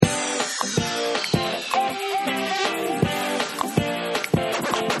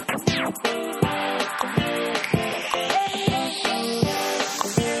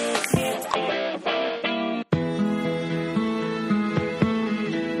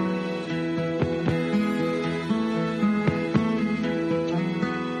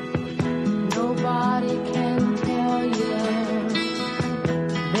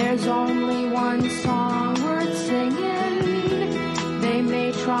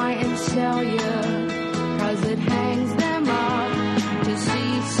try and sell you, 'cause it hangs them up to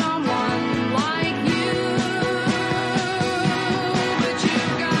see someone like you. But you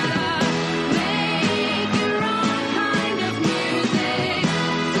gotta make your own kind of music,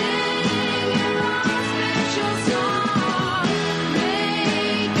 sing your own special song,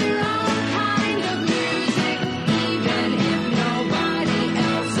 make your own kind of music, even if nobody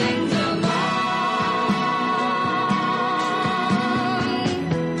else sings along.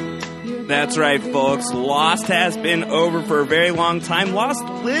 That's right, folks. Lost has been over for a very long time. Lost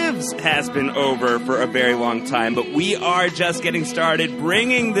Lives has been over for a very long time. But we are just getting started,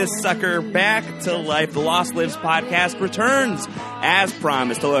 bringing this sucker back to life. The Lost Lives podcast returns as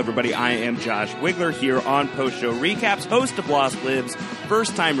promised. Hello, everybody. I am Josh Wigler here on Post Show Recaps, host of Lost Lives.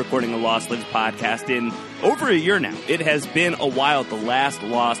 First time recording a Lost Lives podcast in over a year now. It has been a while. The last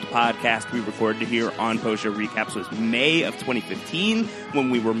Lost podcast we recorded here on Post Show Recaps was May of 2015, when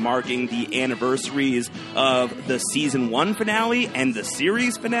we were marking the anniversaries of the season 1 finale and the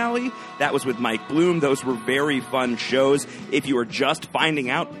series finale. That was with Mike Bloom. Those were very fun shows. If you are just finding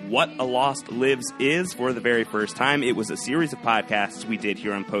out what a Lost Lives is for the very first time, it was a series of podcasts we did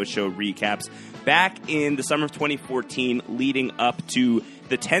here on Post Show Recaps back in the summer of 2014, leading up to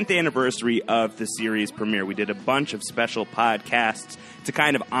the 10th anniversary of the series premiere. We did a bunch of special podcasts to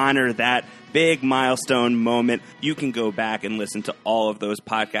kind of honor that big milestone moment. You can go back and listen to all of those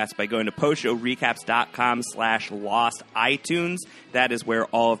podcasts by going to postshowrecaps.com/lost iTunes. That is where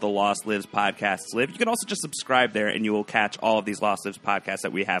all of the Lost Lives podcasts live. You can also just subscribe there and you will catch all of these Lost Lives podcasts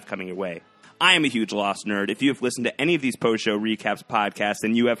that we have coming your way. I am a huge Lost nerd. If you have listened to any of these post-show recaps podcasts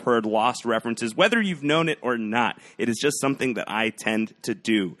and you have heard Lost references, whether you've known it or not, it is just something that I tend to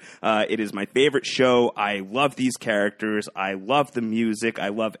do. It is my favorite show. I love these characters. I love the music. I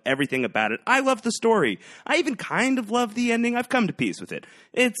love everything about it. I love the story. I even kind of love the ending. I've come to peace with it.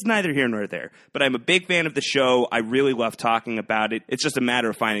 It's neither here nor there. But I'm a big fan of the show. I really love talking about it. It's just a matter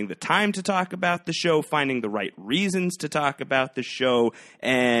of finding the time to talk about the show, finding the right reasons to talk about the show,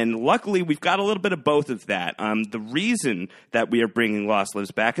 and luckily we've got a little bit of both of that. The reason that we are bringing Lost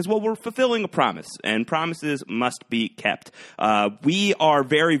Lives back is, well, we're fulfilling a promise, and promises must be kept. We are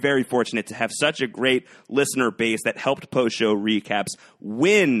very, very fortunate to have such a great listener base that helped Post Show Recaps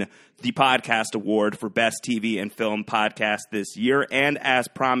win the podcast award for Best TV and Film Podcast this year. And as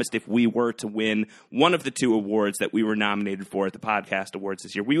promised, if we were to win one of the 2 awards that we were nominated for at the podcast awards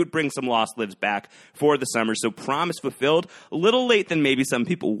this year, we would bring some Lost Lives back for the summer. So promise fulfilled. A little late than maybe some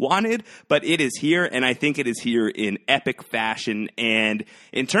people wanted, but it is here, and I think it is here in epic fashion. And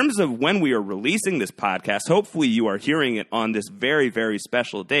in terms of when we are releasing this podcast, hopefully you are hearing it on this very, very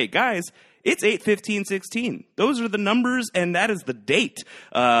special day. Guys, it's 8/15/16. Those are the numbers, and that is the date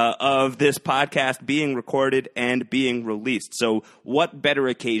of this podcast being recorded and being released. So what better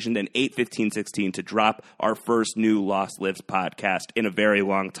occasion than 8/15/16 to drop our first new Lost Lives podcast in a very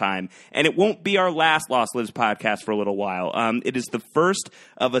long time. And it won't be our last Lost Lives podcast for a little while. It is the first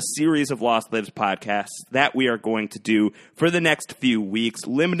of a series of Lost Lives podcasts that we are going to do for the next few weeks.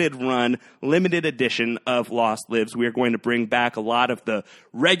 Limited run, limited edition of Lost Lives. We are going to bring back a lot of the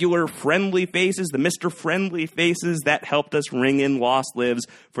regular friendly faces, the Mr. Friendly faces that helped us ring in Lost Lives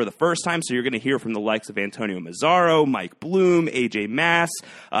for the first time. So you're going to hear from the likes of Antonio Mazzaro, Mike Bloom, AJ Mass,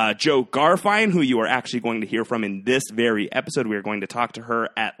 Joe Garfine, who you are actually going to hear from in this very episode. We are going to talk to her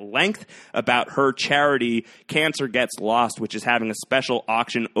at length about her charity, Cancer Gets Lost, which is having a special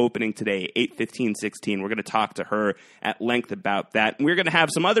auction opening today, 8/15/16. We're going to talk to her at length about that. And we're going to have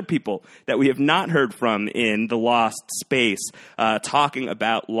some other people that we have not heard from in the Lost space talking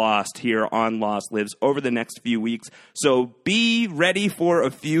about Lost here on Lost Lives over the next few weeks. So be ready for a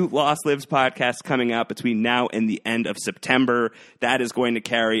few Lost Lives podcasts coming out between now and the end of September. That is going to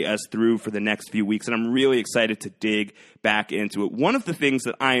carry us through for the next few weeks, and I'm really excited to dig back into it. One of the things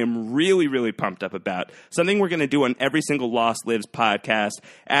that I am really, really pumped up about, something we're going to do on every single Lost Lives podcast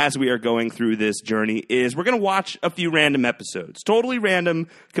as we are going through this journey, is we're going to watch a few random episodes. Totally random,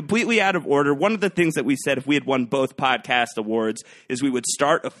 completely out of order. One of the things that we said if we had won both podcast awards is we would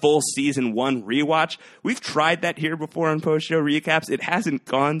start a full season 1 rewatch. We've tried that here before on Post Show Recaps. It hasn't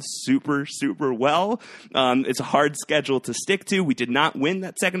gone super, super well. It's a hard schedule to stick to. We did not win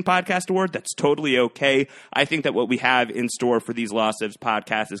that second podcast award. That's totally okay. I think that what we have in store for these Lost Lives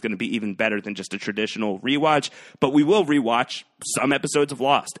podcasts is going to be even better than just a traditional rewatch, but we will rewatch some episodes of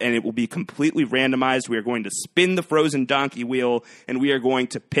Lost, and it will be completely randomized. We are going to spin the frozen donkey wheel, and we are going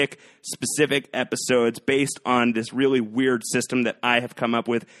to pick specific episodes based on this really weird system that I have come up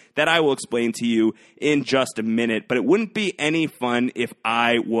with that I will explain to you in just a minute, but it wouldn't be any fun if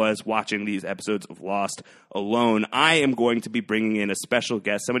I was watching these episodes of Lost alone. I am going to be bringing in a special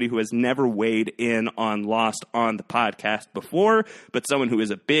guest, somebody who has never weighed in on Lost on the podcast before, but someone who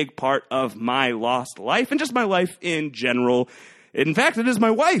is a big part of my Lost life and just my life in general. In fact, it is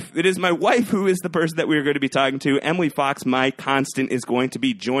my wife. It is my wife who is the person that we are going to be talking to. Emily Fox, my constant, is going to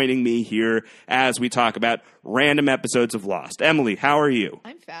be joining me here as we talk about random episodes of Lost. Emily, how are you?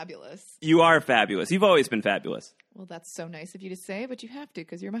 I'm fabulous. You are fabulous. You've always been fabulous. Well, that's so nice of you to say, but you have to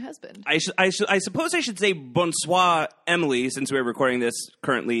because you're my husband. I suppose I should say bonsoir, Emily, since we're recording this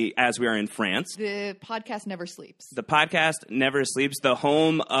currently as we are in France. The podcast never sleeps. The podcast never sleeps, the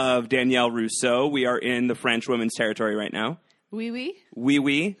home of Danielle Rousseau. We are in the French women's territory right now. Oui, oui. Oui,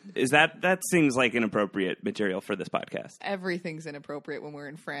 oui. Is that seems like inappropriate material for this podcast. Everything's inappropriate when we're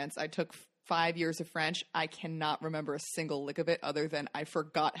in France. I took 5 years of French. I cannot remember a single lick of it other than I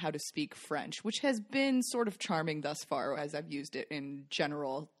forgot how to speak French, which has been sort of charming thus far as I've used it in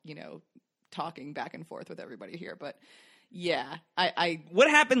general, talking back and forth with everybody here. But yeah, What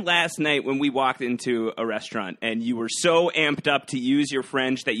happened last night when we walked into a restaurant and you were so amped up to use your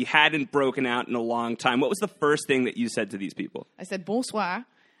French that you hadn't broken out in a long time? What was the first thing that you said to these people? I said, bonsoir,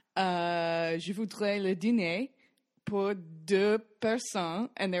 je voudrais le dîner pour 2 personnes.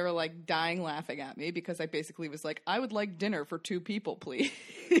 And they were like dying laughing at me because I basically was like, I would like dinner for 2 people, please.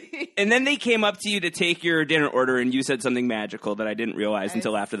 And then they came up to you to take your dinner order and you said something magical that I didn't realize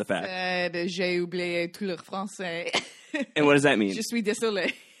until after the fact. I said, j'ai oublié tout le français. And what does that mean? Je suis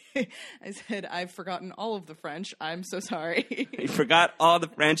désolé. I said, I've forgotten all of the French. I'm so sorry. You forgot all the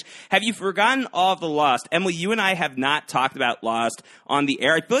French. Have you forgotten all of the Lost? Emily, you and I have not talked about Lost on the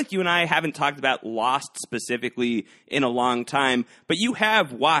air. I feel like you and I haven't talked about Lost specifically in a long time, but you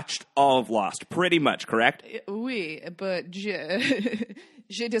have watched all of Lost, pretty much, correct? Oui, but je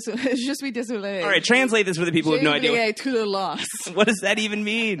suis désolé. All right, translate this for the people who have no idea. J'ai oublié tout le Lost. What does that even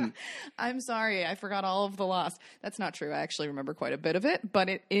mean? I'm sorry, I forgot all of the Lost. That's not true. I actually remember quite a bit of it, but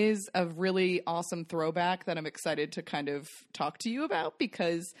it is a really awesome throwback that I'm excited to kind of talk to you about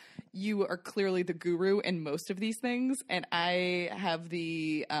because you are clearly the guru in most of these things, and I have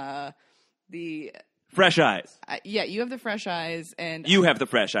the Fresh eyes. yeah, you have the fresh eyes, and You have the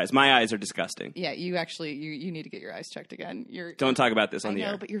fresh eyes. My eyes are disgusting. yeah, you actually you need to get your eyes checked again. Don't talk about this on I the know,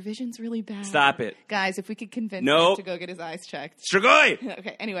 air. but your vision's really bad. Stop it. Guys, if we could convince Nope. him to go get his eyes checked. Strigoi!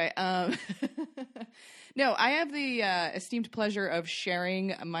 Okay, anyway, no, I have the esteemed pleasure of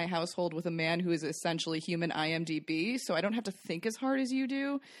sharing my household with a man who is essentially human IMDb, so I don't have to think as hard as you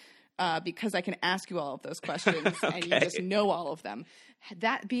do because I can ask you all of those questions and you just know all of them.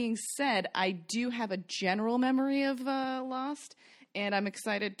 That being said, I do have a general memory of Lost, and I'm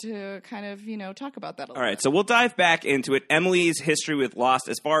excited to kind of, talk about that a little All right, bit. so we'll dive back into it. Emily's history with Lost,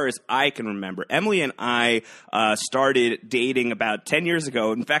 as far as I can remember. Emily and I started dating about 10 years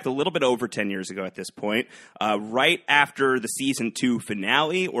ago, in fact, a little bit over 10 years ago at this point, right after the Season 2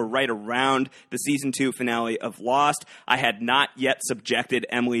 finale, or right around the Season 2 finale of Lost. I had not yet subjected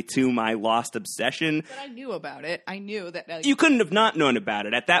Emily to my Lost obsession. But I knew about it. I knew that... You couldn't have not known about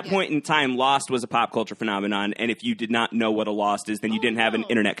it. At that point in time, Lost was a pop culture phenomenon, and if you did not know what a Lost is, then you didn't have an no.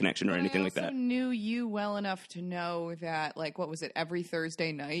 internet connection or But anything I like also that. knew you well enough to know that, what was it, every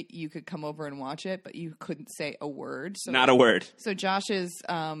Thursday night you could come over and watch it, but you couldn't say a word. So, Not a word. So Josh's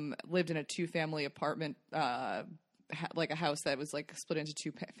lived in a 2-family apartment, like a house that was split into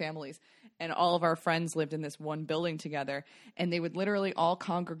 2 families, and all of our friends lived in this one building together, and they would literally all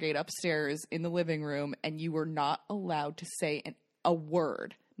congregate upstairs in the living room, and you were not allowed to say a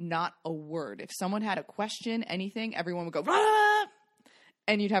word. Not a word. If someone had a question, anything, everyone would go, "Ah!"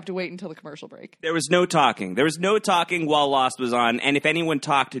 and you'd have to wait until the commercial break. There was no talking. There was no talking while Lost was on, and if anyone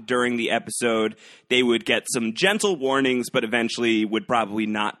talked during the episode, they would get some gentle warnings, but eventually would probably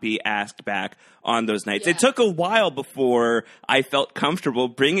not be asked back on those nights. Yeah. It took a while before I felt comfortable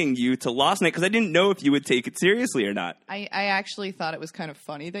bringing you to Lost Night, because I didn't know if you would take it seriously or not. I actually thought it was kind of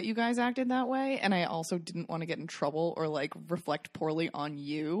funny that you guys acted that way, and I also didn't want to get in trouble or reflect poorly on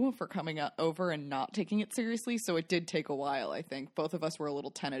you for coming over and not taking it seriously, so it did take a while, I think. Both of us were a little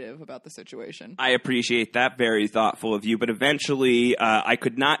tentative about the situation. I appreciate that. Very thoughtful of you. But eventually, I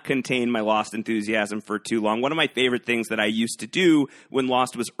could not contain my Lost enthusiasm for too long. One of my favorite things that I used to do when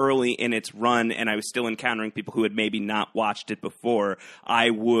Lost was early in its run and I was still encountering people who had maybe not watched it before, I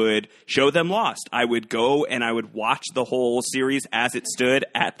would show them Lost. I would go and I would watch the whole series as it stood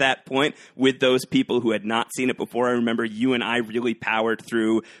at that point with those people who had not seen it before. I remember you and I really powered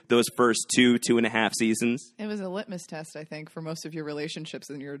through those first 2.5 seasons. It was a litmus test, I think, for most of your relationships relationships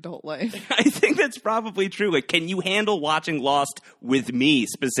in your adult life. I think that's probably true. Like, can you handle watching Lost with me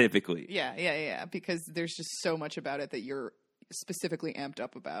specifically? Yeah. Because there's just so much about it that you're specifically amped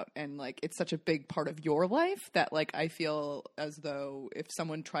up about, and like it's such a big part of your life that like I feel as though if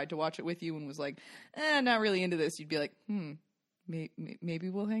someone tried to watch it with you and was like, not really into this, you'd be like, maybe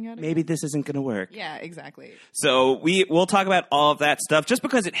we'll hang out again. Maybe this isn't going to work. Yeah, exactly. So we'll talk about all of that stuff. Just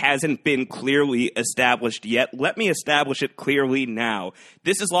because it hasn't been clearly established yet, let me establish it clearly now.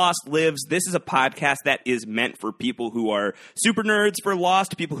 This is Lost Lives. This is a podcast that is meant for people who are super nerds for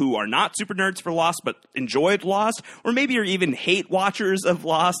Lost, people who are not super nerds for Lost but enjoyed Lost, or maybe are even hate watchers of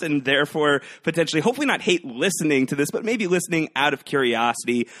Lost and therefore potentially, hopefully not hate listening to this, but maybe listening out of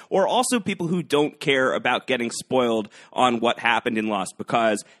curiosity, or also people who don't care about getting spoiled on what happened in Lost,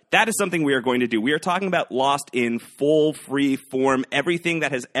 because that is something we are going to do. We are talking about Lost in full free form. Everything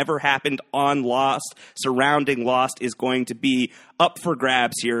that has ever happened on Lost, surrounding Lost, is going to be up for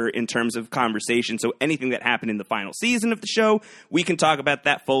grabs here in terms of conversation. So anything that happened in the final season of the show, we can talk about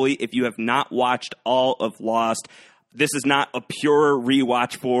that fully. If you have not watched all of Lost, this is not a pure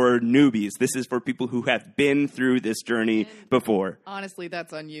rewatch for newbies. This is for people who have been through this journey before. Honestly,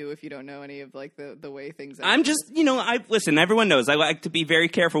 that's on you if you don't know any of like the way things. I'm just, listen, everyone knows I like to be very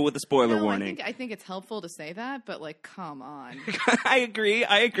careful with the spoiler warning. I think it's helpful to say that, but like, come on. I agree,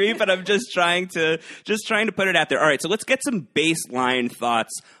 but I'm just trying to put it out there. All right, so let's get some baseline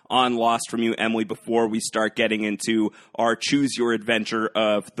thoughts on Lost from you, Emily, before we start getting into our Choose Your Adventure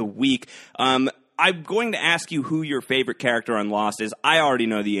of the week. I'm going to ask you who your favorite character on Lost is. I already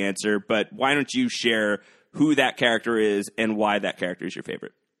know the answer, but why don't you share who that character is and why that character is your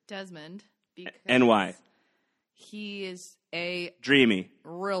favorite? Desmond. Because and why? He is a dreamy.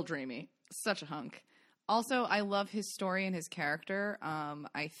 Real dreamy. Such a hunk. Also, I love his story and his character.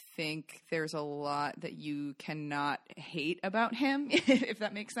 I think there's a lot that you cannot hate about him, if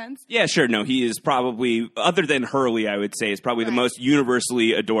that makes sense. Yeah, sure. No, he is probably, other than Hurley, I would say, is probably the most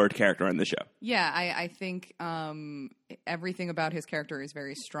universally adored character on the show. Yeah, I think everything about his character is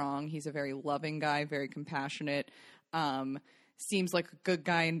very strong. He's a very loving guy, very compassionate. Seems like a good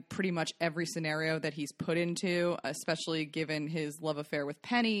guy in pretty much every scenario that he's put into, especially given his love affair with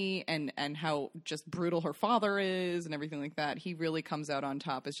Penny and how just brutal her father is and everything like that. He really comes out on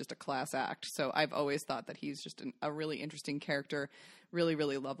top as just a class act. So I've always thought that he's just a really interesting character, really,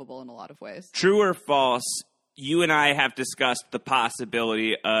 really lovable in a lot of ways. True or false? You and I have discussed the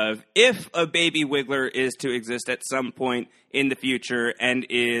possibility of, if a baby Wiggler is to exist at some point in the future and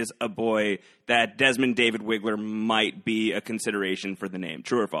is a boy, that Desmond David Wiggler might be a consideration for the name.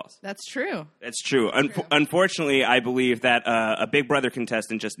 True or false? That's true. That's true. Unfortunately, I believe that a Big Brother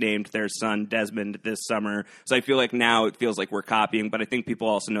contestant just named their son Desmond this summer, so I feel like now it feels like we're copying, but I think people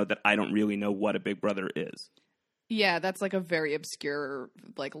also know that I don't really know what a Big Brother is. Yeah, that's like a very obscure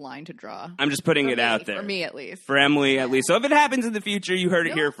like line to draw. I'm just putting it out there. For me, at least. For Emily, at least. So if it happens in the future, you heard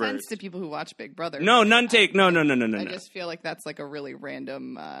it here No offense first. to people who watch Big Brother. No, none take. No. I just feel like that's like a really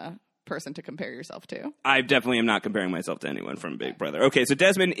random person to compare yourself to. I definitely am not comparing myself to anyone from Big Brother. Okay, so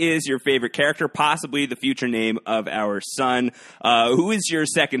Desmond is your favorite character, possibly the future name of our son. Who is your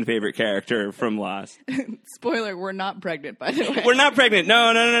second favorite character from Lost? Spoiler, we're not pregnant, by the way. We're not pregnant. No.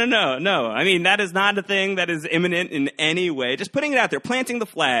 I mean, that is not a thing that is imminent in any way. Just putting it out there, planting the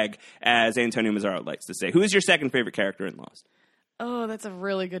flag, as Antonio Mazzaro likes to say. Who is your second favorite character in Lost? Oh, that's a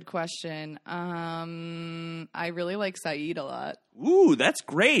really good question. I really like Saeed a lot. Ooh, that's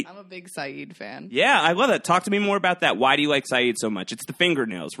great. I'm a big Saeed fan. Yeah, I love that. Talk to me more about that. Why do you like Saeed so much? It's the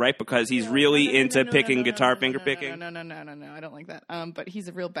fingernails, right? Because he's really into picking guitar finger picking. No. I don't like that. But he's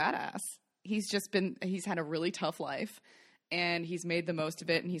a real badass. He's had a really tough life, and he's made the most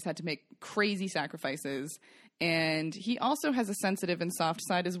of it, and he's had to make crazy sacrifices. And he also has a sensitive and soft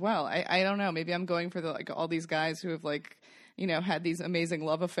side as well. I don't know. Maybe I'm going for all these guys who have had these amazing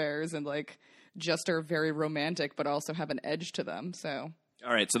love affairs and just are very romantic, but also have an edge to them. So,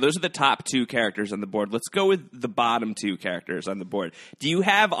 all right. So those are the top two characters on the board. Let's go with the bottom two characters on the board. Do you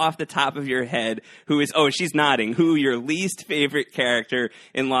have off the top of your head she's nodding, who your least favorite character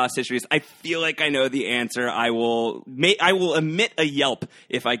in Lost History is? I feel like I know the answer. I will emit a yelp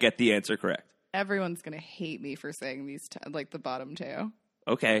if I get the answer correct. Everyone's going to hate me for saying these, the bottom two.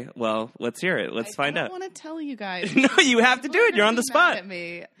 Okay, well, let's hear it. Let's find out. I don't want to tell you guys. No, you have to do it. You're on the spot. Mad at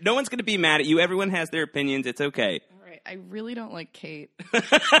me. No one's going to be mad at you. Everyone has their opinions. It's okay. All right. I really don't like Kate.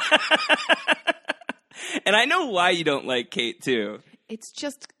 And I know why you don't like Kate, too. It's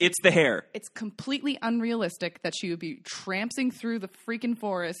the hair. It's completely unrealistic that she would be tramping through the freaking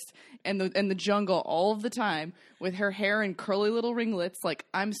forest and the jungle all of the time with her hair in curly little ringlets.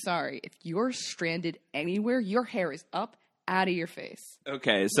 I'm sorry. If you're stranded anywhere, your hair is up out of your face.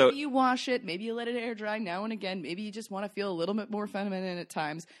 Okay, so Maybe you wash it, maybe you let it air dry now and again, maybe you just want to feel a little bit more feminine at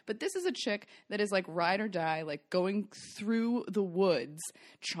times. But this is a chick that is like ride or die, like going through the woods,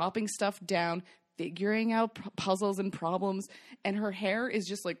 chopping stuff down, figuring out puzzles and problems, and her hair is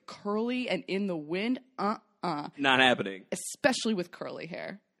just like curly and in the wind. not happening. Especially with curly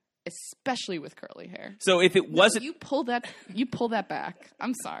hair. Especially with curly hair. So if it wasn't You pull that back.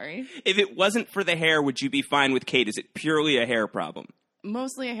 I'm sorry. if it wasn't for the hair, would you be fine with Kate? Is it purely a hair problem?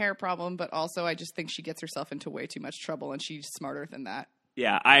 Mostly a hair problem, but also I just think she gets herself into way too much trouble, and she's smarter than that.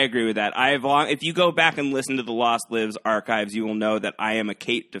 Yeah, I agree with that. If you go back and listen to the Lost Lives archives, you will know that I am a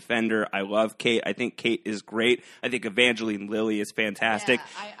Kate defender. I love Kate. I think Kate is great. I think Evangeline Lilly is fantastic.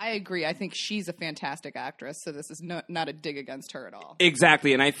 Yeah, I agree. I think she's a fantastic actress, so this is not a dig against her at all.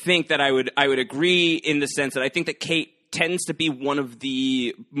 Exactly, and I think that I would agree in the sense that I think that Kate tends to be one of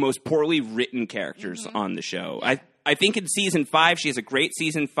the most poorly written characters on the show. I think in season 5 she has a great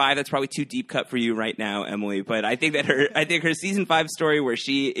season 5. That's probably too deep cut for you right now, Emily. But I think that her season 5 story where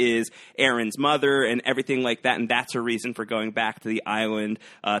she is Aaron's mother and everything like that, and that's her reason for going back to the island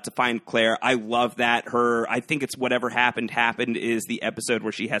to find Claire. I love that. I think it's Whatever Happened is the episode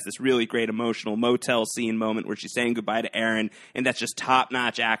where she has this really great emotional motel scene moment where she's saying goodbye to Aaron, and that's just top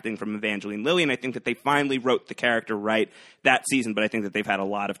notch acting from Evangeline Lilly. And I think that they finally wrote the character right that season. But I think that they've had a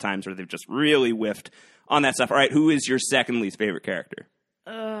lot of times where they've just really whiffed on that stuff. All right, who is your second least favorite character?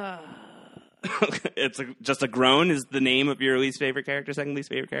 Just a groan is the name of your least favorite character, second least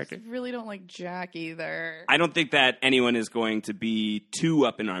favorite character? I really don't like Jack either. I don't think that anyone is going to be too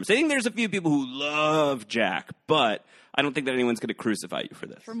up in arms. I think there's a few people who love Jack, but I don't think that anyone's going to crucify you for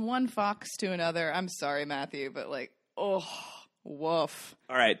this. From one fox to another, I'm sorry, Matthew, but woof.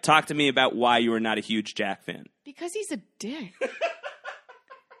 All right, talk to me about why you are not a huge Jack fan. Because he's a dick.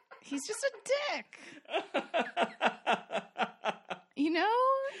 He's just a dick. You know?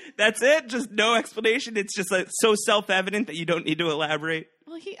 That's it? Just no explanation? It's just so self-evident that you don't need to elaborate?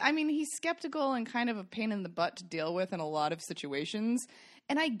 Well, he's skeptical and kind of a pain in the butt to deal with in a lot of situations.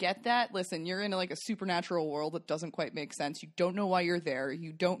 And I get that. Listen, you're in like a supernatural world that doesn't quite make sense. You don't know why you're there.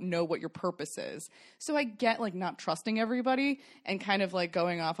 You don't know what your purpose is. So I get like not trusting everybody and kind of like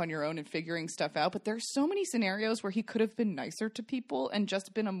going off on your own and figuring stuff out. But there's so many scenarios where he could have been nicer to people and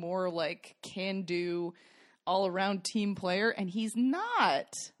just been a more like can-do, all-around team player. And he's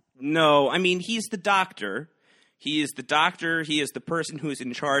not. No, I mean, he's the doctor. He is the doctor. He is the person who is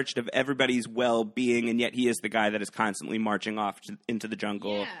in charge of everybody's well-being, and yet he is the guy that is constantly marching off into the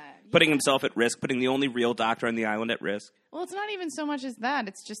jungle, putting himself at risk, putting the only real doctor on the island at risk. Well, it's not even so much as that.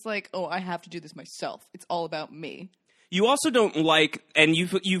 It's just like, I have to do this myself. It's all about me. You also don't like, and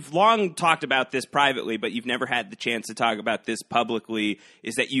you've long talked about this privately, but you've never had the chance to talk about this publicly,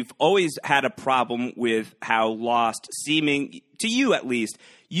 is that you've always had a problem with how Lost, seeming, to you at least,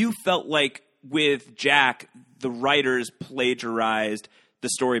 you felt like with Jack, the writers plagiarized the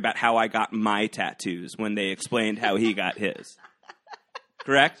story about how I got my tattoos when they explained how he got his.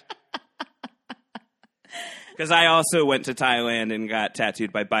 Correct? Because I also went to Thailand and got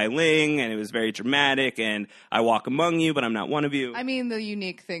tattooed by Bai Ling, and it was very dramatic, and I walk among you, but I'm not one of you. I mean, the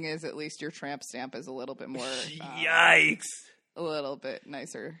unique thing is at least your tramp stamp is a little bit more... Yikes. A little bit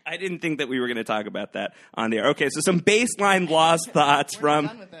nicer. I didn't think that we were going to talk about that on the air. Okay, so some baseline Lost thoughts We're not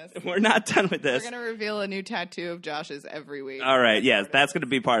done with this. We're not done with this. We're going to reveal a new tattoo of Josh's every week. All right, yes, that's going to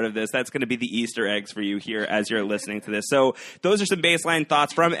be part of this. That's going to be the Easter eggs for you here as you're listening to this. So those are some baseline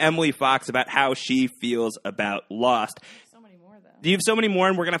thoughts from Emily Fox about how she feels about Lost. You have so many more,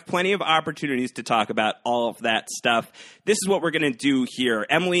 and we're going to have plenty of opportunities to talk about all of that stuff. This is what we're going to do here.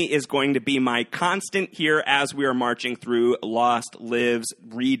 Emily is going to be my constant here as we are marching through Lost, Lives,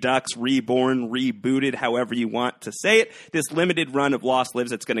 Redux, Reborn, Rebooted, however you want to say it. This limited run of Lost Lives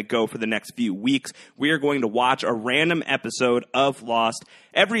that's going to go for the next few weeks. We are going to watch a random episode of Lost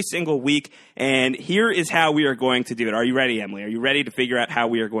every single week, and here is how we are going to do it. Are you ready, Emily? Are you ready to figure out how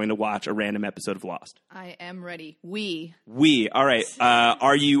we are going to watch a random episode of Lost? I am ready. We. All right.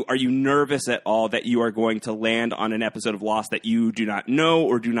 Are you nervous at all that you are going to land on an episode of Lost that you do not know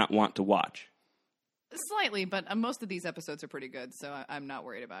or do not want to watch? Slightly, but most of these episodes are pretty good, so I'm not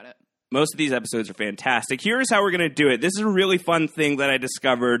worried about it. Most of these episodes are fantastic. Here's how we're going to do it. This is a really fun thing that I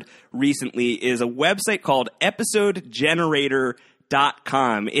discovered recently is a website called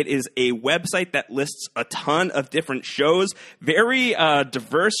EpisodeGenerator.com. It is a website that lists a ton of different shows, very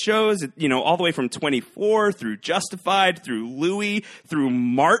diverse shows, all the way from 24 through Justified, through Louie, through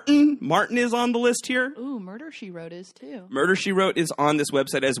Martin. Martin is on the list here. Ooh, Murder, She Wrote is too. Murder, She Wrote is on this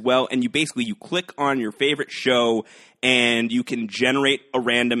website as well, and you click on your favorite show, and you can generate a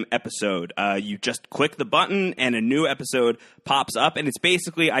random episode. You just click the button, and a new episode pops up, and it's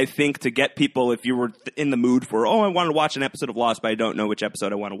basically, I think, to get people, if you were in the mood for, I want to watch an episode of Lost, but I don't know which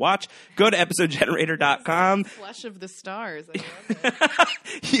episode I want to watch, go to episodegenerator.com. Flush of the stars. I love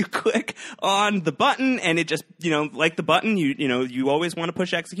it. You click on the button, and it just, like the button, you always want to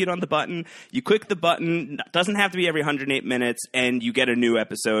push execute on the button. You click the button, doesn't have to be every 108 minutes, and you get a new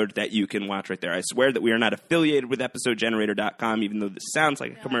episode that you can watch right there. I swear that we are not affiliated with episodegenerator.com, even though this sounds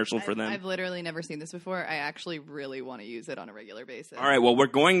like a commercial for them. I've literally never seen this before. I actually really want to use it on a regular basis. All right, well, we're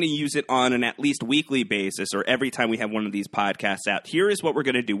going to use it on an at least weekly basis, or every time we have one of these podcasts out. Here is what we're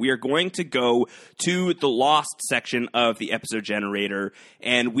going to do. We are going to go to the Lost section of the episode generator,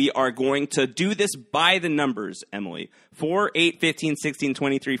 and we are going to do this by the numbers, Emily. 4, 8, 15, 16,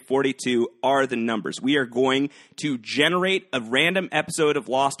 23, 42 are the numbers. We are going to generate a random episode of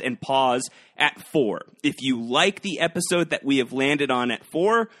Lost and pause at 4. If you like the episode that we have landed on at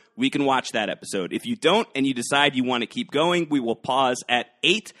 4, we can watch that episode. If you don't and you decide you want to keep going, we will pause at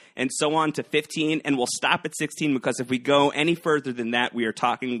 8 and so on to 15, and we'll stop at 16 because if we go any further than that, we are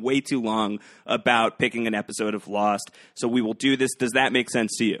talking way too long about picking an episode of Lost. So we will do this. Does that make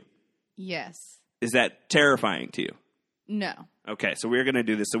sense to you? Yes. Is that terrifying to you? No. Okay, so we're going to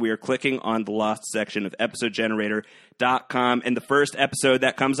do this. So we are clicking on the Lost section of episodegenerator.com, and the first episode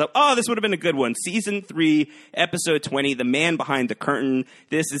that comes up, this would have been a good one. Season 3, episode 20, The Man Behind the Curtain.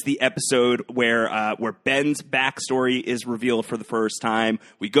 This is the episode where Ben's backstory is revealed for the first time.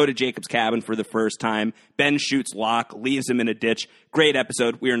 We go to Jacob's cabin for the first time. Ben shoots Locke, leaves him in a ditch. Great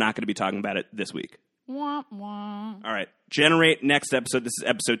episode. We are not going to be talking about it this week. Wah, wah. All right. Generate next episode. This is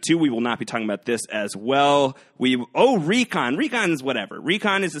episode 2. We will not be talking about this as well. Recon. Recon's whatever.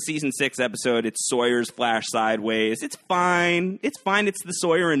 Recon is a season 6 episode. It's Sawyer's Flash Sideways. It's fine. It's the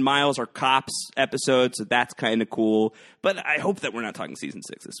Sawyer and Miles are cops episode, so that's kind of cool. But I hope that we're not talking season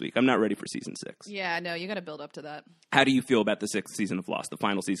 6 this week. I'm not ready for season 6. Yeah, no, you got to build up to that. How do you feel about the 6th season of Lost, the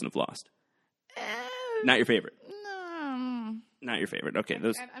final season of Lost? Not your favorite? No. Not your favorite. Okay,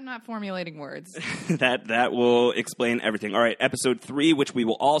 I'm not formulating words. that will explain everything. All right, episode 3, which we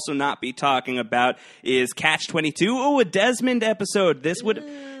will also not be talking about, is Catch-22. Oh, a Desmond episode. This would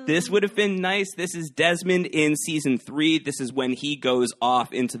have been nice. This is Desmond in season 3. This is when he goes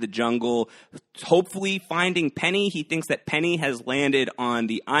off into the jungle, hopefully finding Penny. He thinks that Penny has landed on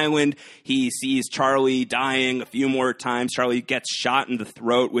the island. He sees Charlie dying a few more times. Charlie gets shot in the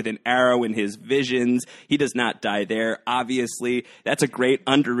throat with an arrow in his visions. He does not die there, obviously. That's a great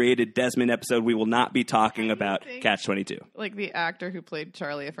underrated Desmond episode. We will not be talking about Catch-22. Like the actor who played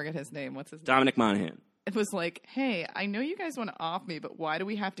Charlie, I forget his name. What's his name? Dominic Monaghan. It was like, hey, I know you guys want to off me, but why do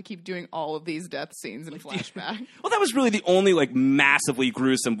we have to keep doing all of these death scenes in flashback? Well, that was really the only massively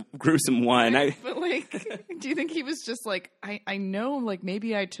gruesome one. But do you think he was just like, I know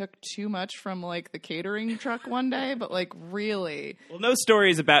maybe I took too much from the catering truck one day, but really? Well, no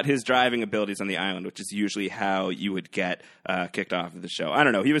stories about his driving abilities on the island, which is usually how you would get kicked off of the show. I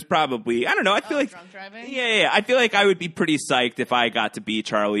don't know. He was probably, I don't know. I feel drunk driving? Yeah. I feel like I would be pretty psyched if I got to be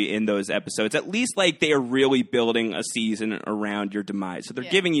Charlie in those episodes. At least they are really building a season around your demise. So they're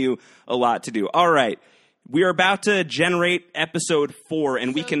giving you a lot to do. All right. We are about to generate episode 4,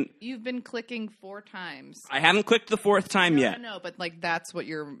 and we can... You've been clicking 4 times. I haven't clicked the 4th time yet. No, but that's what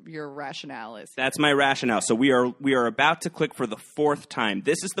your rationale is. That's my rationale. So we are about to click for the 4th time.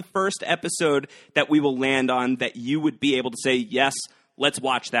 This is the first episode that we will land on that you would be able to say, yes, let's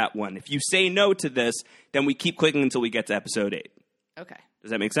watch that one. If you say no to this, then we keep clicking until we get to episode 8. Okay.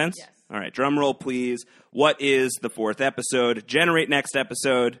 Does that make sense? Yes. All right, drum roll, please. What is the 4th episode? Generate next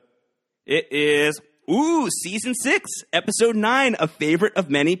episode. It is, season 6, episode 9, a favorite of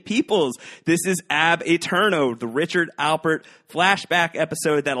many people's. This is Ab Aeterno, the Richard Alpert flashback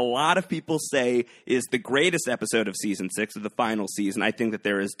episode that a lot of people say is the greatest episode of season 6 of the final season. I think that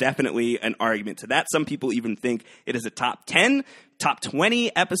there is definitely an argument to that. Some people even think it is a top 10, top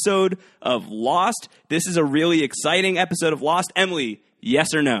 20 episode of Lost. This is a really exciting episode of Lost. Emily,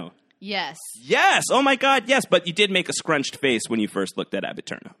 yes or no? Yes. Yes! Oh my God, yes! But you did make a scrunched face when you first looked at Ab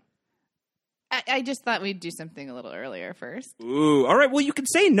Aeterno. I just thought we'd do something a little earlier first. Ooh, all right. Well, you can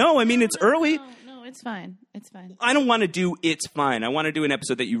say no. I mean, it's early. No, it's fine. It's fine. I don't want to do It's Fine. I want to do an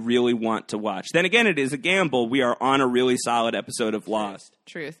episode that you really want to watch. Then again, it is a gamble. We are on a really solid episode of Lost.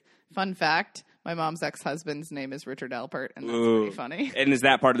 Truth. Fun fact, my mom's ex-husband's name is Richard Alpert, and that's pretty funny. And is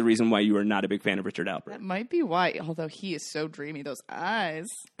that part of the reason why you are not a big fan of Richard Alpert? That might be why, although he is so dreamy. Those eyes.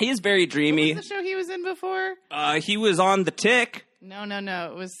 He is very dreamy. What was the show he was in before? He was on The Tick. No.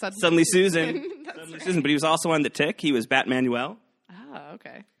 It was Suddenly Susan. That's Suddenly right. Susan, but he was also on The Tick. He was Batmanuel. Oh,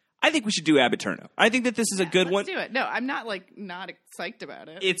 okay. I think we should do Abiterno. I think that this is a good one. Let's do it. No, I'm not not psyched about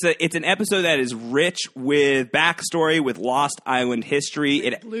it. It's an episode that is rich with backstory, with Lost Island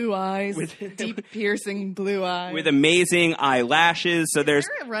history. Blue eyes, deep piercing blue eyes, with amazing eyelashes. So there's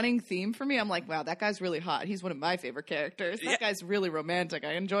a running theme for me. I'm like, wow, that guy's really hot. He's one of my favorite characters. That guy's really romantic.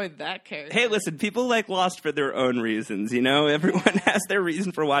 I enjoyed that character. Hey, listen, people like Lost for their own reasons. You know, everyone has their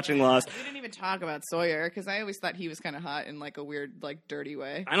reason for watching Lost. We didn't even talk about Sawyer because I always thought he was kind of hot in like a weird, like dirty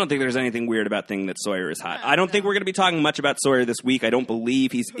way. I don't think there's anything weird about thinking that Sawyer is hot. I don't think we're going to be talking much about Sawyer this week. I don't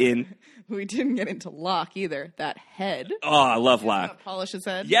believe he's in. We didn't get into Locke either. That head. Oh, I love Locke. Polish his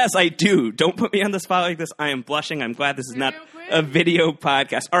head. Yes, I do. Don't put me on the spot like this. I am blushing. I'm glad this is not a video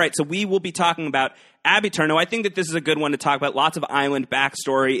podcast. All right, so we will be talking about Abiterno. I think that this is a good one to talk about. Lots of island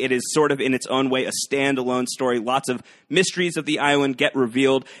backstory. It is sort of in its own way a standalone story. Lots of mysteries of the island get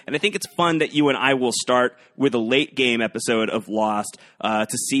revealed. And I think it's fun that you and I will start with a late game episode of Lost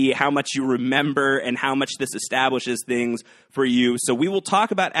to see how much you remember and how much this establishes things for you. So we will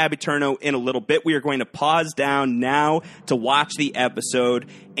talk about Abiterno in a little bit. We are going to pause down now to watch the episode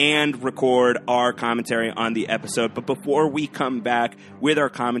and record our commentary on the episode. But before we come back with our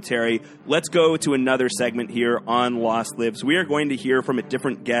commentary, let's go to another segment here on Lost Lives. We are going to hear from a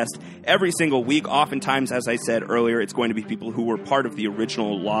different guest every single week. Oftentimes, as I said earlier, it's going to be people who were part of the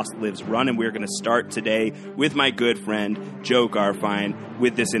original Lost Lives run, and we're going to start today with my good friend, Jo Garfein,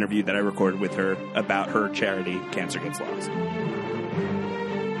 with this interview that I recorded with her about her charity, Cancer Gets Lost.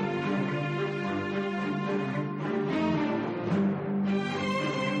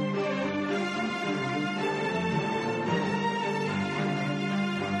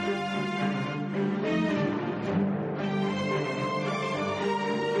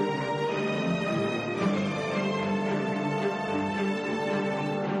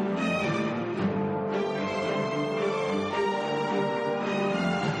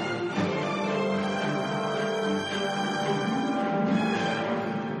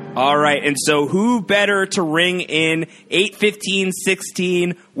 All right, and so who better to ring in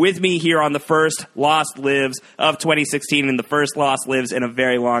 8/15/16 with me here on the first Lost Lives of 2016 and the first Lost Lives in a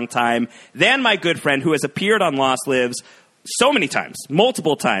very long time than my good friend who has appeared on Lost Lives so many times,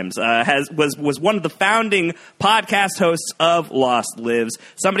 multiple times, was one of the founding podcast hosts of Lost Lives,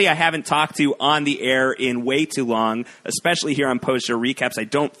 somebody I haven't talked to on the air in way too long, especially here on post-show recaps. I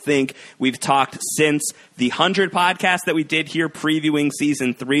don't think we've talked since the 100 podcast that we did here previewing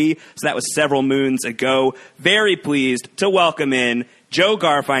season 3, so that was several moons ago. Very pleased to welcome in Jo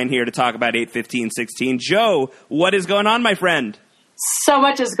Garfein here to talk about 8/15/16. Jo, what is going on, my friend? So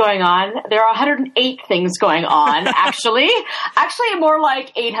much is going on. There are 108 things going on, actually. Actually, more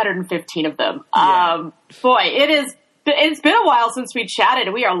like 815 of them. Yeah. Boy, it's been a while since we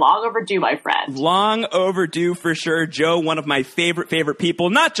chatted. We are long overdue, my friend. Long overdue for sure. Jo, one of my favorite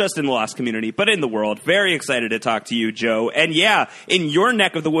people, not just in the Lost community, but in the world. Very excited to talk to you, Jo. And yeah, in your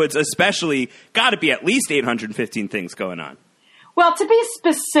neck of the woods especially, got to be at least 815 things going on. Well, to be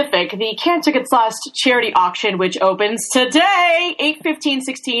specific, the Cancer Gets Lost charity auction, which opens today,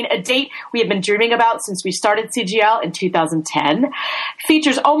 8/15/16, a date we have been dreaming about since we started CGL in 2010,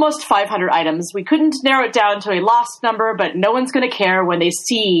 features almost 500 items. We couldn't narrow it down to a lost number, but no one's going to care when they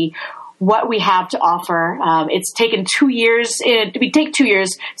see what we have to offer. It's taken 2 years. We take 2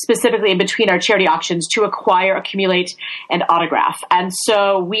 years specifically in between our charity auctions to acquire, accumulate, and autograph. And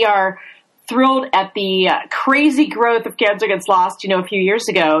so we are thrilled at the crazy growth of Cancer Gets Lost, a few years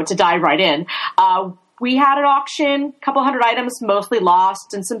ago, to dive right in. We had an auction, a couple hundred items, mostly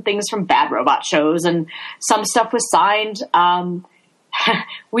lost, and some things from Bad Robot shows, and some stuff was signed.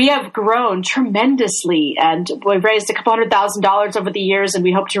 We have grown tremendously, and we've raised a couple $100,000 over the years, and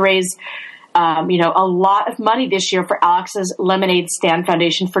we hope to raise a lot of money this year for Alex's Lemonade Stand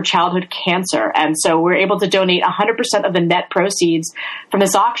Foundation for Childhood Cancer. And so we're able to donate 100% of the net proceeds from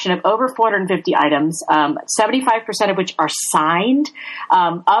this auction of over 450 items, 75% of which are signed.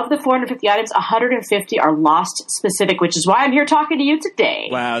 Of the 450 items, 150 are Lost specific, which is why I'm here talking to you today.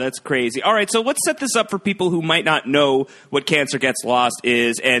 Wow, that's crazy. All right, so let's set this up for people who might not know what Cancer Gets Lost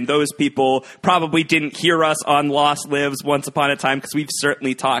is, and those people probably didn't hear us on Lost Lives once upon a time, because we've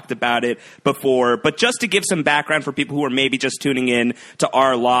certainly talked about it before. But just to give some background for people who are maybe just tuning in to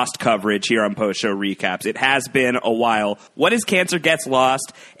our Lost coverage here on Post Show Recaps, it has been a while. What is Cancer Gets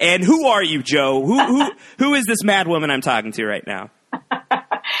Lost, and who are you, Jo? Who is this mad woman I'm talking to right now?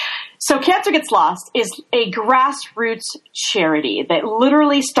 So Cancer Gets Lost is a grassroots charity that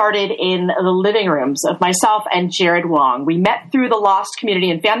literally started in the living rooms of myself and Jared Wong. We met through the Lost community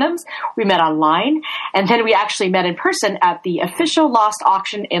and fandoms. We met online, and then we actually met in person at the official Lost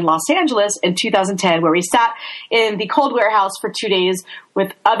auction in Los Angeles in 2010, where we sat in the cold warehouse for 2 days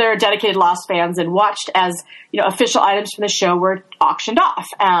with other dedicated Lost fans and watched as official items from the show were auctioned off.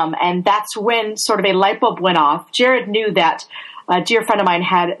 And that's when sort of a light bulb went off. Jared knew that a dear friend of mine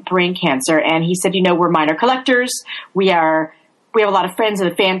had brain cancer, and he said, we're minor collectors. We have a lot of friends in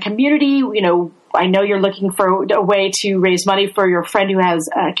the fan community. I know you're looking for a way to raise money for your friend who has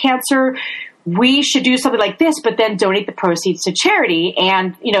cancer. We should do something like this, but then donate the proceeds to charity.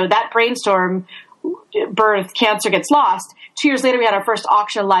 And, that brainstorm birthed Cancer Gets Lost. 2 years later, we had our first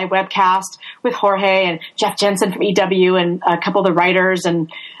auction live webcast with Jorge and Jeff Jensen from EW and a couple of the writers and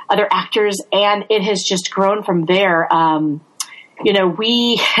other actors, and it has just grown from there.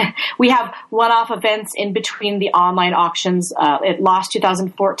 We have one-off events in between the online auctions. At Lost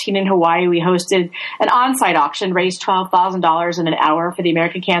 2014 in Hawaii, we hosted an on-site auction, raised $12,000 in an hour for the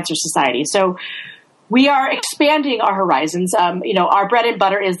American Cancer Society. So we are expanding our horizons. Our bread and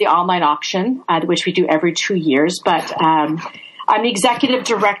butter is the online auction, which we do every 2 years. But I'm the executive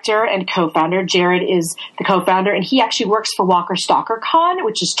director and co-founder. Jared is the co-founder, and he actually works for Walker Stalker Con,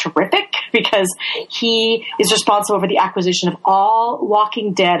 which is terrific because he is responsible for the acquisition of all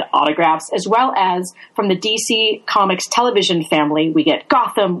Walking Dead autographs, as well as from the DC Comics television family. We get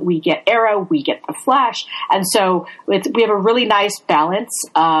Gotham, we get Arrow, we get The Flash. And so we have a really nice balance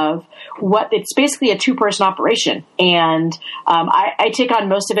of it's basically a two-person operation. And I take on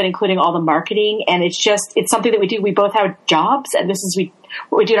most of it, including all the marketing. And it's something that we do. We both have jobs, and this is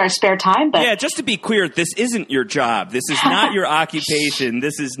what we do in our spare time. But yeah, just to be clear, this isn't your job. This is not your occupation.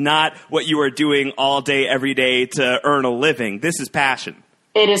 This is not what you are doing all day, every day to earn a living. This is passion.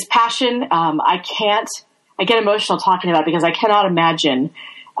 It is passion. I get emotional talking about it because I cannot imagine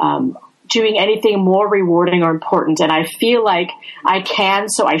doing anything more rewarding or important. And I feel like I can,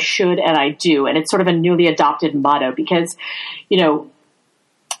 so I should, and I do. And it's sort of a newly adopted motto because,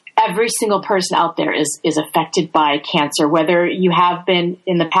 every single person out there is affected by cancer, whether you have been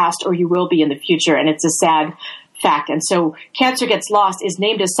in the past or you will be in the future. And it's a sad fact. And so Cancer Gets Lost is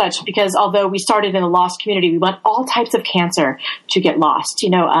named as such because although we started in the Lost community, we want all types of cancer to get lost.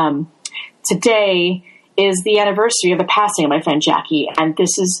 Today is the anniversary of the passing of my friend Jackie. And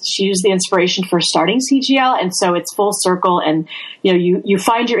she was the inspiration for starting CGL. And so it's full circle, and, you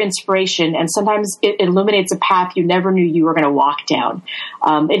find your inspiration, and sometimes it illuminates a path you never knew you were going to walk down.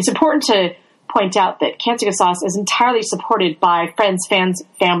 It's important to point out that Cancer Gets Lost is entirely supported by friends, fans,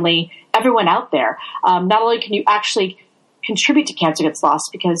 family, everyone out there. Not only can you actually contribute to Cancer Gets Lost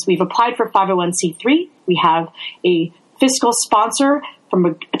because we've applied for 501c3, we have a fiscal sponsor from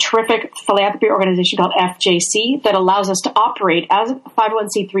a terrific philanthropy organization called FJC that allows us to operate as a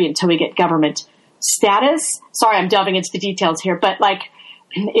 501c3 until we get government status. Sorry, I'm delving into the details here, but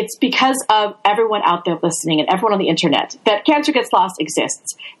it's because of everyone out there listening and everyone on the internet that Cancer Gets Lost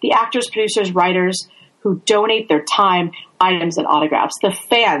exists. The actors, producers, writers who donate their time, items, and autographs. The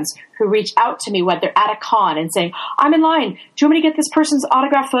fans who reach out to me when they're at a con and saying, I'm in line. Do you want me to get this person's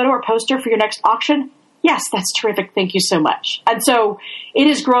autograph photo or poster for your next auction? Yes, that's terrific. Thank you so much. And so it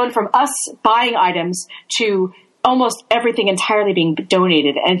has grown from us buying items to almost everything entirely being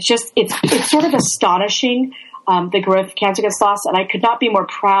donated. And it's sort of astonishing, the growth of Cancer Gets Lost. And I could not be more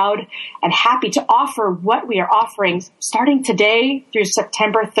proud and happy to offer what we are offering starting today through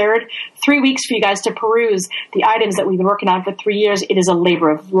September 3rd, 3 weeks for you guys to peruse the items that we've been working on for 3 years. It is a labor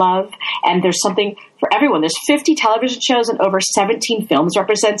of love, and there's something for everyone. There's 50 television shows and over 17 films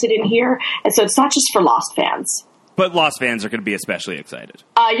represented in here. And so it's not just for Lost fans. But Lost fans are going to be especially excited.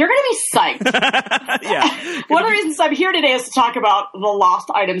 You're going to be psyched. Yeah. One of the reasons I'm here today is to talk about the lost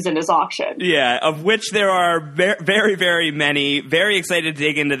items in this auction. Yeah, of which there are very, very many. Very excited to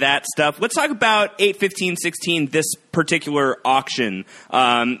dig into that stuff. Let's talk about 8/15/16, this particular auction.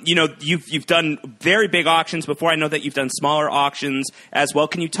 You've done very big auctions before. I know that you've done smaller auctions as well.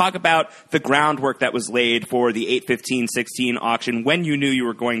 Can you talk about the groundwork that was laid for the 8/15/16 auction, when you knew you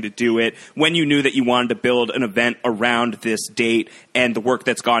were going to do it, when you knew that you wanted to build an event around this date, and the work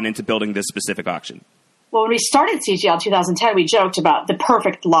that's gone into building this specific auction? Well, when we started CGL in 2010, we joked about the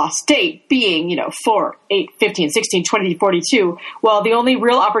perfect lost date being, 4, 8, 15, 16, 20, 42. Well, the only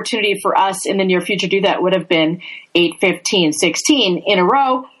real opportunity for us in the near future to do that would have been 8, 15, 16 in a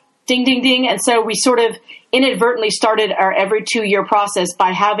row. Ding, ding, ding. And so we sort of inadvertently started our every 2-year process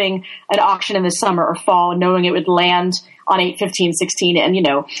by having an auction in the summer or fall, knowing it would land on 8, 15, 16. And,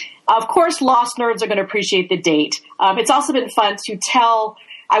 of course, Lost nerds are going to appreciate the date. It's also been fun to tell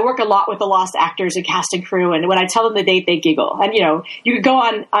I work a lot with the Lost actors and cast and crew, and when I tell them the date, they giggle. And, you know, you could go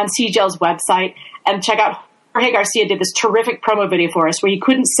on CGL's website and check out Jorge Garcia did this terrific promo video for us where he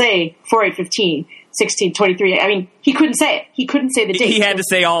couldn't say 4815, 1623. I mean, he couldn't say it. He couldn't say the date. He had to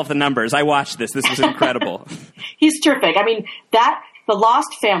say all of the numbers. I watched this. This was incredible. He's terrific. I mean, the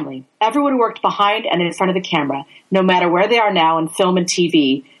Lost family, everyone who worked behind and in front of the camera, no matter where they are now in film and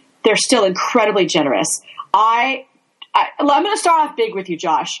TV, they're still incredibly generous. I'm going to start off big with you,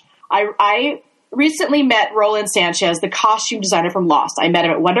 Josh. I recently met Roland Sanchez, the costume designer from Lost. I met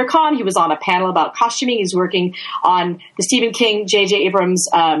him at WonderCon. He was on a panel about costuming. He's working on the Stephen King, J.J. Abrams,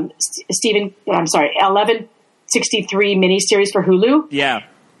 1163 miniseries for Hulu. Yeah.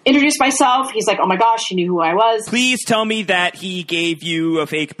 Introduced myself. He's like, oh my gosh, he knew who I was. Please tell me that he gave you a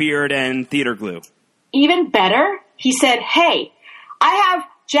fake beard and theater glue. Even better, he said, hey, I have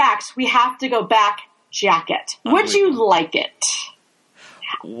Jax. We have to go back jacket. Would you like it?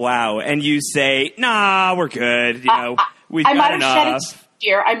 Wow. And you say, nah, we're good. You know, we've I got might have enough. shed a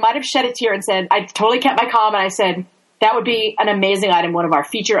tear. I might have shed a tear and said, I totally kept my calm, and I said, that would be an amazing item, one of our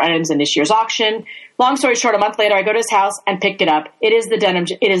feature items in this year's auction. Long story short, a month later, I go to his house and pick it up. It is the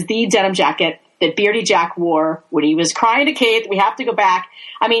denim jacket that Beardy Jack wore when he was crying to Kate. We have to go back.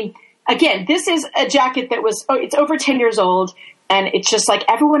 I mean, again, this is a jacket that it's over 10 years old, and it's just like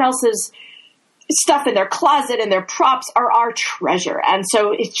everyone else's stuff in their closet and their props are our treasure. And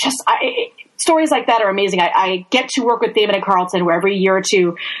so it's just, stories like that are amazing. I get to work with Damon and Carlton where every year or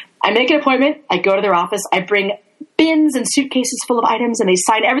two I make an appointment, I go to their office, I bring bins and suitcases full of items, and they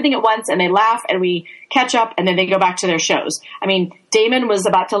sign everything at once, and they laugh, and we catch up, and then they go back to their shows. I mean, Damon was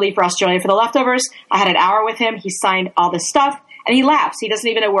about to leave for Australia for The Leftovers. I had an hour with him. He signed all this stuff, and he laughs. He doesn't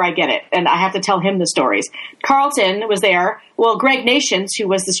even know where I get it, and I have to tell him the stories. Carlton was there. Well, Greg Nations, who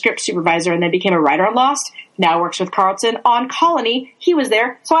was the script supervisor and then became a writer on Lost, now works with Carlton on Colony. He was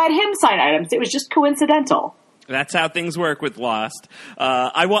there, so I had him sign items. It was just coincidental. That's how things work with Lost.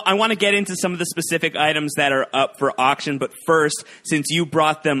 I want to get into some of the specific items that are up for auction, but first, since you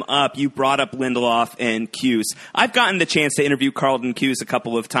brought them up, you brought up Lindelof and Cuse. I've gotten the chance to interview Carlton Cuse a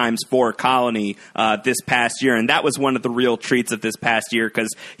couple of times for Colony this past year, and that was one of the real treats of this past year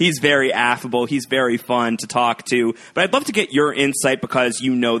because he's very affable, he's very fun to talk to. But I'd love to get your insight because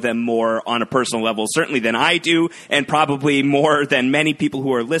you know them more on a personal level, certainly than I do, and probably more than many people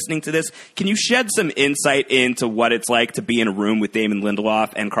who are listening to this. Can you shed some insight into what it's like to be in a room with Damon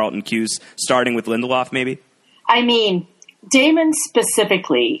Lindelof and Carlton Cuse, starting with Lindelof, maybe? I mean, Damon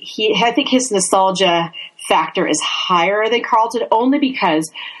specifically, I think his nostalgia factor is higher than Carlton, only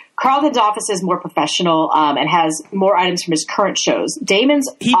because Carlton's office is more professional and has more items from his current shows. Damon's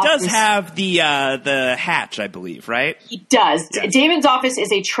He office, does have the hatch, I believe, right? He does. Yes. Damon's office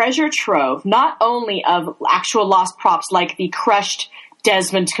is a treasure trove, not only of actual Lost props like the crushed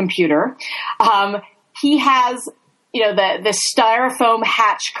Desmond computer. He has, the styrofoam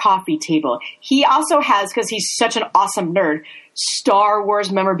hatch coffee table. He also has, because he's such an awesome nerd, Star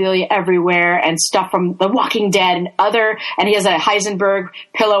Wars memorabilia everywhere and stuff from The Walking Dead and he has a Heisenberg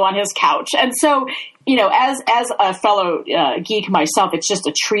pillow on his couch. And so, as a fellow geek myself, it's just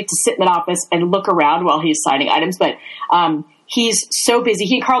a treat to sit in that office and look around while he's signing items. But he's so busy.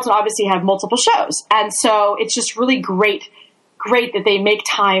 He and Carlton obviously have multiple shows. And so it's just really great that they make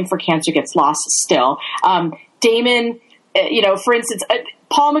time for Cancer Gets Lost still. Damon, for instance,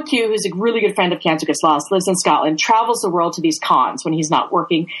 Paul McHugh, who's a really good friend of Cancer Gets Lost, lives in Scotland, travels the world to these cons when he's not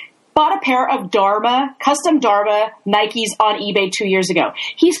working, bought a pair of custom Dharma Nikes on eBay 2 years ago.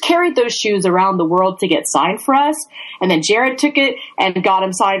 He's carried those shoes around the world to get signed for us. And then Jared took it and got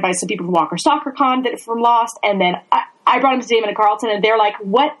him signed by some people from Walker Soccer Con from Lost. And then I brought him to Damon and Carlton, and they're like,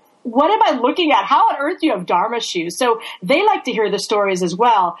 what am I looking at? How on earth do you have Dharma shoes? So they like to hear the stories as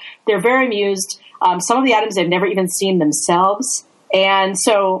well. They're very amused. Some of the items they've never even seen themselves. And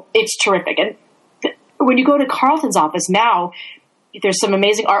so it's terrific. And when you go to Carlton's office now, there's some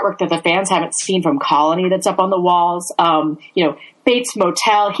amazing artwork that the fans haven't seen from Colony that's up on the walls. Bates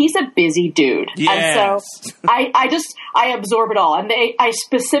Motel. He's a busy dude. Yes. And so I absorb it all. And I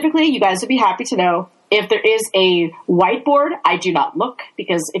specifically, you guys would be happy to know, if there is a whiteboard, I do not look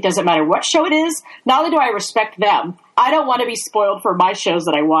because it doesn't matter what show it is. Not only do I respect them, I don't want to be spoiled for my shows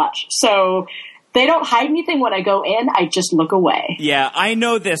that I watch. So they don't hide anything when I go in. I just look away. Yeah, I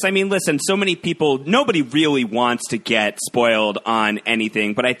know this. I mean, listen, so many people, nobody really wants to get spoiled on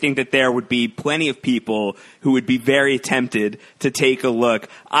anything, but I think that there would be plenty of people who would be very tempted to take a look.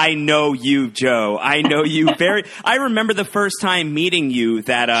 I know you, Joe. I know you very. I remember the first time meeting you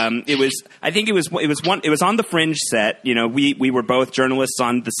that it was on the Fringe set. You know, we were both journalists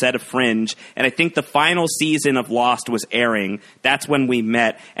on the set of Fringe, and I think the final season of Lost was airing. That's when we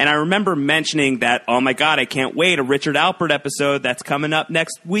met, and I remember mentioning that, oh my God, I can't wait, a Richard Alpert episode that's coming up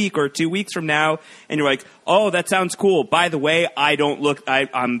next week or 2 weeks from now. And you're like, oh, that sounds cool. By the way,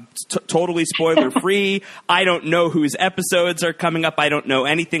 I'm totally spoiler free. I don't know whose episodes are coming up. I don't know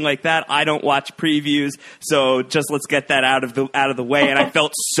anything like that. I don't watch previews. So just let's get that out of the way. And I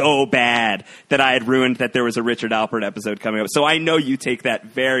felt so bad that I had ruined that there was a Richard Alpert episode coming up. So I know you take that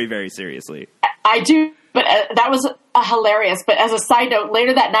very, very seriously. I do. But that was hilarious. But as a side note,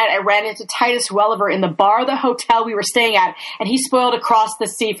 later that night, I ran into Titus Welliver in the bar of the hotel we were staying at, and he spoiled Across the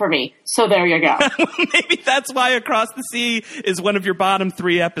Sea for me. So there you go. Maybe that's why Across the Sea is one of your bottom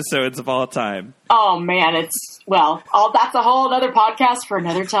 3 episodes of all time. Oh, man, that's a whole other podcast for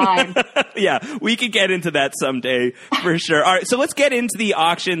another time. Yeah, we could get into that someday for sure. All right, so let's get into the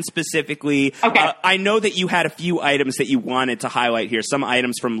auction specifically. Okay. I know that you had a few items that you wanted to highlight here, some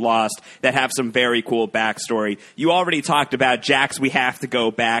items from Lost that have some very cool backstory. You already talked about Jack's We Have to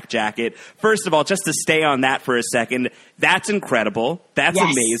Go Back jacket. First of all, just to stay on that for a second, that's incredible. That's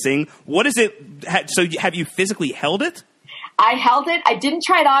amazing. What is it? So have you physically held it? I held it. I didn't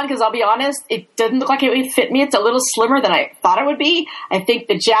try it on because I'll be honest, it doesn't look like it would fit me. It's a little slimmer than I thought it would be. I think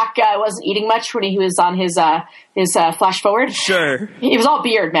that Jack wasn't eating much when he was on his flash forward. Sure. It was all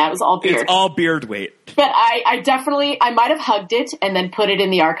beard, man. It was all beard. It's all beard weight. But I might have hugged it and then put it in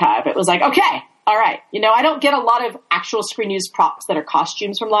the archive. It was like, okay, all right. You know, I don't get a lot of actual screen use props that are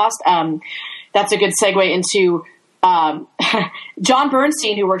costumes from Lost. That's a good segue into John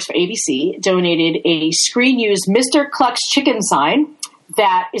Bernstein, who works for ABC, donated a screen-used Mr. Cluck's chicken sign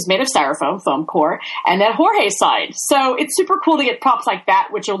that is made of styrofoam, foam core, and then Jorge's sign. So it's super cool to get props like that,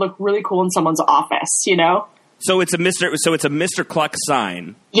 which will look really cool in someone's office, you know? So it's a Mr. Cluck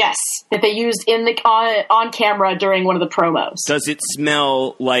sign. Yes, that they used on camera during one of the promos. Does it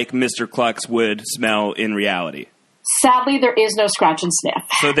smell like Mr. Cluck's would smell in reality? Sadly, there is no scratch and sniff.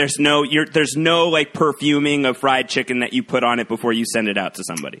 So there's no like perfuming of fried chicken that you put on it before you send it out to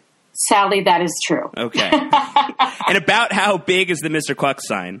somebody. Sadly, that is true. Okay. And about how big is the Mr. Cluck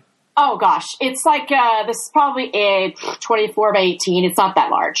sign? Oh gosh, it's like this is probably a 24 by 18. It's not that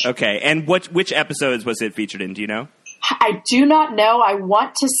large. Okay, and which episodes was it featured in? Do you know? I do not know. I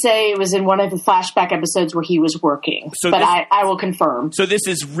want to say it was in one of the flashback episodes where he was working, I will confirm. So this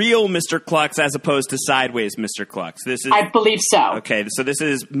is real Mr. Cluck's as opposed to Sideways Mr. Cluck's. I believe so. Okay, so this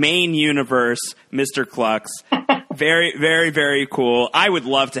is main universe Mr. Cluck's. Very, very, very cool. I would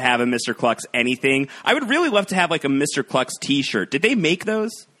love to have a Mr. Cluck's anything. I would really love to have like a Mr. Cluck's t-shirt. Did they make those?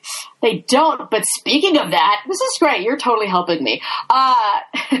 They don't, but speaking of that, this is great. You're totally helping me.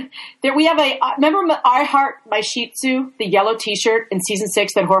 There we have remember I Heart My Shih Tzu, the yellow t-shirt in season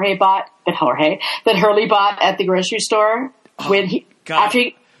 6 that Hurley bought at the grocery store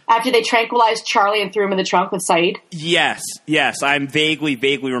after they tranquilized Charlie and threw him in the trunk with Saeed? Yes, I'm vaguely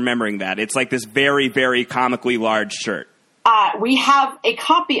remembering that. It's like this very, very comically large shirt. We have a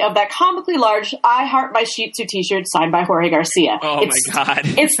copy of that comically large I Heart My Shih Tzu t-shirt signed by Jorge Garcia. Oh, my God.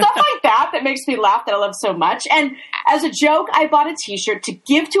 It's stuff like that makes me laugh that I love so much. And as a joke, I bought a t-shirt to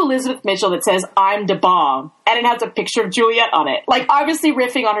give to Elizabeth Mitchell that says, I'm da bomb. And it has a picture of Juliet on it. Like, obviously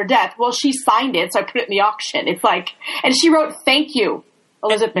riffing on her death. Well, she signed it, so I put it in the auction. It's like, and she wrote, thank you,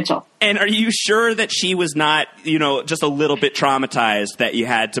 Elizabeth Mitchell. And are you sure that she was not, just a little bit traumatized that you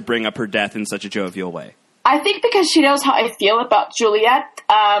had to bring up her death in such a jovial way? I think because she knows how I feel about Juliet,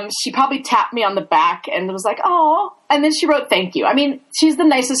 she probably tapped me on the back and was like, oh, and then she wrote thank you. I mean, she's the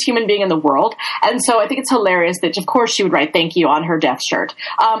nicest human being in the world. And so I think it's hilarious that, of course, she would write thank you on her death shirt.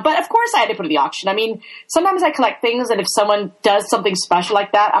 But of course I had to put it in the auction. I mean, sometimes I collect things, and if someone does something special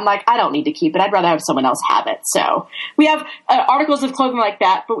like that, I'm like, I don't need to keep it. I'd rather have someone else have it. So we have articles of clothing like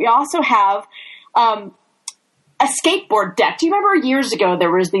that, but we also have a skateboard deck. Do you remember years ago there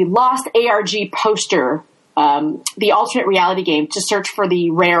was the Lost ARG poster, the alternate reality game, to search for the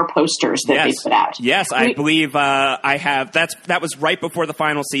rare posters that they put out? Yes, I believe I have. That was right before the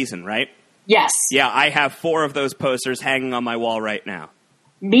final season, right? Yes. Yeah, I have 4 of those posters hanging on my wall right now.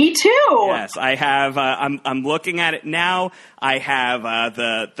 Me too. Yes, I have. I'm looking at it now. I have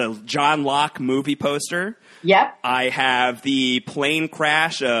the John Locke movie poster. Yep. I have the plane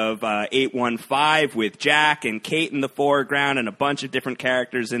crash of 815 with Jack and Kate in the foreground and a bunch of different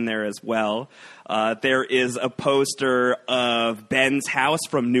characters in there as well. There is a poster of Ben's house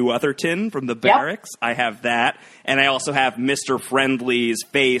from New Otherton, from the barracks. I have that. And I also have Mr. Friendly's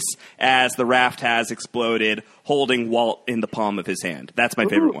face as the raft has exploded, holding Walt in the palm of his hand. That's my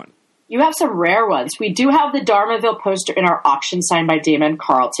favorite one. You have some rare ones. We do have the Dharmaville poster in our auction signed by Damon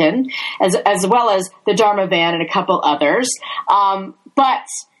Carlton, as well as the Dharma van and a couple others. But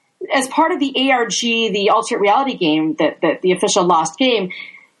as part of the ARG, the alternate reality game, the official Lost game,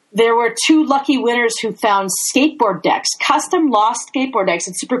 there were 2 lucky winners who found skateboard decks, custom Lost skateboard decks.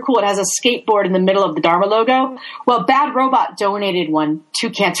 It's super cool. It has a skateboard in the middle of the Dharma logo. Well, Bad Robot donated one to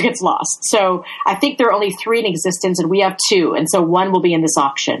Cancer Gets Lost. So I think there are only 3 in existence, and we have 2. And so 1 will be in this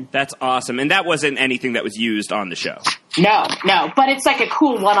auction. That's awesome. And that wasn't anything that was used on the show. No. But it's like a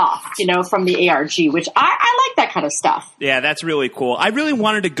cool one-off, from the ARG, which I like that kind of stuff. Yeah, that's really cool. I really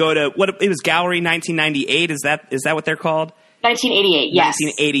wanted to go to, it was Gallery 1998. Is that what they're called? 1988, yes.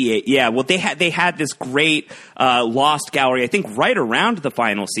 1988, yeah. Well, they had this great Lost gallery, I think, right around the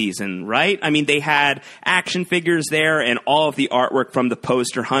final season, right? I mean, they had action figures there and all of the artwork from the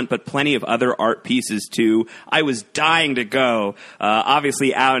poster hunt, but plenty of other art pieces too. I was dying to go.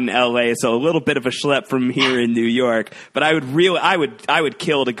 Obviously, out in LA, so a little bit of a schlep from here in New York. But I would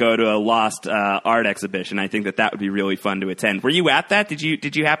kill to go to a Lost art exhibition. I think that would be really fun to attend. Were you at that? Did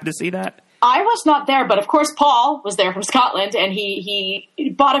you happen to see that? I was not there, but of course Paul was there from Scotland, and he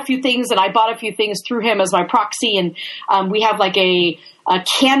bought a few things, and I bought a few things through him as my proxy, and we have like a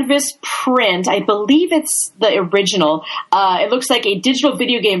canvas print. I believe it's the original. It looks like a digital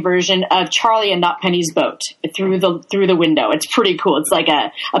video game version of Charlie and Not Penny's boat through the window. It's pretty cool. It's like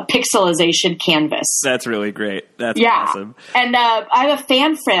a pixelization canvas. That's really great. That's awesome. And I have a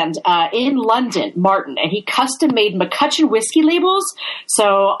fan friend in London, Martin, and he custom made McCutcheon whiskey labels.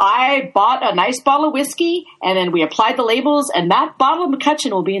 So I bought a nice bottle of whiskey, and then we applied the labels, and that bottle of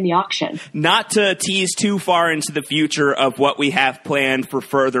McCutcheon will be in the auction. Not to tease too far into the future of what we have planned for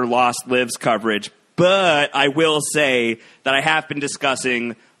further Lost Lives coverage, but I will say that I have been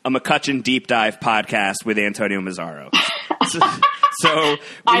discussing a McCutcheon deep dive podcast with Antonio Mazzaro. So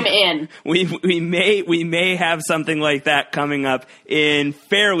I'm in. We may have something like that coming up in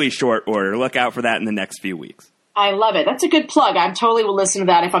fairly short order. Look out for that in the next few weeks. I love it. That's a good plug. I totally will listen to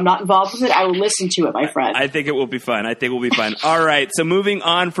that. If I'm not involved with it, I will listen to it, my friend. I think it will be fun. All right, so moving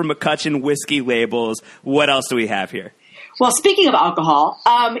on from McCutcheon whiskey labels, what else do we have here? Well, speaking of alcohol,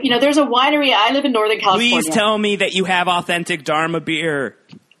 there's a winery. I live in Northern California. Please tell me that you have authentic Dharma beer.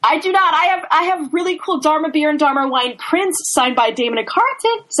 I do not. I have really cool Dharma beer and Dharma wine prints signed by Damon and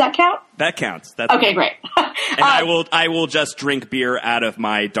Carlton. Does that count? That counts. That's okay, great. And I will just drink beer out of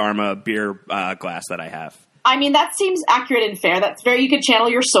my Dharma beer glass that I have. I mean, that seems accurate and fair. That's very. You could channel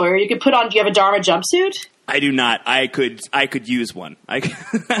your Sawyer. You could put on. Do you have a Dharma jumpsuit? I do not. I could use one. Well,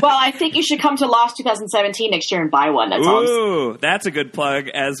 I think you should come to Lost 2017 next year and buy one. That's all. Ooh, that's a good plug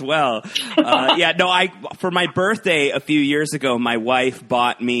as well. For my birthday a few years ago, my wife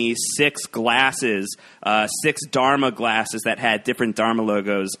bought me 6 glasses, 6 Dharma glasses that had different Dharma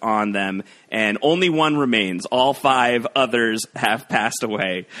logos on them, and only one remains. All 5 others have passed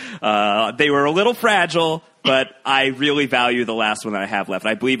away. They were a little fragile, but I really value the last one that I have left.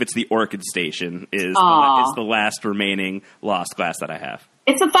 I believe it's the Orchid Station is the last remaining Lost glass that I have.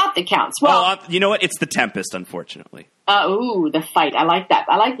 It's a thought that counts. Well, you know what? It's the Tempest, unfortunately. The fight. I like that.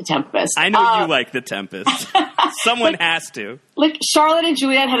 I like the Tempest. I know you like the Tempest. Someone has to. Look, Charlotte and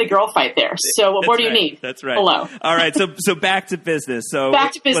Juliet had a girl fight there. So what more do you need? That's right. Hello. All right. So back to business.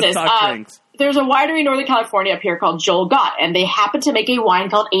 Back to business. Let's talk drinks. There's a winery in Northern California up here called Joel Gott, and they happen to make a wine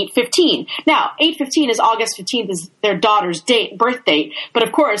called 815. Now, 815 is August 15th is their daughter's birth date, but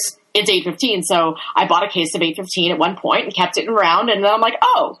of course, it's 815, so I bought a case of 815 at one point and kept it around, and then I'm like,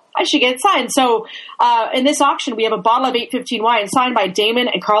 I should get it signed. So in this auction, we have a bottle of 815 wine signed by Damon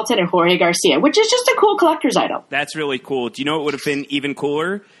and Carlton and Jorge Garcia, which is just a cool collector's item. That's really cool. Do you know what would have been even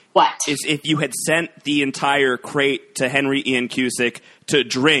cooler? What? Is if you had sent the entire crate to Henry Ian Cusick to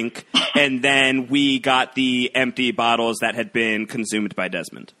drink, and then we got the empty bottles that had been consumed by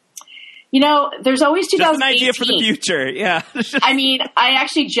Desmond. There's always 2018. Just an idea for the future, yeah. I mean, I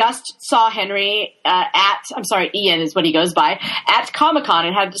actually just saw Henry Ian is what he goes by, at Comic-Con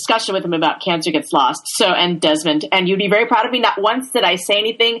and had a discussion with him about Cancer Gets Lost, and Desmond, and you'd be very proud of me. Not once did I say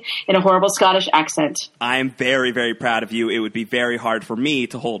anything in a horrible Scottish accent. I am very, very proud of you. It would be very hard for me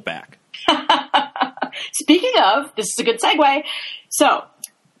to hold back. Speaking of, this is a good segue. So,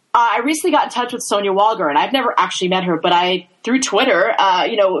 I recently got in touch with Sonia Walger, and I've never actually met her, but through Twitter,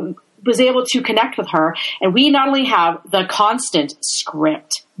 was able to connect with her. And we not only have the Constant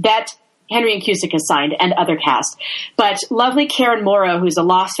script that Henry and Cusick has signed and other cast, but lovely Karen Morrow, who's a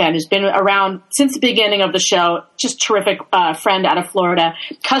Lost fan, who's been around since the beginning of the show, just terrific friend out of Florida,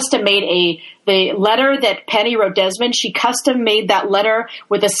 custom made the letter that Penny wrote Desmond. She custom made that letter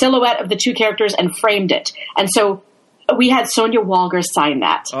with a silhouette of the two characters and framed it. And so we had Sonia Walger sign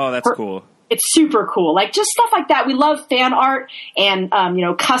that. Oh, that's cool. It's super cool. Like, just stuff like that. We love fan art and,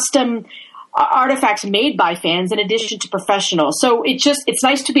 custom artifacts made by fans in addition to professional. So it's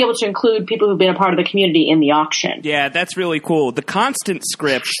nice to be able to include people who've been a part of the community in the auction. Yeah, that's really cool. The Constant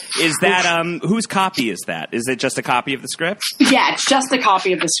script, is that, whose copy is that? Is it just a copy of the script? Yeah, it's just a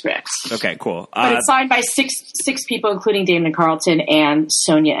copy of the script. Okay, cool. But it's signed by six people, including Damon Carlton and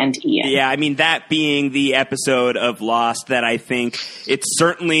Sonia and Ian. Yeah, I mean, that being the episode of Lost that I think it's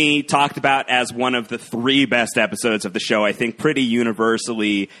certainly talked about as one of the 3 best episodes of the show, I think pretty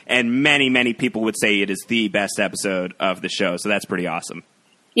universally, and many people would say it is the best episode of the show, so that's pretty awesome.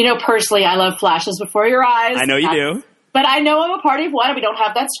 Personally, I love Flashes Before Your Eyes. I know you do. But I know I'm a party of one, and we don't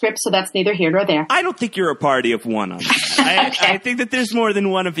have that script, so that's neither here nor there. I don't think you're a party of one on that. I think that there's more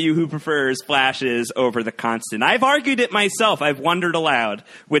than one of you who prefers Flashes over The Constant. I've argued it myself. I've wondered aloud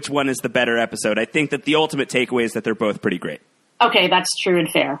which one is the better episode. I think that the ultimate takeaway is that they're both pretty great. Okay, that's true and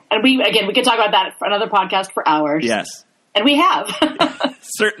fair. And we could talk about that for another podcast for hours. Yes. And we have.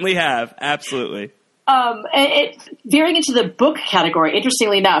 Certainly have. Absolutely. Veering into the book category,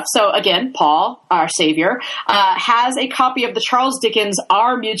 interestingly enough. So again, Paul, our savior, has a copy of the Charles Dickens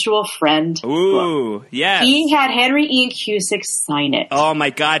Our Mutual Friend Ooh, book. yes. He had Henry Ian Cusick sign it. Oh my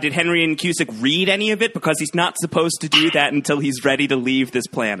God, did Henry Ian Cusick read any of it? Because he's not supposed to do that until he's ready to leave this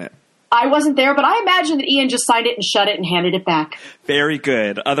planet. I wasn't there, but I imagine that Ian just signed it and shut it and handed it back. Very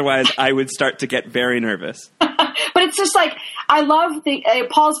good. Otherwise, I would start to get very nervous. But it's just like, I love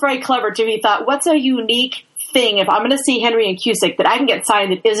Paul's very clever too. He thought, what's a unique thing if I'm going to see Henry and Cusick that I can get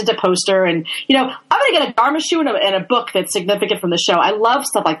signed that isn't a poster? And, I'm going to get a Dharma shoe and a book that's significant from the show. I love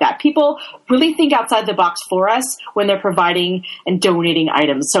stuff like that. People really think outside the box for us when they're providing and donating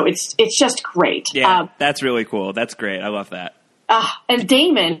items. So it's just great. Yeah, that's really cool. That's great. I love that.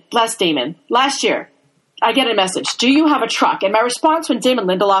 And last year, I get a message, do you have a truck? And my response when Damon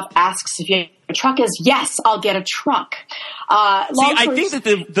Lindelof asks if you have a truck is, yes, I'll get a truck. I think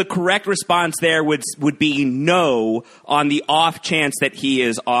that the correct response there would be no, on the off chance that he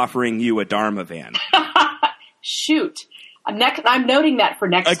is offering you a Dharma van. Shoot. I'm noting that for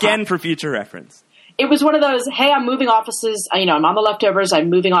next time. Again, for future reference. It was one of those, hey, I'm moving offices. I'm on the leftovers.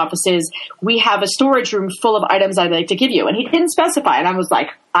 I'm moving offices. We have a storage room full of items I'd like to give you. And he didn't specify. And I was like,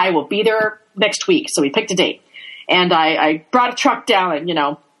 I will be there next week. So we picked a date. And I brought a truck down and,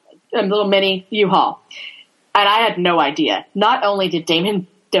 a little mini U-Haul. And I had no idea. Not only did Damon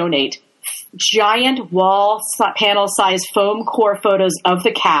donate giant wall panel size foam core photos of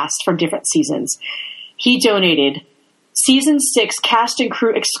the cast from different seasons, he donated Season 6 cast and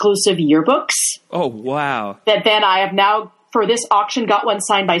crew exclusive yearbooks. Oh, wow. That then I have now, for this auction, got one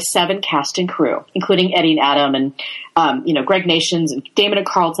signed by 7 cast and crew, including Eddie and Adam and, Greg Nations and Damon and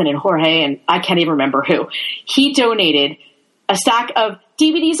Carlton and Jorge and I can't even remember who. He donated a stack of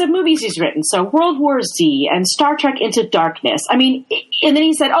DVDs of movies he's written. So World War Z and Star Trek Into Darkness. I mean, and then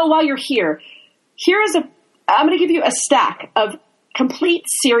he said, oh, while you're here, I'm going to give you a stack of complete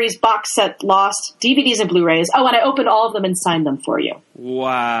series box set Lost DVDs and Blu-rays. Oh, and I opened all of them and signed them for you.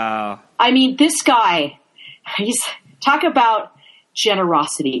 Wow. I mean, this guy, talk about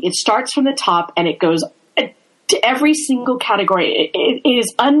generosity. It starts from the top and it goes to every single category. It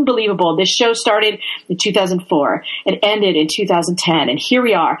is unbelievable. This show started in 2004. It ended in 2010. And here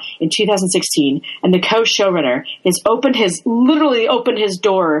we are in 2016. And the co-showrunner has literally opened his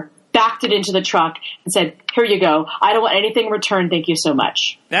door, backed it into the truck and said, here you go. I don't want anything in return. Thank you so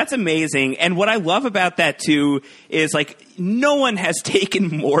much. That's amazing. And what I love about that, too, is, no one has taken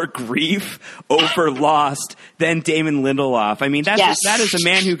more grief over Lost than Damon Lindelof. I mean, that is a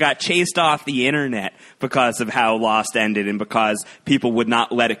man who got chased off the internet because of how Lost ended and because people would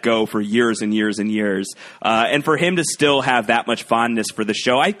not let it go for years and years and years. And for him to still have that much fondness for the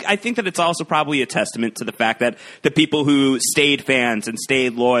show, I think that it's also probably a testament to the fact that the people who stayed fans and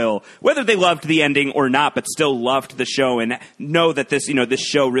stayed loyal, whether they loved the ending or not, but still loved the show and know that this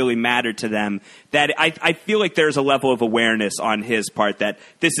show show really mattered to them, that I feel like there's a level of awareness on his part that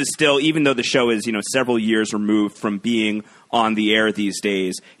this is still, even though the show is, several years removed from being on the air these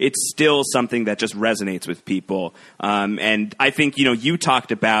days, it's still something that just resonates with people. And I think, you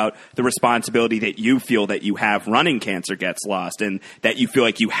talked about the responsibility that you feel that you have running Cancer Gets Lost, and that you feel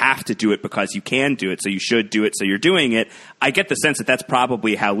like you have to do it because you can do it, so you should do it, so you're doing it. I get the sense that that's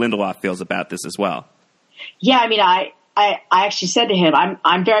probably how Lindelof feels about this as well. Yeah, I mean, I actually said to him,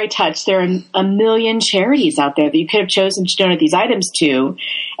 I'm very touched. There are a million charities out there that you could have chosen to donate these items to,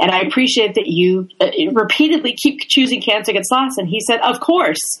 and I appreciate that you repeatedly keep choosing Cancer Gets Lost. And he said, of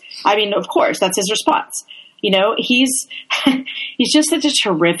course. I mean, of course. That's his response. He's just such a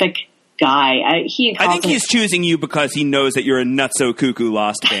terrific guy. I think he's choosing you because he knows that you're a nutso cuckoo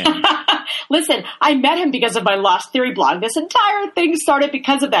Lost fan. Listen, I met him because of my Lost Theory blog. This entire thing started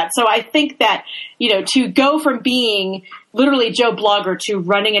because of that. So I think that, to go from being literally Joe Blogger to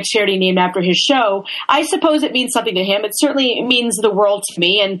running a charity named after his show, I suppose it means something to him. It certainly means the world to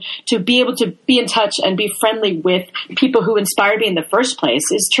me. And to be able to be in touch and be friendly with people who inspired me in the first place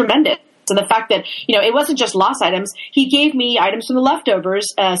is tremendous. And the fact that, it wasn't just Lost items. He gave me items from The Leftovers,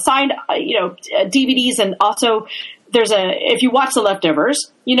 signed, DVDs, and also if you watch The Leftovers,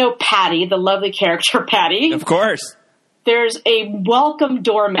 Patty, the lovely character Patty. Of course. There's a welcome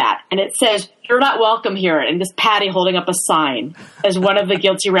doormat, and it says, "You're not welcome here." And this Patty holding up a sign as one of the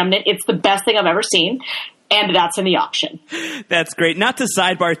guilty remnant. It's the best thing I've ever seen. And that's in the auction. That's great. Not to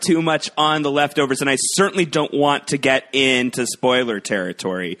sidebar too much on The Leftovers, and I certainly don't want to get into spoiler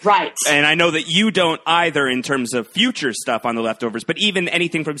territory. Right. And I know that you don't either in terms of future stuff on The Leftovers, but even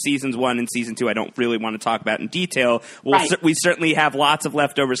anything from seasons 1 and season 2 I don't really want to talk about in detail. We certainly have lots of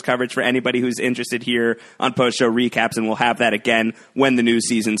Leftovers coverage for anybody who's interested here on post-show recaps, and we'll have that again when the new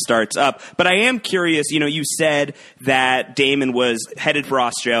season starts up. But I am curious, you said that Damon was headed for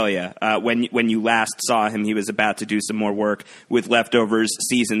Australia when you last saw him. He was about to do some more work with Leftovers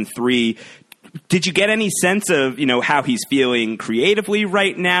season 3. Did you get any sense of, how he's feeling creatively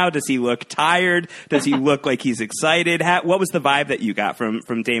right now? Does he look tired? Does he look like he's excited? What was the vibe that you got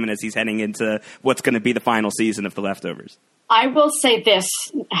from Damon as he's heading into what's going to be the final season of The Leftovers? I will say this,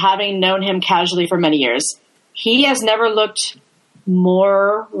 having known him casually for many years, he has never looked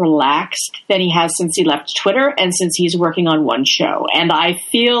more relaxed than he has since he left Twitter and since he's working on one show. And I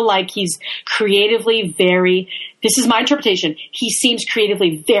feel like he's creatively this is my interpretation, he seems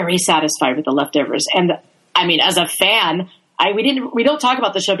creatively very satisfied with The Leftovers. And I mean, as a fan, we don't talk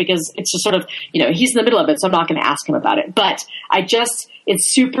about the show because it's just sort of, he's in the middle of it, so I'm not going to ask him about it. But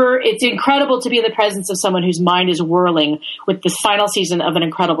it's incredible to be in the presence of someone whose mind is whirling with this final season of an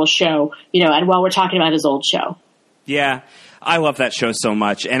incredible show, and while we're talking about his old show. Yeah. I love that show so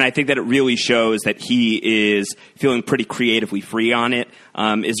much, and I think that it really shows that he is feeling pretty creatively free on it,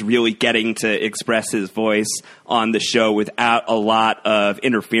 is really getting to express his voice on the show without a lot of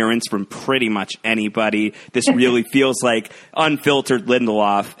interference from pretty much anybody. This really feels like unfiltered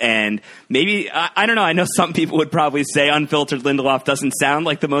Lindelof, and maybe, I don't know, I know some people would probably say unfiltered Lindelof doesn't sound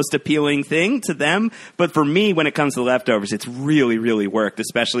like the most appealing thing to them, but for me, when it comes to Leftovers, it's really, really worked,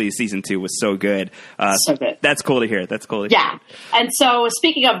 especially season 2 was so good. So good. That's cool to hear. Yeah. And so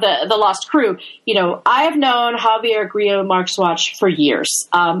speaking of the Lost crew, I have known Javier Grillo-Marxuach for years.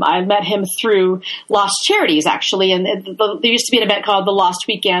 I met him through Lost Charities, actually. And there used to be an event called the Lost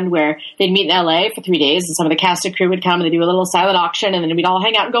Weekend where they'd meet in LA for 3 days, and some of the cast and crew would come and they'd do a little silent auction, and then we'd all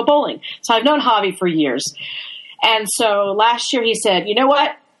hang out and go bowling. So I've known Javi for years. And so last year he said, you know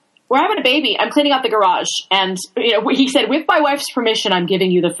what? We're having a baby. I'm cleaning out the garage. And he said, with my wife's permission, I'm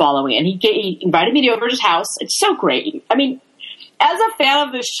giving you the following. And he invited me over to his house. It's so great. I mean, as a fan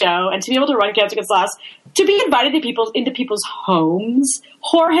of this show and to be able to run Cancer Gets Lost, to be invited into people's homes,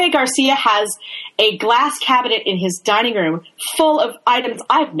 Jorge Garcia has a glass cabinet in his dining room full of items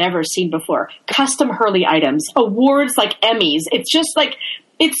I've never seen before. Custom Hurley items, awards like Emmys. It's just like,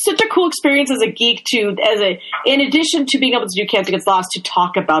 it's such a cool experience as a geek in addition to being able to do Cancer Gets Lost, to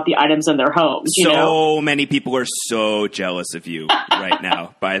talk about the items in their homes. Many people are so jealous of you right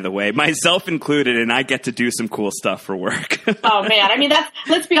now, by the way, myself included, and I get to do some cool stuff for work. Oh man. I mean,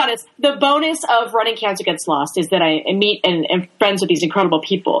 let's be honest. The bonus of running Cancer Gets Lost is that I meet and am friends with these incredible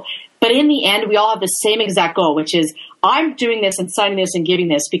people. But in the end, we all have the same exact goal, which is I'm doing this and signing this and giving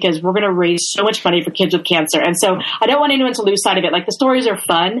this because we're going to raise so much money for kids with cancer. And so I don't want anyone to lose sight of it. Like, the stories are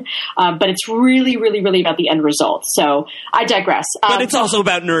fun, but it's really, really, really about the end result. So I digress. But it's also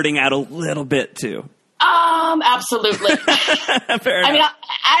about nerding out a little bit too. Absolutely. Fair enough. I mean,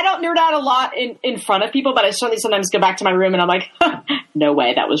 I don't nerd out a lot in front of people, but I certainly sometimes go back to my room and I'm like, no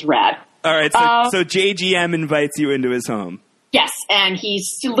way, that was rad. All right. So JGM invites you into his home. Yes, and he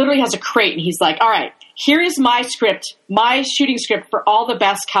literally has a crate, and he's like, all right, here is my script, my shooting script for all the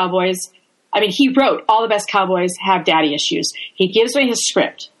best cowboys. I mean, he wrote all the best cowboys have daddy issues. He gives me his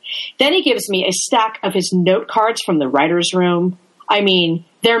script. Then he gives me a stack of his note cards from the writer's room. I mean,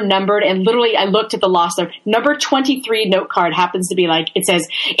 they're numbered, and literally I looked at the Lost. Number 23 note card happens to be like, it says,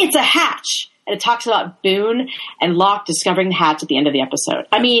 it's a hatch. And it talks about Boone and Locke discovering the hatch at the end of the episode.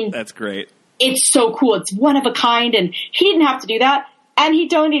 I mean, that's great. It's so cool. It's one of a kind, and he didn't have to do that. And he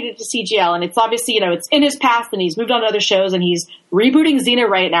donated it to CGL, and it's obviously, it's in his past, and he's moved on to other shows, and he's rebooting Xena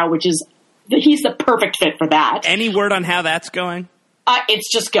right now, which is, he's the perfect fit for that. Any word on how that's going?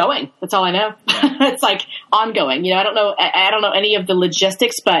 It's just going. That's all I know. Yeah. It's like ongoing. I don't know. I don't know any of the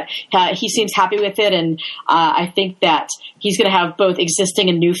logistics, but he seems happy with it, and I think that he's going to have both existing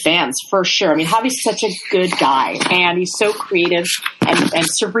and new fans for sure. I mean, Javi's such a good guy, and he's so creative and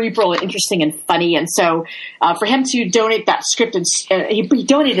cerebral and interesting and funny. And so, for him to donate that script, and he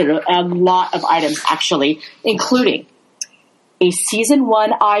donated a lot of items actually, including a season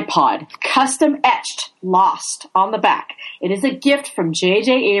 1 iPod, custom etched, Lost on the back. It is a gift from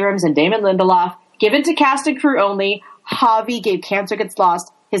J.J. Abrams and Damon Lindelof, given to cast and crew only. Javi gave Cancer Gets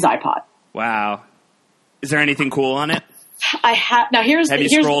Lost his iPod. Wow. Is there anything cool on it? I have. Now here's. Have you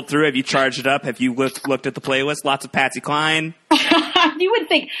scrolled through? Have you charged it up? Have you looked at the playlist? Lots of Patsy Cline. You would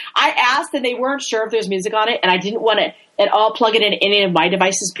think. I asked, and they weren't sure if there's music on it, and I didn't want to at all plug it in any of my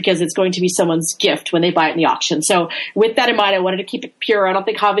devices because it's going to be someone's gift when they buy it in the auction. So with that in mind, I wanted to keep it pure. I don't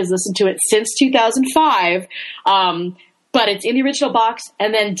think Javi's listened to it since 2005. But it's in the original box,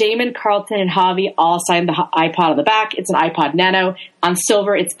 and then Damon, Carlton, and Javi all signed the iPod on the back. It's an iPod Nano. On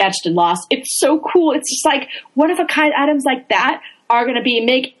silver, it's etched and lost. It's so cool. It's just like one-of-a-kind items like that are going to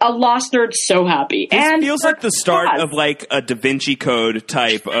make a Lost nerd so happy. This feels like the start of like a Da Vinci Code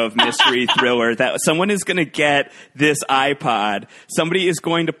type of mystery thriller that someone is going to get this iPod, somebody is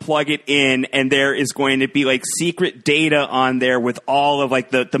going to plug it in, and there is going to be like secret data on there with all of like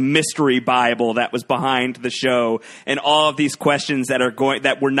the mystery Bible that was behind the show and all of these questions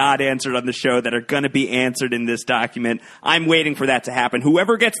that were not answered on the show that are going to be answered in this document. I'm waiting for that to happen.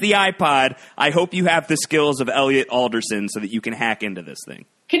 Whoever gets the iPod, I hope you have the skills of Elliot Alderson so that you can hack into this thing.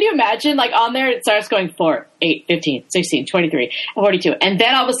 Can you imagine, like, on there it starts going 4, 8, 15, 16, 23, 42. And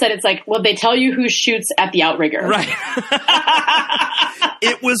then all of a sudden it's like, well, they tell you who shoots at the outrigger. Right.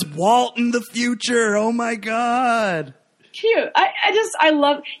 It was Walt in the future. Oh, my God. Cute. I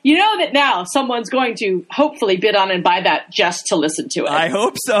love, that now someone's going to hopefully bid on and buy that just to listen to it. I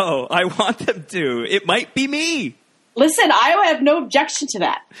hope so. I want them to. It might be me. Listen, I have no objection to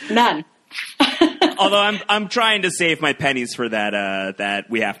that. None. Although I'm trying to save my pennies for that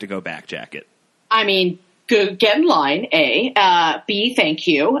We Have to Go Back jacket. I mean, get in line, A. B, thank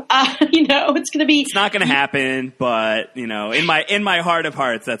you. It's going to be. It's not going to happen, but in my heart of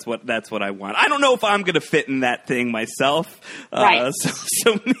hearts, that's what I want. I don't know if I'm going to fit in that thing myself, right?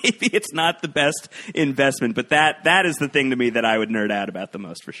 So maybe it's not the best investment, but that is the thing to me that I would nerd out about the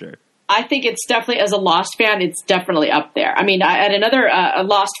most for sure. I think it's definitely, as a Lost fan, it's definitely up there. I mean, I had another a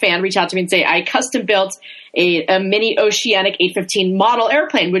Lost fan reach out to me and say, I custom built a mini Oceanic 815 model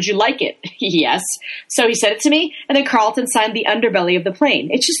airplane. Would you like it? Yes. So he sent it to me, and then Carlton signed the underbelly of the plane.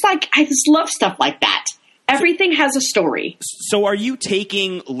 It's just like, I just love stuff like that. Everything has a story. So are you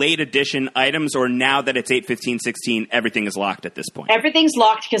taking late edition items, or now that it's 8/15/16, everything is locked at this point? Everything's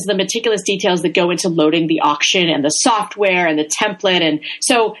locked because of the meticulous details that go into loading the auction and the software and the template. And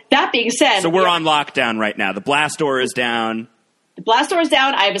so that being said... So we're on lockdown right now. The blast door is down. The blast door is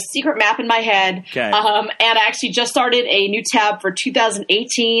down. I have a secret map in my head. Okay. And I actually just started a new tab for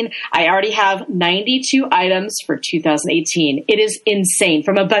 2018. I already have 92 items for 2018. It is insane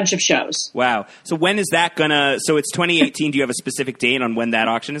from a bunch of shows. Wow. So when is that gonna... So it's 2018. Do you have a specific date on when that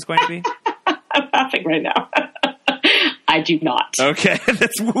auction is going to be? I'm laughing right now. I do not. Okay.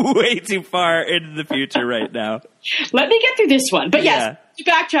 That's way too far into the future right now. Let me get through this one. But yes, Yeah.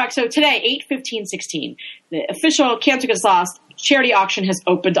 to backtrack. So today, 8/15/16, the official Cancer Gets Lost charity auction has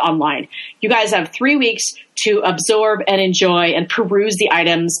opened online. You guys have 3 weeks to absorb and enjoy and peruse the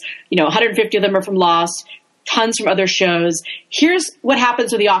items. 150 of them are from Lost, tons from other shows. Here's what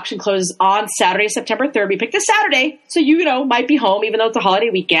happens when the auction closes on Saturday, September 3rd. We picked a Saturday, so might be home, even though it's a holiday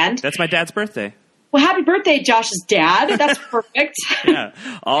weekend. That's my dad's birthday. Well, happy birthday, Josh's dad. That's perfect. Yeah.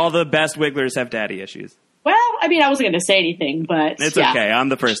 All the best Wigglers have daddy issues. Well, I mean, I wasn't going to say anything, but It's yeah. okay. I'm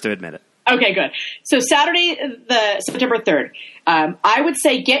the first to admit it. Okay, good. So Saturday, the September 3rd, I would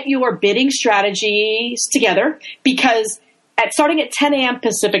say get your bidding strategies together because starting at 10 a.m.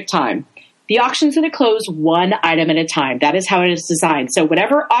 Pacific time, The auction's going to close one item at a time. That is how it is designed. So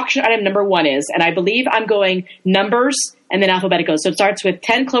whatever auction item number 1 is, and I believe I'm going numbers and then alphabetical. So it starts with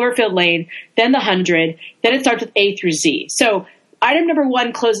 10 Cloverfield Lane, then the 100, then it starts with A through Z. So item number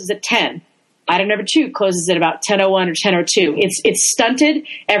 1 closes at 10. Item number 2 closes at about 10:01 or 10:02. It's stunted.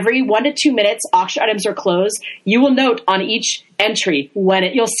 Every 1 to 2 minutes, auction items are closed. You will note on each entry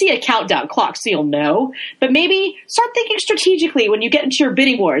you'll see a countdown clock, so you'll know. But maybe start thinking strategically when you get into your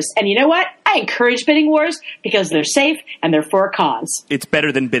bidding wars. And you know what? I encourage bidding wars because they're safe and they're for a cause. It's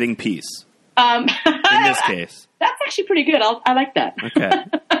better than bidding peace. In this case. That's actually pretty good. I like that.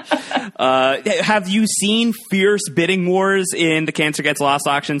 Okay. Have you seen fierce bidding wars in the Cancer Gets Lost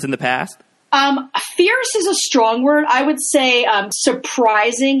auctions in the past? Fierce is a strong word. I would say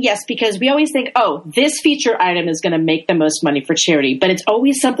surprising, yes, because we always think, oh, this feature item is going to make the most money for charity, but it's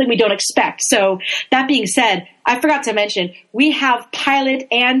always something we don't expect. So that being said, I forgot to mention, we have pilot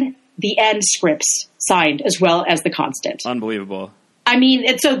and the end scripts signed as well as the constant. Unbelievable. I mean,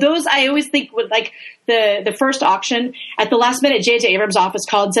 and so those I always think would like the first auction at the last minute, J.J. Abrams' office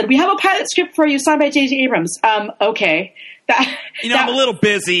called and said, "We have a pilot script for you signed by J.J. Abrams." Okay. I'm a little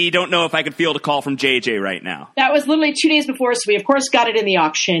busy. Don't know if I could field a call from JJ right now. That was literally 2 days before, so we of course got it in the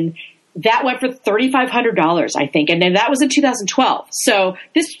auction. That went for $3,500, I think, and then that was in 2012. So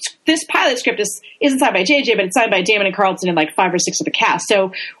this pilot script isn't signed by JJ, but it's signed by Damon and Carlton and like 5 or 6 of the cast.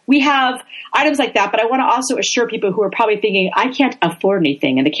 So we have items like that, but I want to also assure people who are probably thinking, I can't afford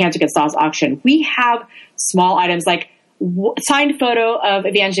anything in the Cancer Gets Lost auction. We have small items like signed photo of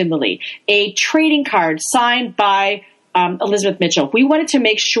Evangeline Lilly, a trading card signed by Elizabeth Mitchell. We wanted to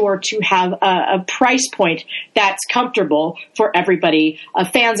make sure to have a price point that's comfortable for everybody,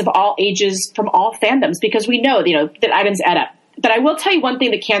 fans of all ages from all fandoms, because we know, that items add up. But I will tell you one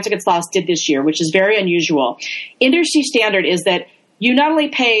thing that Cancer Gets Lost did this year, which is very unusual. Industry standard is that you not only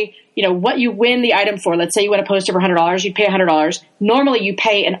pay, what you win the item for. Let's say you win a poster for $100, you pay $100. Normally you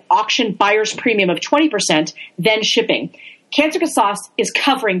pay an auction buyer's premium of 20%, then shipping. Cancer Gets Lost is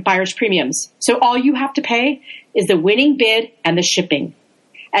covering buyer's premiums. So all you have to pay is the winning bid and the shipping.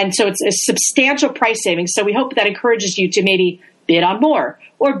 And so it's a substantial price savings. So we hope that encourages you to maybe bid on more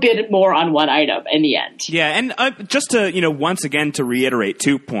or bid more on one item in the end. Yeah, and just to, once again to reiterate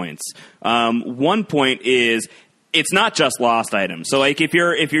 2 points. One point is it's not just Lost items. So like if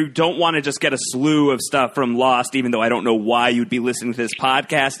you don't want to just get a slew of stuff from Lost, even though I don't know why you'd be listening to this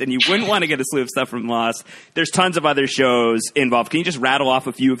podcast and you wouldn't want to get a slew of stuff from Lost, there's tons of other shows involved. Can you just rattle off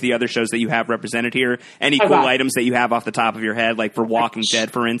a few of the other shows that you have represented here? Any cool items that you have off the top of your head, like for Walking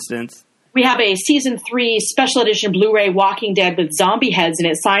Dead, for instance? We have a season 3 special edition Blu-ray Walking Dead with zombie heads in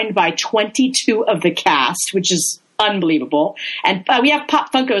it, signed by 22 of the cast, which is unbelievable. And we have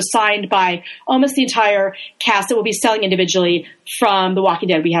Pop Funkos signed by almost the entire cast that will be selling individually from The Walking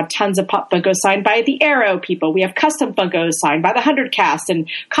Dead. We have tons of Pop Funkos signed by the Arrow people. We have custom Funkos signed by the 100 cast and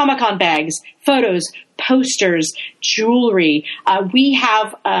Comic-Con bags, photos, posters, jewelry. We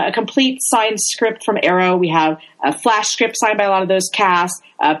have a complete signed script from Arrow. We have a Flash script signed by a lot of those casts,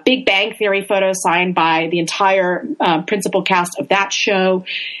 a Big Bang Theory photo signed by the entire principal cast of that show.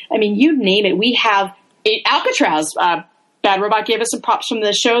 I mean, you name it. We have Alcatraz. Bad Robot gave us some props from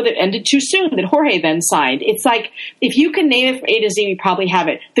the show that ended too soon that Jorge then signed. It's like, if you can name it from A to Z, we probably have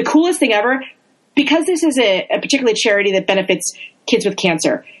it. The coolest thing ever, because this is a particular charity that benefits kids with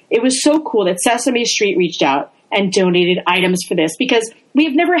cancer, it was so cool that Sesame Street reached out and donated items for this, because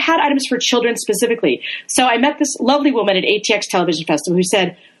we've never had items for children specifically. So I met this lovely woman at ATX Television Festival who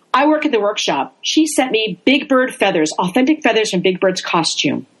said, I work at the workshop. She sent me Big Bird feathers, authentic feathers from Big Bird's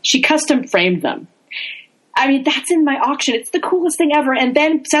costume. She custom framed them. I mean, that's in my auction. It's the coolest thing ever. And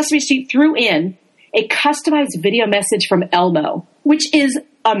then Sesame Street threw in a customized video message from Elmo, which is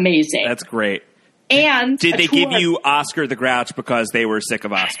amazing. That's great. And did they give you Oscar the Grouch because they were sick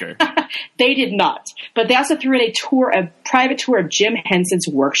of Oscar? They did not. But they also threw in a private tour of Jim Henson's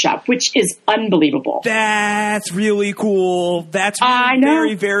workshop, which is unbelievable. That's really cool. That's really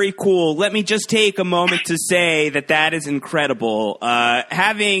very, very cool. Let me just take a moment to say that is incredible.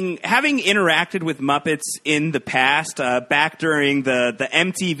 Having interacted with Muppets in the past, back during the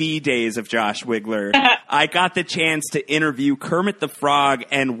MTV days of Josh Wigler, I got the chance to interview Kermit the Frog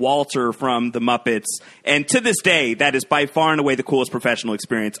and Walter from the Muppets. And to this day, that is by far and away the coolest professional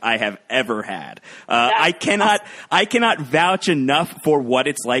experience I have ever had. I cannot vouch enough for what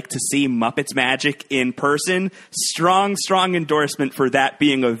it's like to see Muppets magic in person. Strong endorsement for that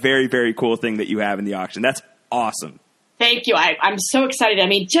being a very, very cool thing that you have in the auction. That's awesome. Thank you. I'm so excited. I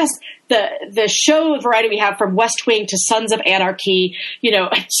mean, just the show variety we have from West Wing to Sons of Anarchy,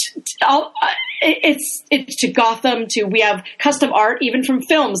 it's to Gotham to, we have custom art even from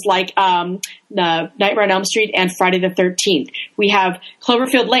films like Nightmare on Elm Street and Friday the 13th. We have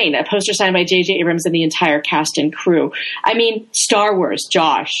Cloverfield Lane, a poster signed by J.J. Abrams and the entire cast and crew. I mean, Star Wars,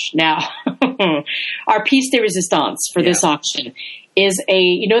 Josh. Now, our piece de resistance for this auction is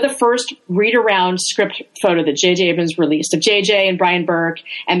the first read-around script photo that J.J. Abrams released of J.J. and Brian Burke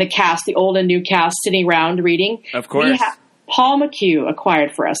and the cast, the old and new cast, sitting around reading. Of course. Paul McHugh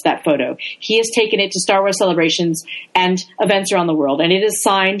acquired for us that photo. He has taken it to Star Wars celebrations and events around the world, and it is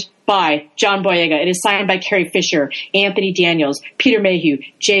signed by John Boyega. It is signed by Carrie Fisher, Anthony Daniels, Peter Mayhew,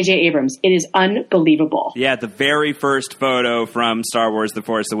 J.J. Abrams. It is unbelievable. Yeah, the very first photo from Star Wars The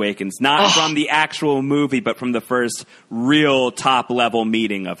Force Awakens. Not from the actual movie, but from the first real top-level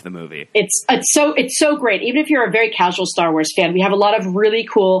meeting of the movie. It's so great. Even if you're a very casual Star Wars fan, we have a lot of really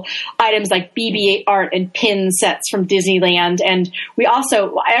cool items like BB-8 art and pin sets from Disneyland. And we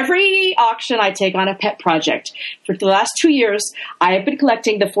also, every auction I take on a pet project. For the last 2 years, I have been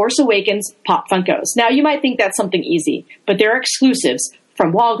collecting the Force Awakens Pop Funkos. Now, you might think that's something easy, but there are exclusives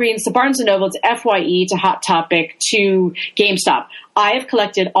from Walgreens to Barnes & Noble to FYE to Hot Topic to GameStop. I have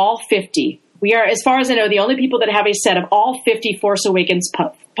collected all 50. We are, as far as I know, the only people that have a set of all 50 Force Awakens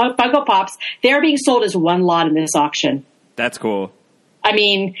Funko Pops. They're being sold as one lot in this auction. That's cool. I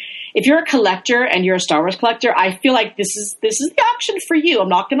mean, if you're a collector and you're a Star Wars collector, I feel like this is the auction for you. I'm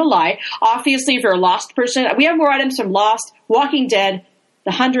not going to lie. Obviously, if you're a Lost person, we have more items from Lost, Walking Dead,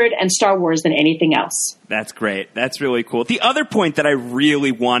 The 100, and Star Wars than anything else. That's great. That's really cool. The other point that I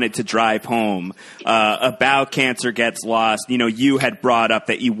really wanted to drive home about Cancer Gets Lost, you had brought up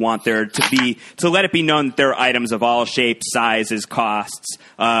that you want there to let it be known that there are items of all shapes, sizes, costs,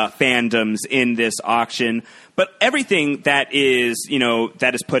 fandoms in this auction. But everything that is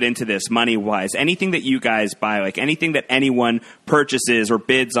put into this money-wise, anything that you guys buy, like anything that anyone purchases or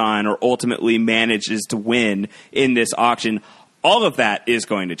bids on or ultimately manages to win in this auction, all of that is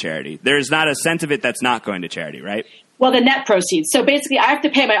going to charity. There's not a cent of it that's not going to charity, right? Well, the net proceeds. So basically, I have to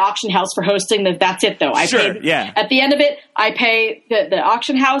pay my auction house for hosting. That's it, though. At the end of it, I pay the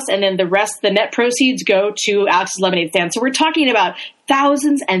auction house, and then the rest, the net proceeds, go to Alex's Lemonade Stand. So we're talking about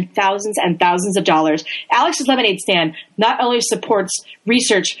thousands and thousands and thousands of dollars. Alex's Lemonade Stand not only supports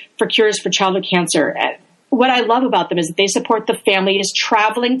research for cures for childhood cancer. What I love about them is that they support the families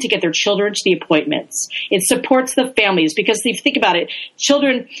traveling to get their children to the appointments. It supports the families because if you think about it,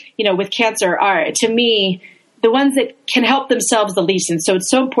 children, with cancer are, to me, the ones that can help themselves the least. And so it's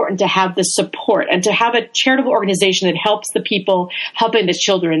so important to have the support and to have a charitable organization that helps the people helping the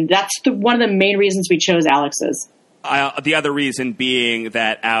children. That's one of the main reasons we chose Alex's. The other reason being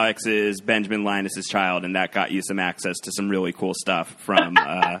that Alex is Benjamin Linus's child, and that got you some access to some really cool stuff from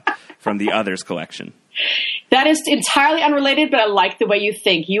the Others collection. That is entirely unrelated, but I like the way you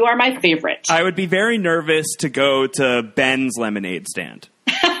think. You are my favorite. I would be very nervous to go to Ben's Lemonade Stand.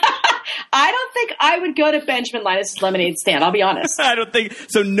 I don't think I would go to Benjamin Linus's Lemonade Stand. I'll be honest. I don't think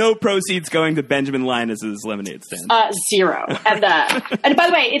so. No proceeds going to Benjamin Linus's Lemonade Stand. Zero. And by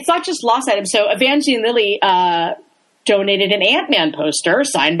the way, it's not just lost items. So Evangeline Lilly donated an Ant-Man poster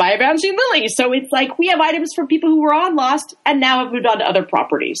signed by Evangeline Lilly. So it's like we have items from people who were on Lost and now have moved on to other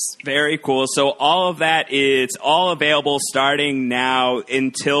properties. Very cool. So all of that is all available starting now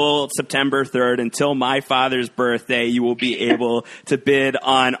until September 3rd, until my father's birthday. You will be able to bid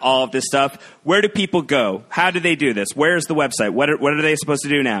on all of this stuff. Where do people go? How do they do this? Where's the website? What are they supposed to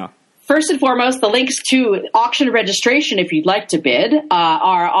do now? First and foremost, the links to auction registration, if you'd like to bid,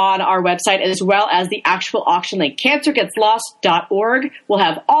 are on our website, as well as the actual auction link. CancerGetsLost.org will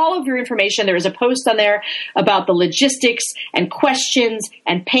have all of your information. There is a post on there about the logistics and questions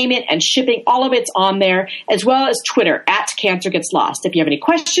and payment and shipping. All of it's on there, as well as Twitter, @CancerGetsLost. If you have any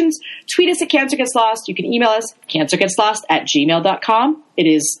questions, tweet us at CancerGetsLost. You can email us, cancergetslost@gmail.com.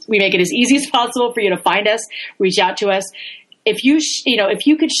 We make it as easy as possible for you to find us, reach out to us. If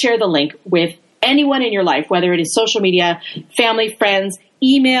you could share the link with anyone in your life, whether it is social media, family, friends,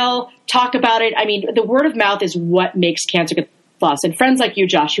 email, talk about it. I mean, the word of mouth is what makes Cancer Gets Lost. And friends like you,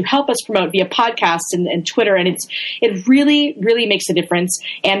 Josh, who help us promote via podcasts and Twitter, and it really, really makes a difference.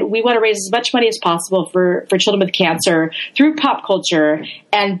 And we want to raise as much money as possible for children with cancer through pop culture.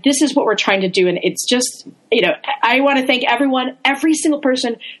 And this is what we're trying to do. And it's just I want to thank everyone, every single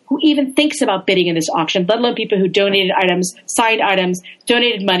person who even thinks about bidding in this auction, let alone people who donated items, signed items,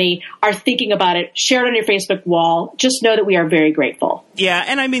 donated money, are thinking about it, share it on your Facebook wall. Just know that we are very grateful. Yeah,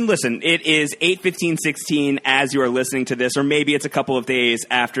 and I mean, listen, it is 8/15/16 as you are listening to this, or maybe it's a couple of days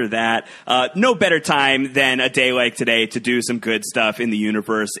after that. No better time than a day like today to do some good stuff in the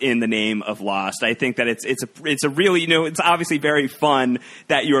universe in the name of Lost. I think that it's a really, it's obviously very fun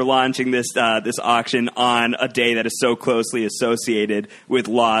that you're launching this auction on a day that is so closely associated with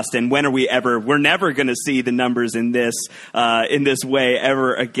Lost. And when are we're never going to see the numbers in this way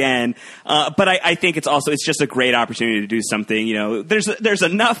ever again. But I think it's just a great opportunity to do something. There's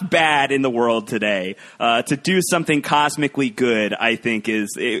enough bad in the world today to do something cosmically good. I think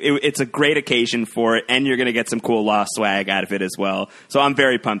it's a great occasion for it, and you're going to get some cool Lost swag out of it as well. So I'm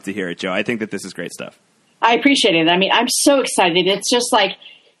very pumped to hear it, Joe. I think that this is great stuff. I appreciate it. I mean, I'm so excited. It's just like,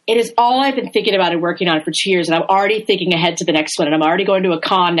 it is all I've been thinking about and working on for 2 years, and I'm already thinking ahead to the next one, and I'm already going to a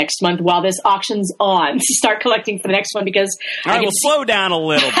con next month while this auction's on to start collecting for the next one, because all right, slow down a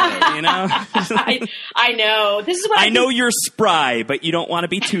little bit, I know. This is what I know you're spry, but you don't want to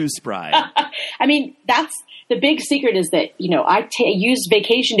be too spry. I mean, that's the big secret, is that, I use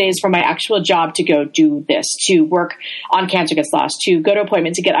vacation days from my actual job to go do this, to work on Cancer Gets Lost, to go to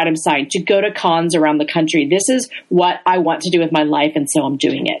appointments to get items signed, to go to cons around the country. This is what I want to do with my life, and so I'm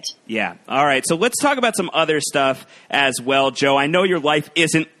doing it. Yeah. All right. So let's talk about some other stuff as well, Joe. I know your life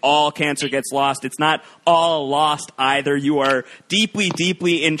isn't all Cancer Gets Lost. It's not all Lost either. You are deeply,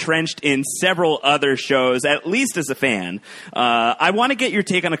 deeply entrenched in several other shows, at least as a fan. I want to get your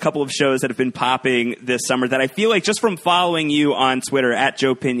take on a couple of shows that have been popping this summer that I feel like, just from following you on Twitter at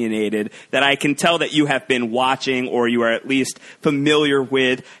Joe Opinionated, that I can tell that you have been watching, or you are at least familiar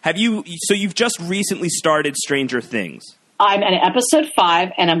with. So you've just recently started Stranger Things. I'm at episode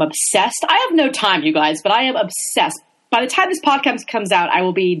 5, and I'm obsessed. I have no time, you guys, but I am obsessed. By the time this podcast comes out, I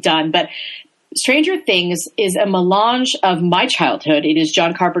will be done. But Stranger Things is a melange of my childhood. It is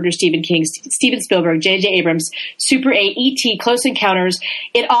John Carpenter, Stephen King, Steven Spielberg, J.J. Abrams, Super 8, E.T., Close Encounters.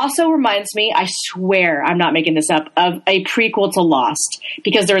 It also reminds me, I swear I'm not making this up, of a prequel to Lost,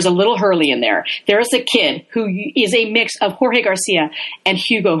 because there is a little Hurley in there. There is a kid who is a mix of Jorge Garcia and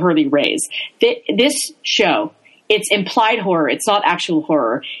Hugo Hurley Reyes. This show, it's implied horror. It's not actual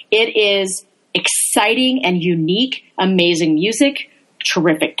horror. It is exciting and unique, amazing music,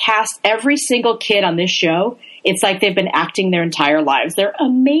 terrific cast. Every single kid on this show, it's like they've been acting their entire lives. They're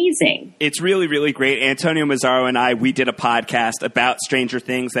amazing. It's really, really great. Antonio Mazzaro and I, we did a podcast about Stranger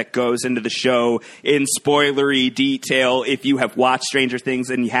Things that goes into the show in spoilery detail. If you have watched Stranger Things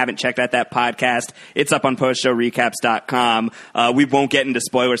and you haven't checked out that podcast, it's up on postshowrecaps.com. We won't get into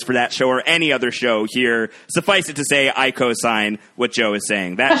spoilers for that show or any other show here. Suffice it to say, I co-sign what Joe is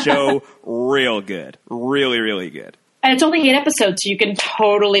saying. That show, real good. Really, really good. And it's only 8 episodes, so you can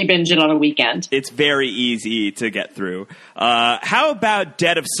totally binge it on a weekend. It's very easy to get through. How about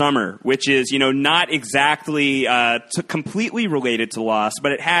Dead of Summer, which is, not exactly completely related to Lost,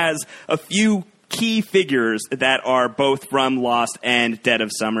 but it has a few key figures that are both from Lost and Dead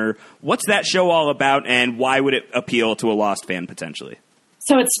of Summer. What's that show all about, and why would it appeal to a Lost fan potentially?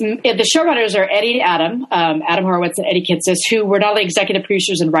 So the showrunners are Eddie and Adam Horowitz and Eddie Kitsis, who were not only executive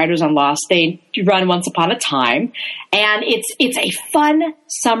producers and writers on Lost. They run Once Upon a Time, and it's a fun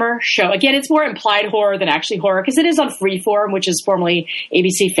summer show. Again, it's more implied horror than actually horror, because it is on Freeform, which is formerly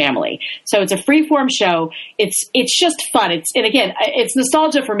ABC Family. So it's a Freeform show. It's just fun. And again, it's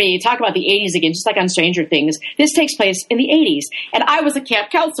nostalgia for me. Talk about the 80s again, just like on Stranger Things. This takes place in the 80s, and I was a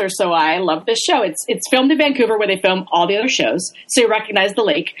camp counselor, so I love this show. It's filmed in Vancouver, where they film all the other shows, so you recognize the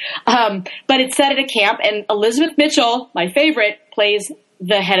lake. But it's set at a camp, and Elizabeth Mitchell, my favorite, plays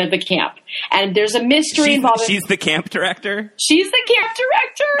the head of the camp. And there's a mystery involved. She's the camp director? She's the camp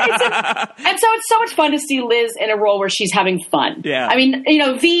director. And so it's so much fun to see Liz in a role where she's having fun. Yeah. I mean,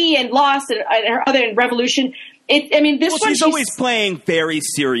 V and Lost and her other in Revolution. She's always playing very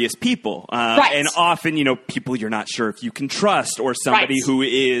serious people. Right. And often, people you're not sure if you can trust, or somebody Right. who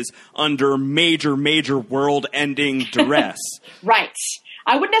is under major, major world-ending duress. Right.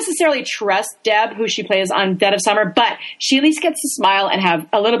 I wouldn't necessarily trust Deb, who she plays on Dead of Summer, but she at least gets to smile and have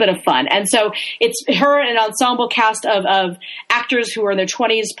a little bit of fun. And so it's her and an ensemble cast of actors who are in their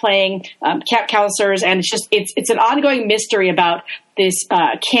 20s playing camp counselors, and it's an ongoing mystery about this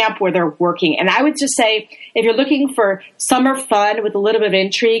camp where they're working. And I would just say, if you're looking for summer fun with a little bit of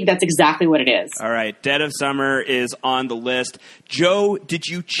intrigue, that's exactly what it is. All right. Dead of Summer is on the list. Joe, did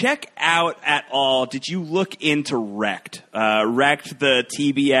you check out at all, did you look into Wrecked? Wrecked, the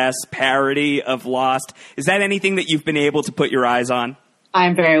TBS parody of Lost. Is that anything that you've been able to put your eyes on?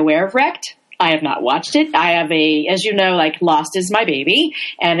 I'm very aware of Wrecked. I have not watched it. I have as you know, like Lost is my baby,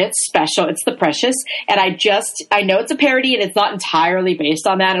 and it's special. It's The Precious, and I know it's a parody, and it's not entirely based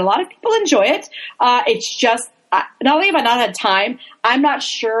on that, and a lot of people enjoy it. It's just, not only have I not had time, I'm not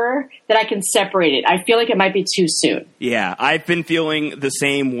sure that I can separate it. I feel like it might be too soon. Yeah, I've been feeling the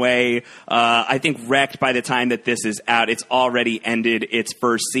same way. I think Wrecked, by the time that this is out, it's already ended its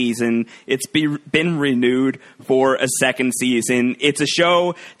first season. It's been renewed for a second season. It's a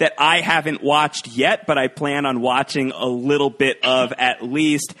show that I haven't watched yet, but I plan on watching a little bit of at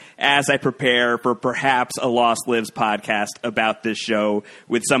least as I prepare for perhaps a Lost Lives podcast about this show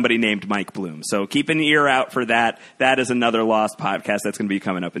with somebody named Mike Bloom. So keep an ear out for that. That is another Lost podcast that's going to be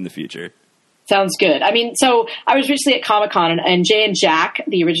coming up in the future. Sounds good. I mean, so I was recently at Comic-Con, and Jay and Jack,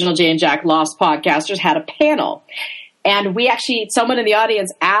 the original Jay and Jack Lost podcasters, had a panel. And someone in the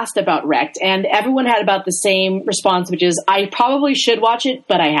audience asked about Wrecked, and everyone had about the same response, which is, I probably should watch it,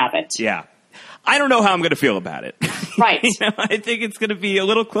 but I haven't. Yeah. I don't know how I'm going to feel about it. Right. I think it's going to be a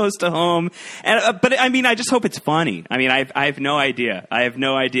little close to home. But I mean, I just hope it's funny. I mean, I have no idea. I have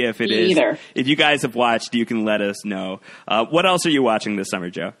no idea if it Me is. either. If you guys have watched, you can let us know. What else are you watching this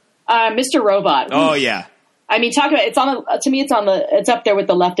summer, Joe? Mr. Robot. Oh, yeah. I mean, it's up there with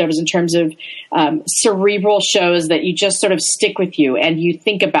The Leftovers in terms of cerebral shows that you just sort of stick with you and you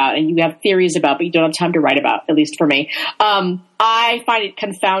think about and you have theories about, but you don't have time to write about, at least for me. I find it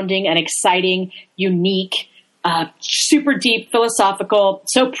confounding and exciting, unique, super deep, philosophical,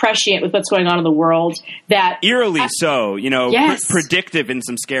 so prescient with what's going on in the world that Eerily so, Yes. predictive in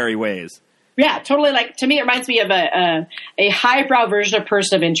some scary ways. Yeah, totally. Like, to me, it reminds me of a highbrow version of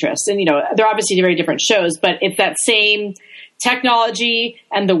Person of Interest. And, they're obviously very different shows, but it's that same technology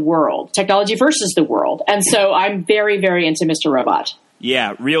and the world, technology versus the world. And so I'm very, very into Mr. Robot.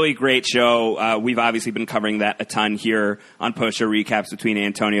 Yeah, really great show. We've obviously been covering that a ton here on post-show recaps between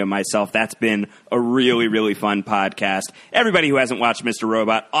Antonio and myself. That's been a really, really fun podcast. Everybody who hasn't watched Mr.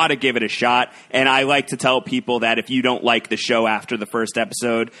 Robot ought to give it a shot. And I like to tell people that if you don't like the show after the first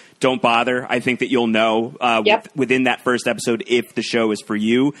episode, don't bother. I think that you'll know within that first episode if the show is for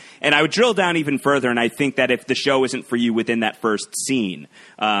you. And I would drill down even further, and I think that if the show isn't for you within that first scene,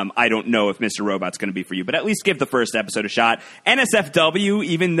 I don't know if Mr. Robot's going to be for you. But at least give the first episode a shot. NSFW,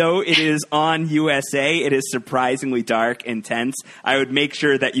 even though it is on USA, it is surprisingly dark and tense. I would make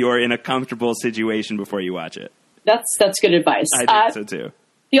sure that you're in a comfortable situation before you watch it. That's good advice. I think so, too.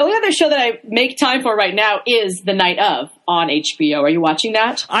 The only other show that I make time for right now is The Night Of on HBO. Are you watching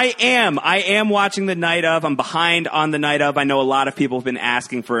that? I am watching The Night Of. I'm behind on The Night Of. I know a lot of people have been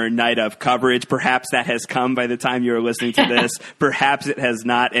asking for a Night Of coverage. Perhaps that has come by the time you're listening to this. Perhaps it has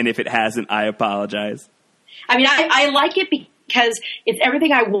not, and if it hasn't, I apologize. I mean, I like it because it's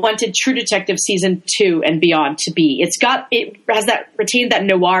everything I wanted True Detective season 2 and beyond to be. It has retained that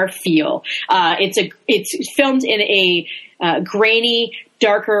noir feel. It's filmed in a grainy,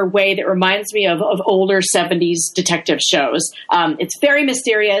 darker way that reminds me of older 70s detective shows. It's very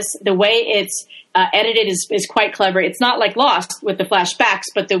mysterious. The way it's edited is quite clever. It's not like Lost with the flashbacks,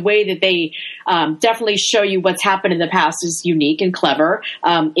 but the way that they definitely show you what's happened in the past is unique and clever.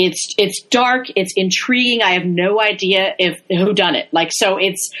 It's dark. It's intriguing. I have no idea who done it.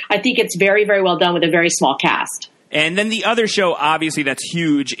 I think it's very, very well done with a very small cast. And then the other show, obviously, that's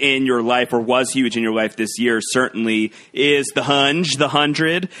huge in your life, or was huge in your life this year, certainly, is The Hunge, The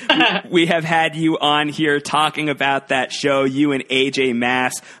 100. We have had you on here talking about that show. You and AJ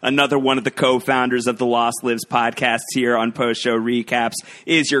Mass, another one of the co-founders of the Lost Lives podcast here on Post-Show Recaps,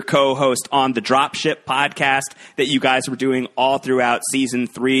 is your co-host on the Dropship podcast that you guys were doing all throughout Season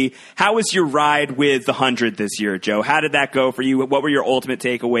 3. How was your ride with The 100 this year, Joe? How did that go for you? What were your ultimate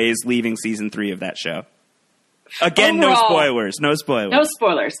takeaways leaving Season 3 of that show? Again, Overall, no spoilers. No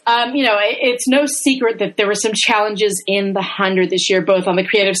spoilers. It's no secret that there were some challenges in The 100 this year, both on the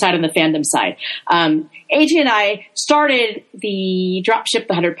creative side and the fandom side. AJ and I started the Dropship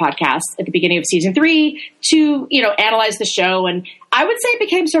The 100 podcast at the beginning of season 3 to, analyze the show. And I would say it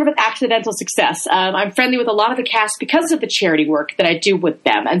became sort of an accidental success. I'm friendly with a lot of the cast because of the charity work that I do with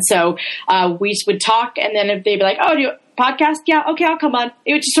them. And so we would talk, and then they'd be like, oh, do you podcast? Yeah, okay, I'll come on.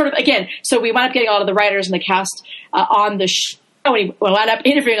 It was just sort of, again, so we wound up getting all of the writers and the cast on the show. We wound up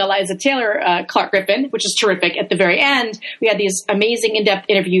interviewing Eliza Taylor, Clark Griffin, which is terrific. At the very end, we had these amazing in-depth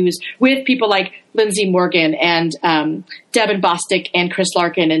interviews with people like Lindsay Morgan and Devin Bostic and Chris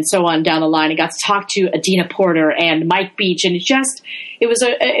Larkin and so on down the line. I got to talk to Adina Porter and Mike Beach, and it was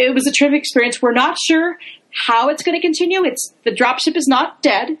a terrific experience. We're not sure how it's going to continue. The Dropship is not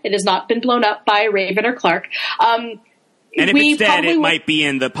dead. It has not been blown up by Raven or Clark. And if it's dead, it might be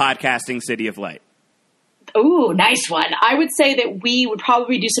in the podcasting city of light. Ooh, nice one. I would say that we would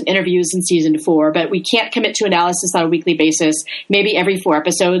probably do some interviews in season 4, but we can't commit to analysis on a weekly basis, maybe every 4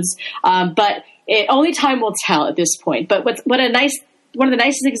 episodes. But only time will tell at this point. But one of the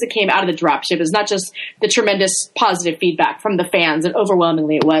nicest things that came out of the dropship is not just the tremendous positive feedback from the fans, and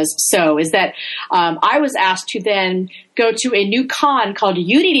overwhelmingly it was so, is that I was asked to then go to a new con called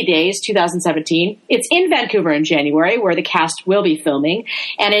Unity Days 2017. It's in Vancouver in January, where the cast will be filming,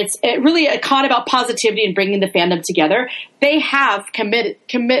 and it's really a con about positivity and bringing the fandom together. They have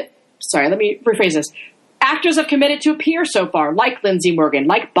let me rephrase this. Actors have committed to appear so far, like Lindsay Morgan,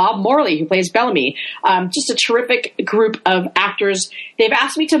 like Bob Morley, who plays Bellamy. Just a terrific group of actors. They've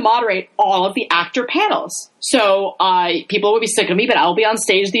asked me to moderate all of the actor panels. So people will be sick of me, but I'll be on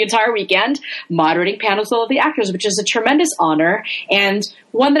stage the entire weekend moderating panels with all of the actors, which is a tremendous honor and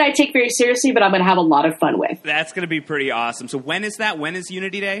one that I take very seriously, but I'm going to have a lot of fun with. That's going to be pretty awesome. So when is that? When is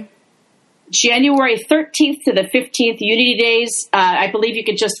Unity Day? January 13th to the 15th, Unity Days. I believe you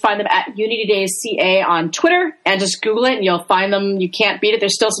could just find them at Unity Days CA on Twitter, and just Google it and you'll find them. You can't beat it.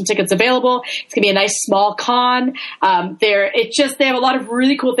 There's still some tickets available. It's going to be a nice small con. They have a lot of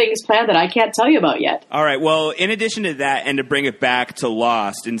really cool things planned that I can't tell you about yet. All right. Well, in addition to that, and to bring it back to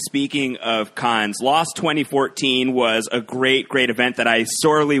Lost, and speaking of cons, Lost 2014 was a great, great event that I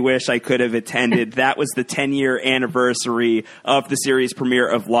sorely wish I could have attended. That was the 10-year anniversary of the series premiere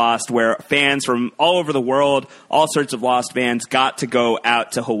of Lost, where fans from all over the world, all sorts of Lost fans, got to go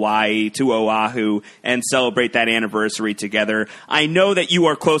out to Hawaii, to Oahu, and celebrate that anniversary together. I know that you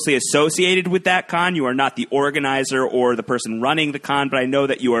are closely associated with that con. You are not the organizer or the person running the con, but I know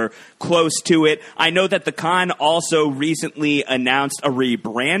that you are close to it. I know that the con also recently announced a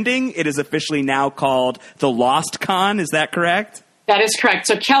rebranding. It is officially now called the Lost Con. Is that correct? That is correct.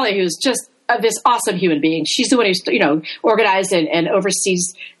 So Kelly, who's just this awesome human being. She's the one who's, organized and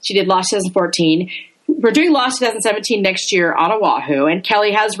oversees. She did Lost 2014. We're doing Lost 2017 next year on Oahu, and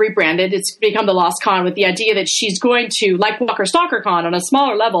Kelly has rebranded. It's become the Lost Con with the idea that she's going to, like Walker Stalker Con on a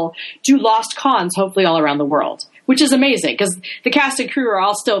smaller level, do Lost Cons hopefully all around the world, which is amazing because the cast and crew are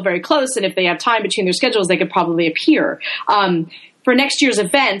all still very close, and if they have time between their schedules, they could probably appear. For next year's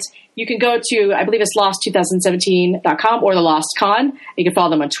event, you can go to, I believe it's lost2017.com or the Lost Con. You can follow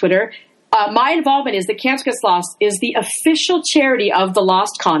them on Twitter. My involvement is that Cancer Gets Lost is the official charity of the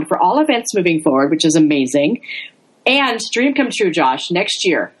Lost Con for all events moving forward, which is amazing. And dream come true, Josh, next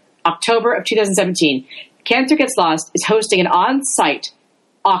year, October of 2017, Cancer Gets Lost is hosting an on-site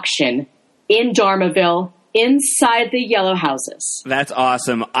auction in Dharmaville, inside the Yellow Houses. That's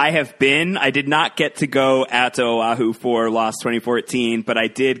awesome. I did not get to go out to Oahu for Lost 2014, but I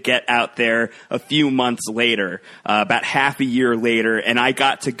did get out there a few months later, about half a year later, and I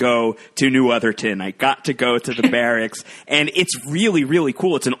got to go to New Otherton. I got to go to the barracks, and it's really, really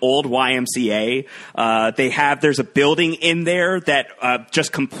cool. It's an old YMCA. There's a building in there that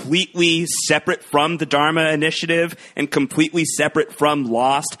just completely separate from the Dharma Initiative and completely separate from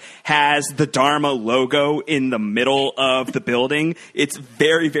Lost has the Dharma logo in the middle of the building. It's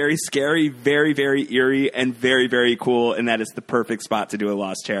very, very scary, very, very eerie, and very, very cool, and that is the perfect spot to do a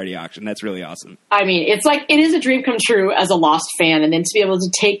Lost charity auction. That's really awesome. I mean, it's like, it is a dream come true as a Lost fan, and then to be able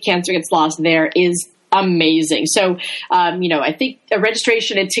to take Cancer Gets Lost there is amazing. So, I think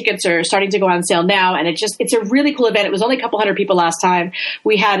registration and tickets are starting to go on sale now, and it's a really cool event. It was only a couple hundred people last time.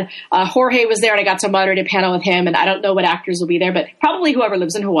 We had Jorge was there, and I got to moderate a panel with him, and I don't know what actors will be there, but probably whoever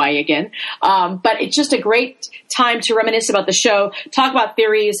lives in Hawaii again. But it's just a great time to reminisce about the show, talk about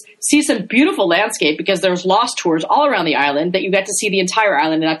theories, see some beautiful landscape, because there's Lost tours all around the island that you get to see the entire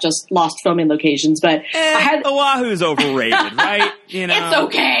island and not just Lost filming locations. But Oahu's overrated, right? It's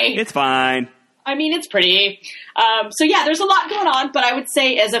okay. It's fine. I mean, it's pretty. So yeah, there's a lot going on, but I would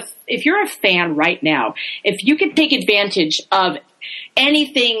say if you're a fan right now, if you could take advantage of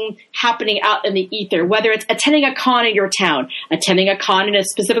anything happening out in the ether, whether it's attending a con in your town, attending a con in a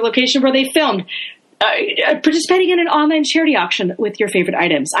specific location where they filmed, participating in an online charity auction with your favorite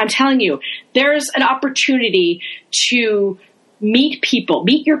items, I'm telling you, there's an opportunity to meet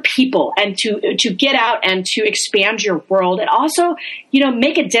your people, and to get out and to expand your world, and also,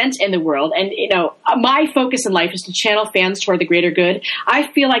 make a dent in the world. And, my focus in life is to channel fans toward the greater good.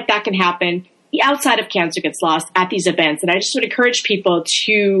 I feel like that can happen outside of Cancer Gets Lost at these events. And I just would encourage people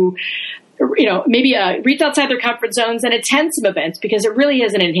to, maybe reach outside their comfort zones and attend some events, because it really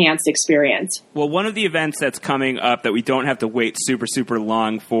is an enhanced experience. Well, one of the events that's coming up that we don't have to wait super, super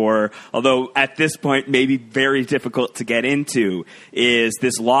long for, although at this point maybe very difficult to get into, is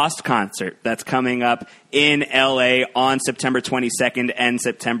this Lost concert that's coming up in LA on September 22nd and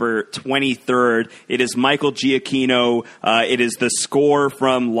September 23rd. It is Michael Giacchino. It is the score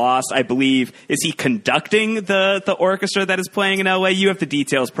from Lost, I believe. Is he conducting the orchestra that is playing in LA? You have the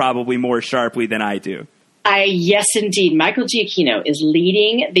details probably more sharply than I do. Yes, indeed. Michael Giacchino is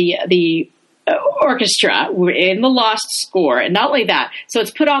leading the orchestra in the Lost score, and not only that, so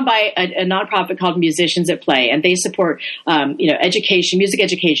it's put on by a nonprofit called Musicians at Play, and they support music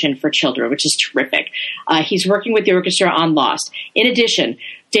education for children, which is terrific. He's working with the orchestra on Lost. In addition,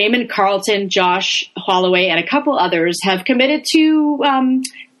 Damon Carlton, Josh Holloway, and a couple others have committed to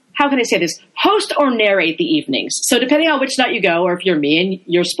how can I say this? Host or narrate the evenings. So depending on which night you go, or if you're me and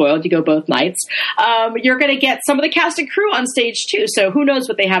you're spoiled, you go both nights, you're going to get some of the cast and crew on stage too. So who knows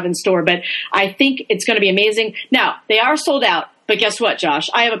what they have in store, but I think it's going to be amazing. Now, they are sold out, but guess what, Josh?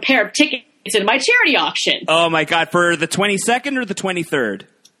 I have a pair of tickets in my charity auction. Oh my God, for the 22nd or the 23rd?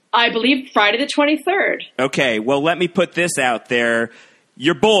 I believe Friday the 23rd. Okay, well, let me put this out there.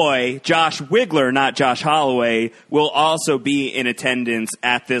 Your boy, Josh Wigler, not Josh Holloway, will also be in attendance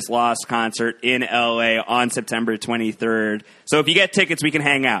at this Lost concert in LA on September 23rd. So if you get tickets, we can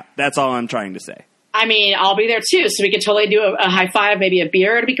hang out. That's all I'm trying to say. I mean, I'll be there too, so we could totally do a high five, maybe a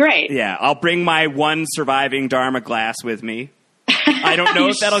beer. It'd be great. Yeah, I'll bring my one surviving Dharma glass with me. I don't know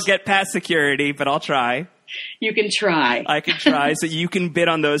if that'll get past security, but I'll try. You can try. I can try. So you can bid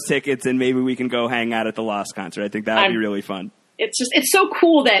on those tickets, and maybe we can go hang out at the Lost concert. I think that would be really fun. It's so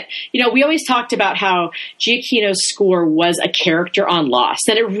cool that, we always talked about how Giacchino's score was a character on Lost,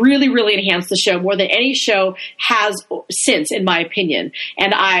 and it really, really enhanced the show more than any show has since, in my opinion.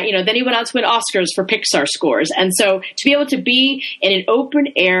 And then he went on to win Oscars for Pixar scores. And so to be able to be in an open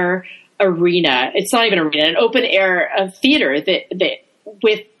air arena, it's not even an arena, an open air theater that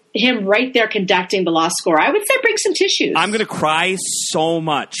with him right there conducting the Lost score, I would say bring some tissues. I'm going to cry so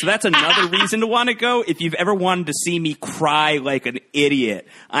much. So that's another reason to want to go. If you've ever wanted to see me cry like an idiot,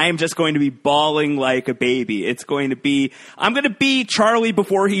 I am just going to be bawling like a baby. I'm going to be Charlie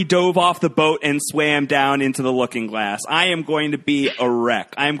before he dove off the boat and swam down into the looking glass. I am going to be a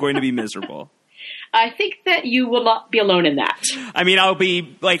wreck. I am going to be miserable. I think that you will not be alone in that. I mean, I'll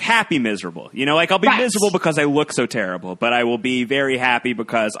be happy miserable. I'll be miserable because I look so terrible, but I will be very happy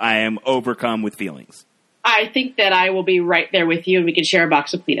because I am overcome with feelings. I think that I will be right there with you, and we can share a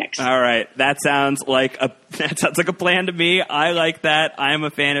box of Kleenex. All right, that sounds like a plan to me. I like that. I am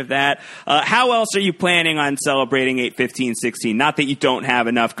a fan of that. How else are you planning on celebrating 8/15/16? Not that you don't have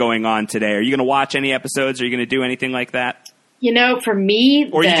enough going on today. Are you going to watch any episodes? Are you going to do anything like that? For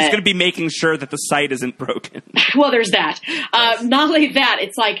me... Or are you just going to be making sure that the site isn't broken? Well, there's that. Not only that,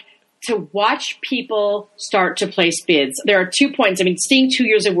 it's like to watch people start to place bids. There are 2 points. I mean, seeing 2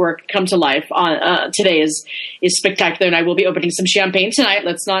 years of work come to life on today is spectacular, and I will be opening some champagne tonight.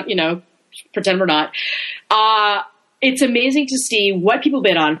 Let's not, pretend we're not. It's amazing to see what people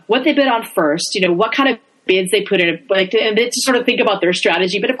bid on, what they bid on first, what kind of bids they put in, and to sort of think about their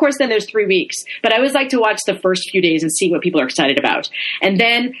strategy. But of course, then there's 3 weeks. But I always like to watch the first few days and see what people are excited about. And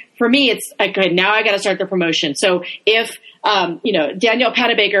then for me, it's okay. Now I got to start the promotion. So if Danielle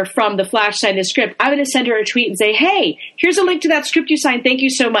Panabaker from The Flash signed this script, I'm going to send her a tweet and say, hey, here's a link to that script you signed. Thank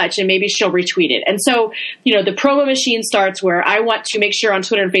you so much. And maybe she'll retweet it. And so, the promo machine starts where I want to make sure on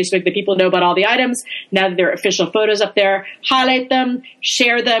Twitter and Facebook that people know about all the items. Now that there are official photos up there, highlight them,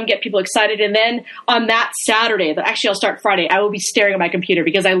 share them, get people excited. And then on that Saturday, actually I'll start Friday, I will be staring at my computer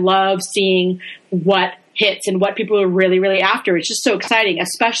because I love seeing what hits and what people are really, really after. It's just so exciting,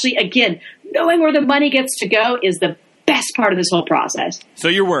 especially, again, knowing where the money gets to go is the best part of this whole process. So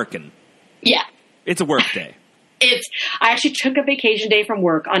you're working. Yeah. It's a work day. I actually took a vacation day from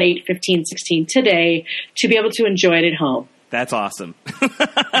work on 8/15/16 today to be able to enjoy it at home. That's awesome.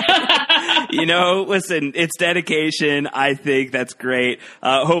 Listen, it's dedication. I think that's great.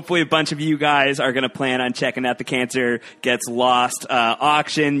 Hopefully a bunch of you guys are going to plan on checking out the Cancer Gets Lost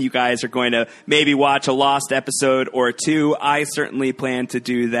auction. You guys are going to maybe watch a Lost episode or two. I certainly plan to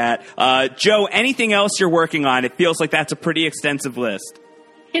do that. Joe, anything else you're working on? It feels like that's a pretty extensive list.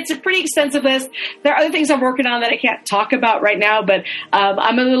 It's a pretty extensive list. There are other things I'm working on that I can't talk about right now, but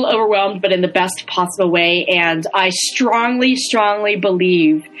I'm a little overwhelmed, but in the best possible way. And I strongly, strongly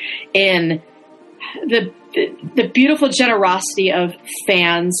believe in the beautiful generosity of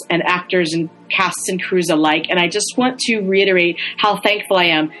fans and actors and casts and crews alike. And I just want to reiterate how thankful I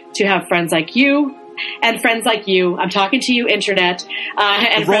am to have friends like you and friends like you. I'm talking to you, Internet.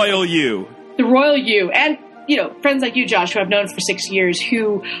 And the Royal You. The Royal You. And friends like you, Josh, who I've known for 6 years,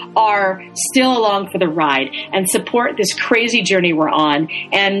 who are still along for the ride and support this crazy journey we're on.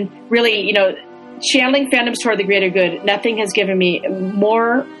 And really, channeling fandoms toward the greater good, nothing has given me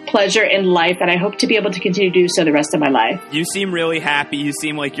more pleasure in life, and I hope to be able to continue to do so the rest of my life. You seem really happy. You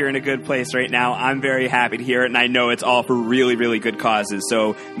seem like you're in a good place right now. I'm very happy to hear it, and I know it's all for really, really good causes.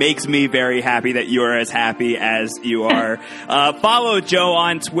 So makes me very happy that you're as happy as you are. Follow Jo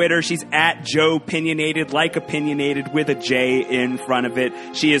on Twitter. She's at Joe Opinionated, like opinionated with a J in front of it.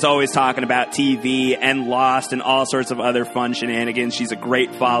 She is always talking about TV and Lost and all sorts of other fun shenanigans. She's a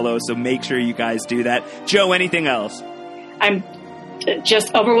great follow, so make sure you guys do that. Jo, anything else? I'm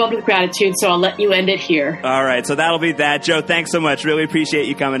just overwhelmed with gratitude, so I'll let you end it here. All right, so that'll be that. Jo, thanks so much. Really appreciate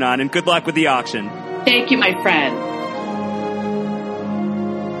you coming on, and good luck with the auction. Thank you, my friend.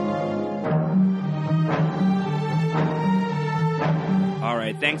 All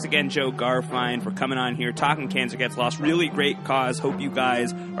right, thanks again, Jo Garfine, for coming on here, talking Cancer Gets Lost. Really great cause. Hope you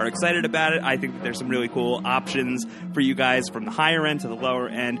guys are excited about it. I think that there's some really cool options for you guys from the higher end to the lower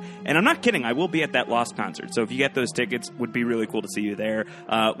end. And I'm not kidding. I will be at that Lost concert. So if you get those tickets, would be really cool to see you there.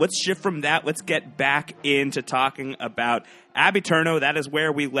 Let's shift from that. Let's get back into talking about Abby Turno. That is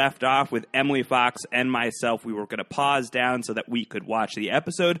where we left off with Emily Fox and myself. We were going to pause down so that we could watch the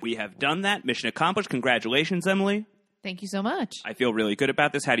episode. We have done that. Mission accomplished. Congratulations, Emily. Thank you so much. I feel really good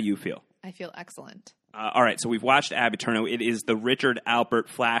about this. How do you feel? I feel excellent. All right, so we've watched Abby Turno. It is the Richard Alpert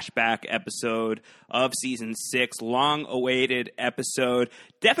flashback episode of season 6, long-awaited episode.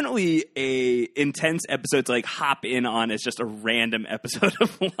 Definitely a intense episode to hop in on as just a random episode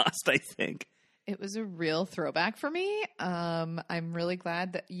of Lost, I think. It was a real throwback for me. I'm really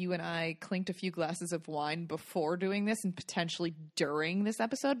glad that you and I clinked a few glasses of wine before doing this and potentially during this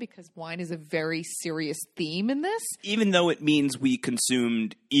episode, because wine is a very serious theme in this. Even though it means we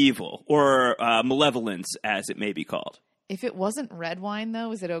consumed evil, or malevolence, as it may be called. If it wasn't red wine,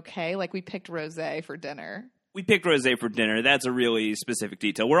 though, is it okay? We picked rosé for dinner. We picked rosé for dinner. That's a really specific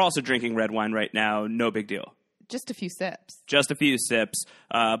detail. We're also drinking red wine right now. No big deal. Just a few sips. Just a few sips.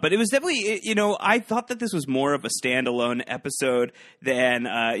 But it was definitely, I thought that this was more of a standalone episode than,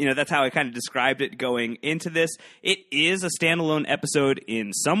 that's how I kind of described it going into this. It is a standalone episode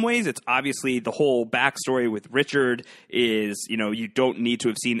in some ways. It's obviously the whole backstory with Richard is, you don't need to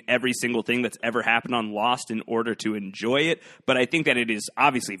have seen every single thing that's ever happened on Lost in order to enjoy it. But I think that it is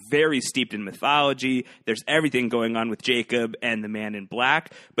obviously very steeped in mythology. There's everything going on with Jacob and the Man in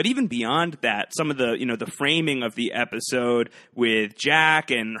Black. But even beyond that, some of the, the framing of the episode with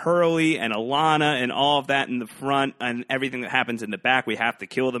Jack and Hurley and Alana and all of that in the front and everything that happens in the back. We have to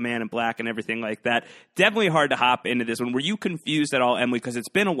kill the Man in Black and everything like that. Definitely hard to hop into this one. Were you confused at all, Emily? Because it's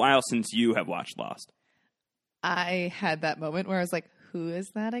been a while since you have watched Lost. I had that moment where I was like, who is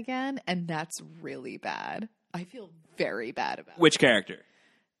that again? And that's really bad. I feel very bad about it. Which character?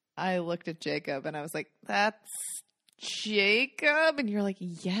 I looked at Jacob and I was like, that's Jacob? And you're like,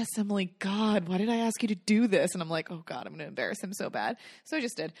 yes, Emily, God, why did I ask you to do this? And I'm like, oh God, I'm going to embarrass him so bad. So I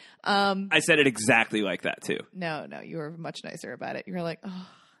just did. I said it exactly like that too. No, you were much nicer about it. You were like, oh,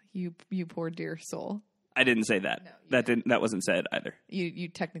 you poor dear soul. I didn't say that. No, that wasn't said either. You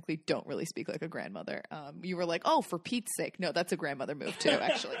technically don't really speak like a grandmother. You were like, oh, for Pete's sake. No, that's a grandmother move too,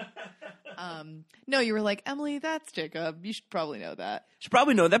 actually. No, you were like, Emily, that's Jacob. You should probably know that. Should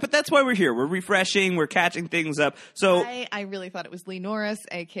probably know that, but that's why we're here. We're refreshing. We're catching things up. So I really thought it was Lee Norris,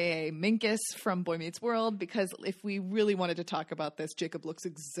 a.k.a. Minkus from Boy Meets World, because if we really wanted to talk about this, Jacob looks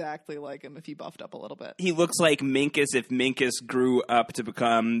exactly like him if he buffed up a little bit. He looks like Minkus if Minkus grew up to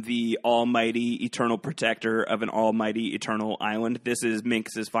become the almighty eternal protector of an almighty eternal island. This is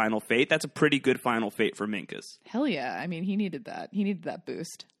Minkus's final fate. That's a pretty good final fate for Minkus. Hell yeah. I mean, he needed that. He needed that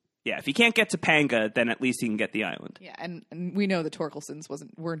boost. Yeah, if he can't get to Panga, then at least he can get the island. Yeah, and we know the Torkelsons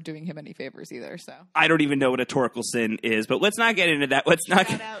weren't doing him any favors either, so. I don't even know what a Torkelson is, but let's not get into that.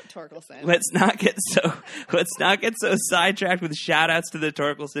 Shout out Torkelson. Let's not get so sidetracked with shout outs to the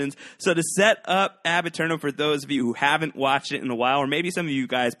Torkelsons. So to set up Abby Turno, for those of you who haven't watched it in a while, or maybe some of you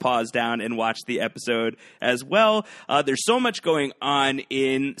guys paused down and watched the episode as well, there's so much going on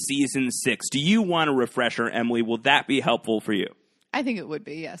in season 6. Do you want a refresher, Emily? Will that be helpful for you? I think it would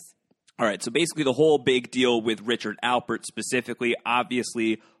be, yes. All right, so basically the whole big deal with Richard Alpert specifically,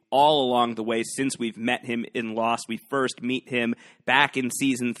 obviously all along the way since we've met him in Lost. We first meet him back in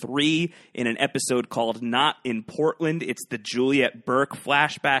season 3 in an episode called Not in Portland. It's the Juliet Burke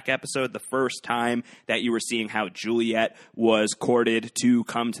flashback episode, the first time that you were seeing how Juliet was courted to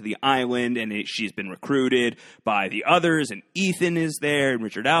come to the island, and she's been recruited by the others, and Ethan is there, and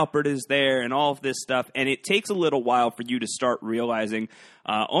Richard Alpert is there, and all of this stuff. And it takes a little while for you to start realizing,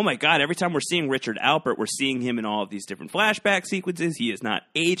 oh my God, every time we're seeing Richard Alpert, we're seeing him in all of these different flashback sequences. He is not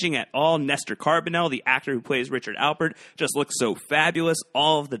aging at all. Nestor Carbonell, the actor who plays Richard Alpert, just looks so fabulous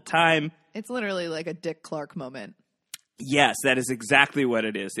all of the time. It's literally like a Dick Clark moment. Yes, that is exactly what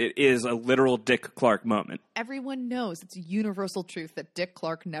it is. It is a literal Dick Clark moment. Everyone knows it's a universal truth that Dick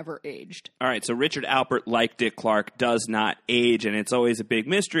Clark never aged. All right, so Richard Alpert, like Dick Clark, does not age, and it's always a big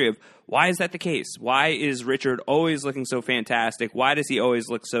mystery of why is that the case? Why is Richard always looking so fantastic? Why does he always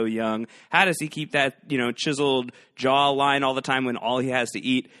look so young? How does he keep that, chiseled jawline all the time when all he has to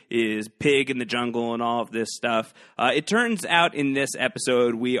eat is pig in the jungle and all of this stuff? It turns out in this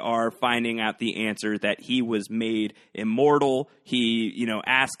episode we are finding out the answer that he was made immortal. He,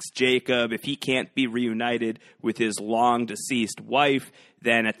 asks Jacob if he can't be reunited with his long-deceased wife,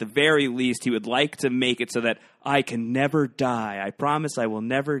 then at the very least he would like to make it so that I can never die. I promise I will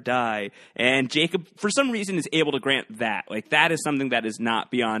never die. And Jacob, for some reason, is able to grant that. Like, that is something that is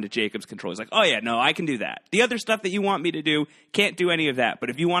not beyond Jacob's control. He's like, oh yeah, no, I can do that. The other stuff that you want me to do, can't do any of that. But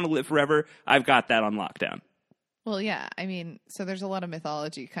if you want to live forever, I've got that on lockdown. Well, yeah. I mean, so there's a lot of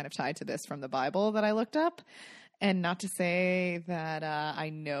mythology kind of tied to this from the Bible that I looked up. And not to say that I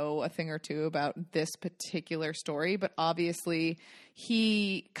know a thing or two about this particular story, but obviously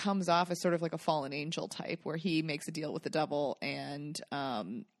he comes off as sort of like a fallen angel type where he makes a deal with the devil, and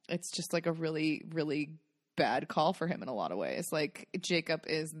it's just like a really, really bad call for him in a lot of ways. Like, Jacob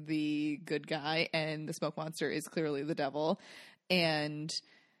is the good guy and the smoke monster is clearly the devil. And,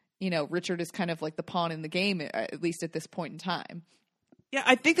 Richard is kind of like the pawn in the game, at least at this point in time. Yeah,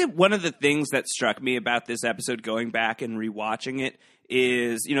 I think that one of the things that struck me about this episode, going back and rewatching it,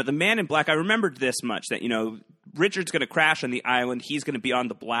 is, the Man in Black. I remembered this much, that, Richard's going to crash on the island. He's going to be on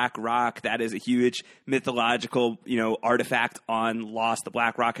the Black Rock. That is a huge mythological, artifact on Lost. The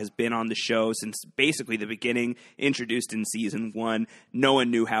Black Rock has been on the show since basically the beginning, introduced in season 1. No one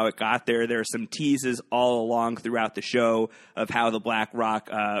knew how it got there. There are some teases all along throughout the show of how the Black Rock,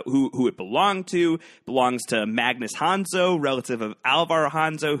 who it belonged to, belongs to Magnus Hanzo, relative of Alvar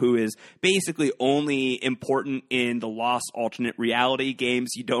Hanzo, who is basically only important in the Lost alternate reality games.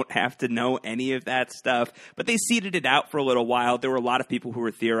 You don't have to know any of that stuff. But they seeded it out for a little while. There were a lot of people who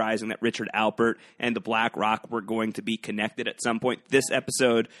were theorizing that Richard Alpert and the Black Rock were going to be connected at some point. This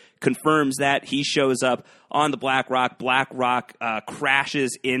episode confirms that. He shows up on the Black Rock. Black Rock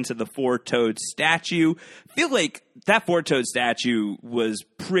crashes into the four-toed statue. I feel like that four-toed statue was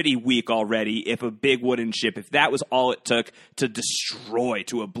pretty weak already. If a big wooden ship, if that was all it took to destroy,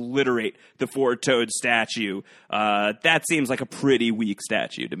 to obliterate the four-toed statue, that seems like a pretty weak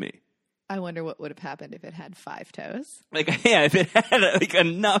statue to me. I wonder what would have happened if it had 5 toes. If it had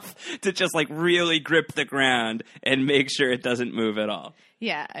enough to just really grip the ground and make sure it doesn't move at all.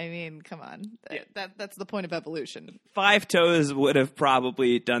 Yeah, I mean, come on. That's the point of evolution. 5 toes would have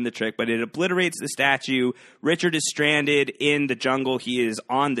probably done the trick, but it obliterates the statue. Richard is stranded in the jungle. He is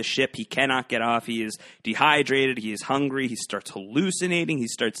on the ship. He cannot get off. He is dehydrated. He is hungry. He starts hallucinating. He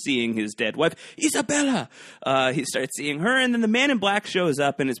starts seeing his dead wife, Isabella. He starts seeing her, and then the Man in Black shows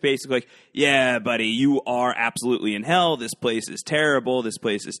up and is basically like, yeah, buddy, you are absolutely in hell. This place is terrible. This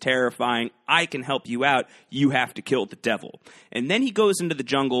place is terrifying. I can help you out. You have to kill the devil. And then he goes into the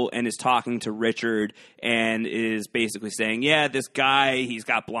jungle and is talking to Richard and is basically saying, yeah, this guy, he's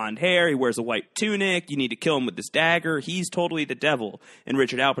got blonde hair, he wears a white tunic, you need to kill him with this dagger, he's totally the devil. And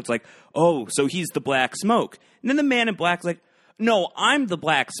Richard Alpert's like, oh, so he's the Black Smoke. And then the Man in Black's like, no, I'm the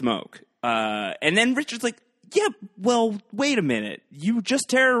Black Smoke. And then Richard's like, yeah, well, wait a minute. You just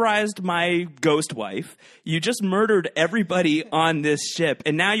terrorized my ghost wife. You just murdered everybody on this ship.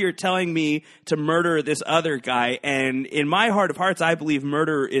 And now you're telling me to murder this other guy. And in my heart of hearts, I believe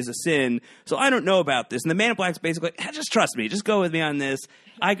murder is a sin. So I don't know about this. And the Man in Black's basically like, just trust me. Just go with me on this.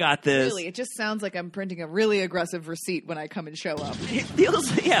 I got this. Really, it just sounds like I'm printing a really aggressive receipt when I come and show up. It feels,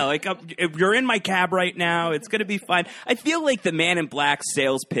 like if you're in my cab right now, it's going to be fine. I feel like the Man in Black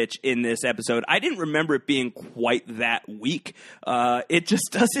sales pitch in this episode, I didn't remember it being quite that weak. It just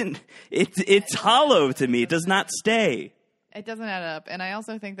doesn't, it's hollow to me. It does not stay. It doesn't add up. And I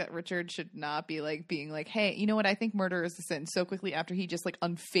also think that Richard should not be being like, hey, you know what? I think murder is a sin, so quickly after he just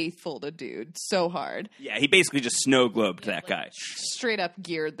unfaithfuled a dude so hard. Yeah, he basically just snow globed that guy. Straight up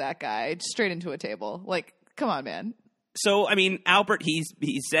geared that guy straight into a table. Come on, man. So, I mean, Alpert, he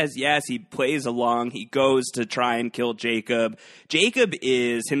says yes, he plays along, he goes to try and kill Jacob. Jacob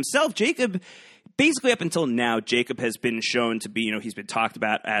is himself, basically, up until now, Jacob has been shown to be, he's been talked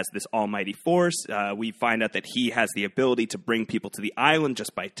about as this almighty force. We find out that he has the ability to bring people to the island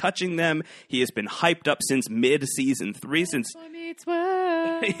just by touching them. He has been hyped up since mid-season 3, since... Meets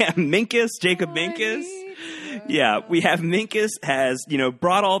world. Yeah, Minkus, Jacob Minkus. Yeah, we have Minkus has,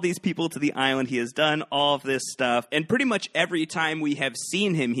 brought all these people to the island. He has done all of this stuff. And pretty much every time we have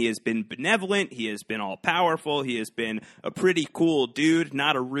seen him, he has been benevolent. He has been all powerful. He has been a pretty cool dude,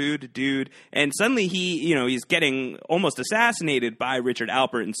 not a rude dude. And suddenly he's getting almost assassinated by Richard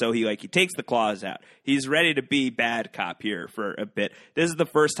Alpert. And so he takes the claws out. He's ready to be bad cop here for a bit. This is the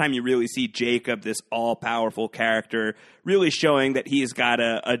first time you really see Jacob, this all-powerful character, really showing that he's got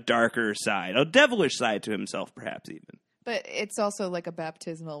a darker side, a devilish side to himself, perhaps even. But it's also like a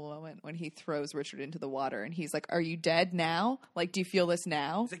baptismal moment when he throws Richard into the water and he's like, "Are you dead now? Like, do you feel this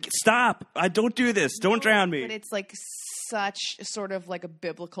now?" He's like, "Stop! Don't do this! Don't drown me!" But it's like such sort of like a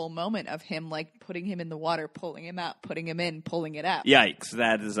biblical moment of him like putting him in the water, pulling him out, putting him in, pulling it out. Yikes!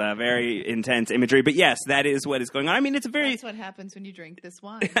 That is a very intense imagery. But yes, that is what is going on. I mean, That's what happens when you drink this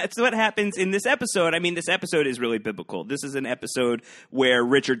wine. That's what happens in this episode. I mean, this episode is really biblical. This is an episode where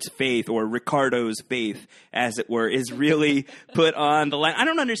Richard's faith, or Ricardo's faith, as it were, is really put on the line. I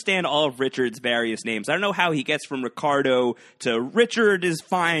don't understand all of Richard's various names. I don't know how he gets from Ricardo to Richard is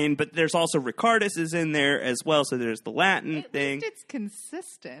fine, but there's also Ricardus is in there as well, so there's the Latin At thing. least it's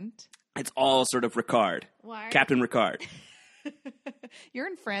consistent. It's all sort of Ricard. Why? Captain Ricard. You're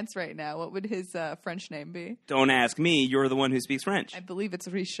in France right now. What would his French name be? Don't ask me. You're the one who speaks French. I believe it's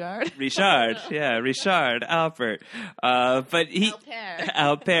Richard. Richard, yeah, Richard Alpert. But he Alpert.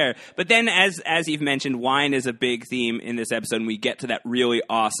 Alpert. But then, as you've mentioned, wine is a big theme in this episode, and we get to that really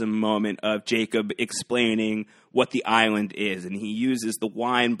awesome moment of Jacob explaining what the island is, and he uses the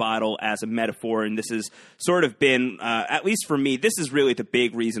wine bottle as a metaphor, and this has sort of been, at least for me, this is really the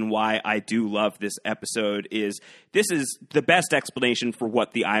big reason why I do love this episode, is this is the best explanation for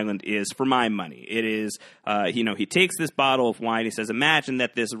what the island is for my money. It is, he takes this bottle of wine, he says, imagine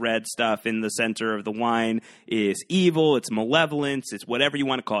that this red stuff in the center of the wine is evil, it's malevolence, it's whatever you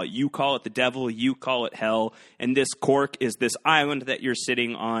want to call it. You call it the devil, you call it hell, and this cork is this island that you're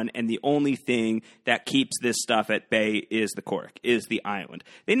sitting on, and the only thing that keeps this stuff at bay is the cork, is the island.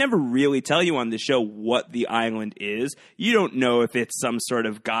 They never really tell you on the show what the island is. You don't know if it's some sort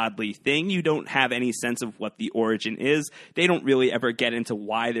of godly thing. You don't have any sense of what the origin is. They don't really ever get into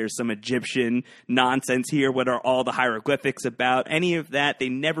why there's some Egyptian nonsense here. What are all the hieroglyphics about? Any of that. They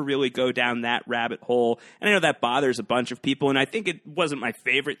never really go down that rabbit hole. And I know that bothers a bunch of people, and I think it wasn't my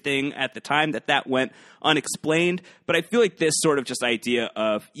favorite thing at the time that went unexplained. But I feel like this sort of just idea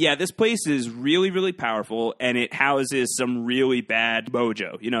of, yeah, this place is really, really powerful, and it houses some really bad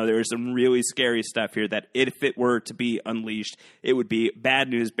mojo. There is some really scary stuff here that if it were to be unleashed, it would be bad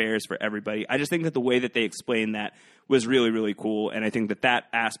news bears for everybody. I just think that the way that they explain that was really, really cool, and I think that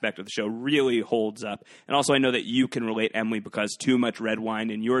aspect of the show really holds up. And also I know that you can relate, Emily, because too much red wine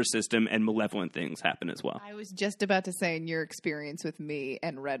in your system and malevolent things happen as well. I was just about to say, in your experience with me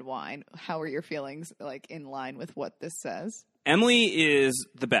and red wine, how are your feelings like in line with what this says? Emily is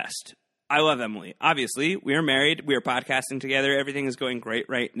the best. I love Emily. Obviously, we are married. We are podcasting together. Everything is going great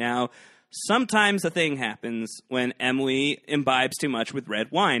right now. Sometimes a thing happens when Emily imbibes too much with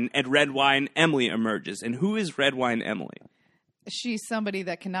red wine, and red wine Emily emerges. And who is red wine Emily? She's somebody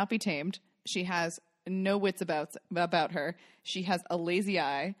that cannot be tamed. She has no wits about her. She has a lazy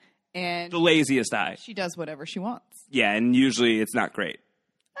eye, and The laziest eye. she does whatever she wants. Yeah, and usually it's not great.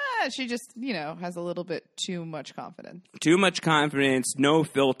 She just, has a little bit too much confidence. Too much confidence, no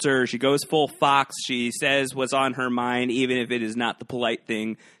filter. She goes full Fox. She says what's on her mind, even if it is not the polite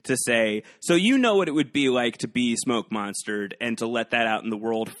thing to say. So you know what it would be like to be smoke monstered, and to let that out in the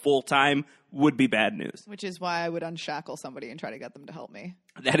world full time would be bad news. Which is why I would unshackle somebody and try to get them to help me.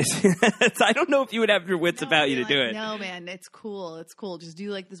 That is, I don't know if you would have your wits about you to do it. No, man, it's cool. It's cool. Just do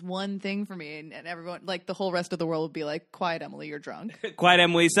like this one thing for me, and everyone, like the whole rest of the world would be like, "Quiet, Emily, you're drunk." Quiet,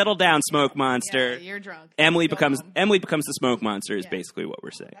 Emily, settle down, smoke monster. Yeah, you're drunk. Emily Go becomes home. the smoke monster is Yeah. basically what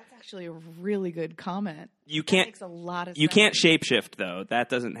we're saying. That's actually a really good comment. You That can't makes a lot of you sense. can't shapeshift though. That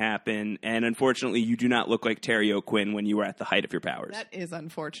doesn't happen, and unfortunately, you do not look like Terry O'Quinn when you were at the height of your powers. That is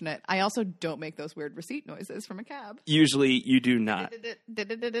unfortunate. I also don't make those weird receipt noises from a cab. Usually, you do not.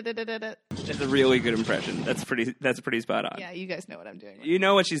 It's a really good impression. That's pretty spot on. Yeah, you guys know what I'm doing. You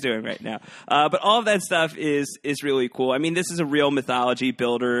know what she's doing right now. But all of that stuff is really cool. I mean, this is a real mythology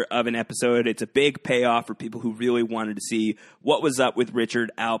builder of an episode. It's a big payoff for people who really wanted to see what was up with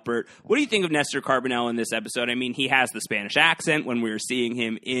Richard Alpert. What do you think of Nestor Carbonell in this episode? I mean, he has the Spanish accent when we were seeing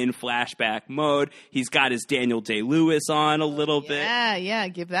him in flashback mode. He's got his Daniel Day-Lewis on a little bit. Yeah,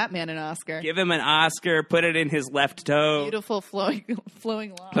 give that man an Oscar. Give him an Oscar. Put it in his left toe. Beautiful flowing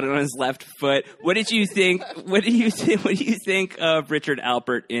long. Put it on his left foot. What did you think? What do you think of Richard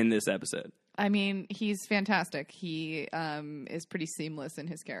Alpert in this episode? I mean, he's fantastic. He is pretty seamless in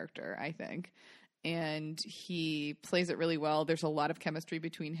his character, I think. and he plays it really well. There's a lot of chemistry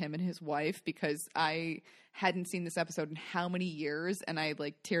between him and his wife, because I hadn't seen this episode in how many years, and I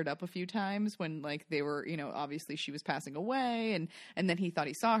like teared up a few times when like they were, obviously she was passing away, and then he thought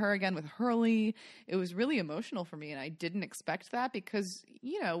he saw her again with Hurley. It was really emotional for me, and I didn't expect that, because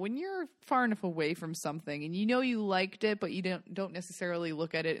when you're far enough away from something and you liked it, but you don't necessarily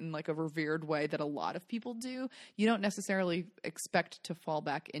look at it in like a revered way that a lot of people do, you don't necessarily expect to fall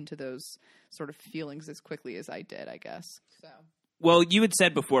back into those sort of feelings as quickly as I did, I guess. So. Well, you had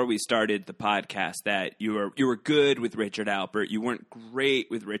said before we started the podcast that you were good with Richard Alpert. You weren't great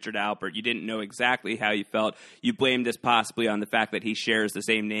with Richard Alpert. You didn't know exactly how you felt. You blamed this possibly on the fact that he shares the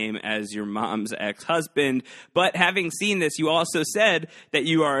same name as your mom's ex-husband. But having seen this, you also said that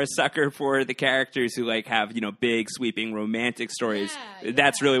you are a sucker for the characters who have big sweeping romantic stories. Yeah.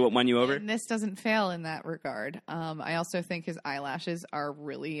 That's really what won you over? And this doesn't fail in that regard. I also think his eyelashes are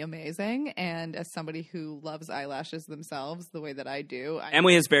really amazing. And as somebody who loves eyelashes themselves the way that I do.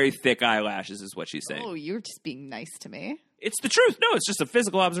 Emily has very thick eyelashes is what she's saying. Oh, you're just being nice to me. It's the truth. No, it's just a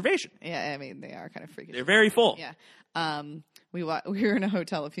physical observation. Yeah, I mean, they are kind of freakish. They're very full. Yeah. We were in a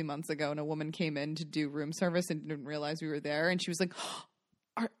hotel a few months ago, and a woman came in to do room service and didn't realize we were there. And she was like,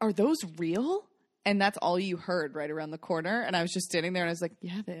 are those real? And that's all you heard right around the corner. And I was just standing there, and I was like,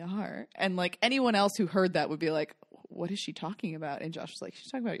 yeah, they are. And like anyone else who heard that would be like, what is she talking about? And Josh was like, she's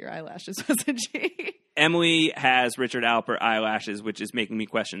talking about your eyelashes, wasn't she? Emily has Richard Alpert eyelashes, which is making me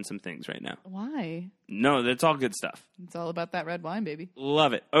question some things right now. Why? No, that's all good stuff. It's all about that red wine, baby.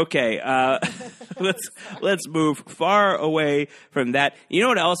 Love it. Okay, let's move far away from that. You know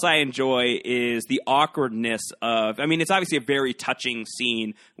what else I enjoy is the awkwardness of. I mean, it's obviously a very touching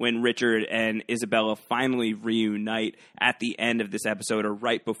scene when Richard and Isabella finally reunite at the end of this episode, or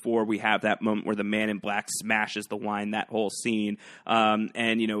right before we have that moment where the man in black smashes the wine. That whole scene,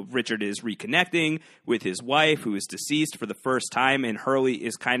 and Richard is reconnecting with his wife, who is deceased for the first time, and Hurley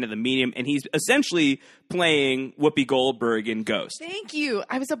is kind of the medium, and he's essentially playing Whoopi Goldberg in Ghost. Thank you.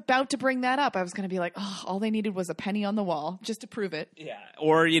 I was about to bring that up. I was going to be like, oh, all they needed was a penny on the wall just to prove it. Yeah.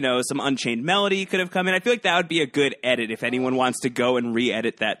 Or, some Unchained Melody could have come in. I feel like that would be a good edit if anyone wants to go and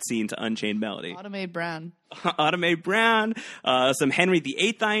re-edit that scene to Unchained Melody. Automade Brown. Automade Brown. Some Henry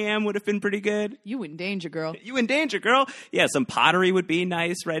VIII I Am would have been pretty good. You in danger, girl. You in danger, girl. Yeah, some pottery would be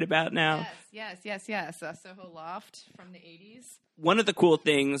nice right about now. Yes. Soho Loft from the 80s. One of the cool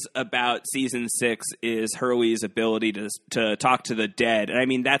things about season 6 is Hurley's ability to talk to the dead. And I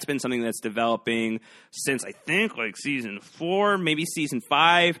mean, that's been something that's developing since I think like season 4, maybe season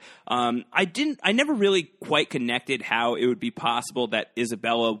 5. I never really quite connected how it would be possible that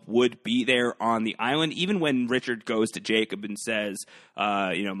Isabella would be there on the island, even when Richard goes to Jacob and says,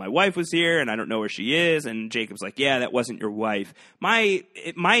 my wife was here and I don't know where she is. And Jacob's like, yeah, that wasn't your wife. My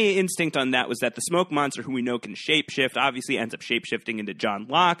instinct on that was that the smoke monster, who we know can shapeshift, obviously ends up shapeshifting into John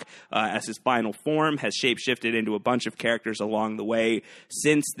Locke as his final form, has shapeshifted into a bunch of characters along the way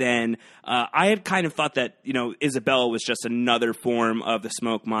since then. I had kind of thought that, Isabella was just another form of the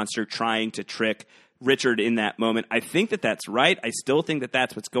smoke monster trying to trick Richard in that moment. I think that that's right. I still think that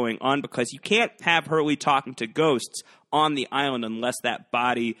that's what's going on, because you can't have Hurley talking to ghosts on the island unless that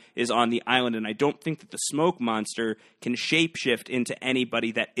body is on the island, and I don't think that the smoke monster can shapeshift into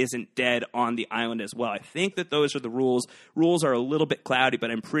anybody that isn't dead on the island as well. I think that those are the rules. Rules are a little bit cloudy,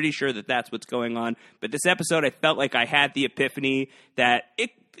 but I'm pretty sure that that's what's going on. But this episode, I felt like I had the epiphany that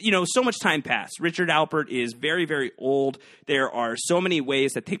so much time passed. Richard Alpert is very, very old. There are so many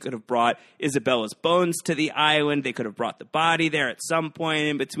ways that they could have brought Isabella's bones to the island. They could have brought the body there at some point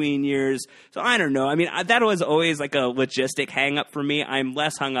in between years. So I don't know. I mean, that was always like a logistic hang up for me. I'm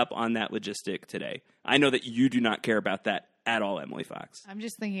less hung up on that logistic today. I know that you do not care about that at all, Emily Fox. I'm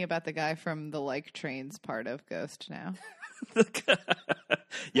just thinking about the guy from the like trains part of Ghost now.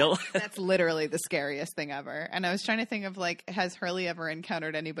 That's literally the scariest thing ever. And I was trying to think of like, has Hurley ever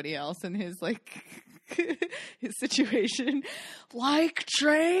encountered anybody else in his like his situation? Like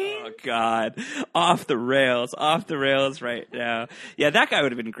train? Oh God, off the rails right now. Yeah, that guy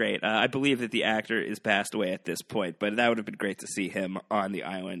would have been great. I believe that the actor is passed away at this point, but that would have been great to see him on the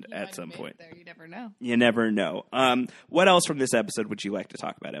island at some point. There, you never know. You never know. What else from this episode would you like to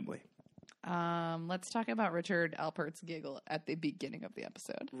talk about, Emily? Let's talk about Richard Alpert's giggle at the beginning of the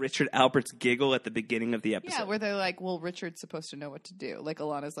episode. Richard Alpert's giggle at the beginning of the episode. Yeah, where they're like, well, Richard's supposed to know what to do. Like,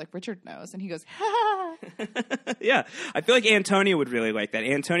 Alana's like, Richard knows. And he goes, ha! Yeah, I feel like Antonio would really like that.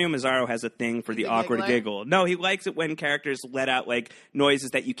 Antonio Mazzaro has a thing for the awkward giggle. No, he likes it when characters let out, like,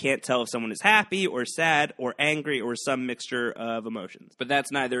 noises that you can't tell if someone is happy or sad or angry or some mixture of emotions. But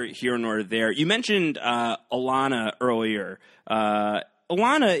that's neither here nor there. You mentioned Alana earlier.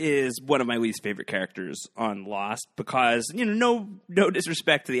 Alana is one of my least favorite characters on Lost because, no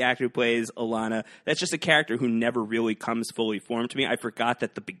disrespect to the actor who plays Alana. That's just a character who never really comes fully formed to me. I forgot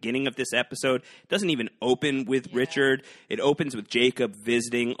that the beginning of this episode doesn't even open with Richard. It opens with Jacob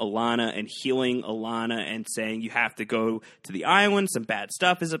visiting Alana and healing Alana and saying, you have to go to the island. Some bad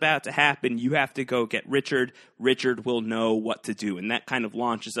stuff is about to happen. You have to go get Richard. Richard will know what to do. And that kind of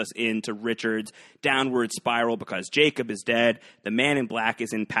launches us into Richard's downward spiral because Jacob is dead. The Man in Black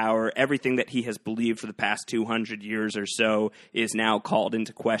is in power. Everything that he has believed for the past 200 years or so is now called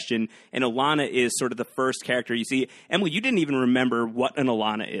into question. And Alana is sort of the first character you see. Emily, you didn't even remember what an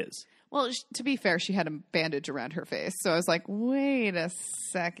Alana is. Well, to be fair, she had a bandage around her face. So I was like, wait a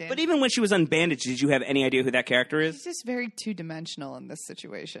second. But even when she was unbandaged, did you have any idea who that character is? She's just very two-dimensional in this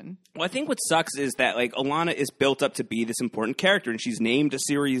situation. Well, I think what sucks is that, Alana is built up to be this important character, and she's named a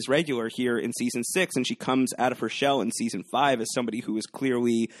series regular here in Season 6, and she comes out of her shell in Season 5 as somebody who is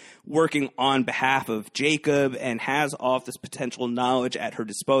clearly working on behalf of Jacob and has all of this potential knowledge at her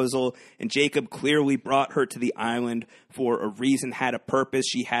disposal, and Jacob clearly brought her to the island for a reason, had a purpose.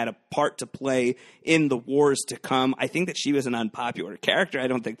 She had a part to play in the wars to come. I think that she was an unpopular character. I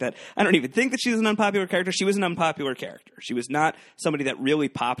don't even think that she was an unpopular character. She was an unpopular character. She was not somebody that really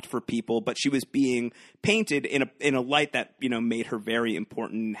popped for people, but she was being painted in a light that, made her very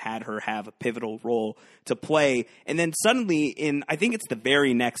important and had her have a pivotal role to play. And then suddenly I think it's the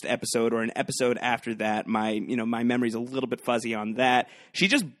very next episode or an episode after that, my memory's a little bit fuzzy on that. She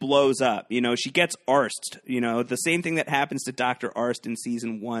just blows up. She gets arsed. The same thing that happens to Dr. Arst in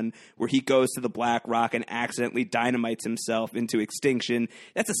Season 1, where he goes to the Black Rock and accidentally dynamites himself into extinction.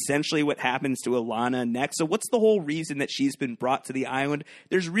 That's essentially what happens to Alana next. So what's the whole reason that she's been brought to the island?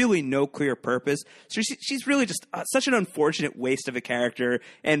 There's really no clear purpose. So she's really just such an unfortunate waste of a character.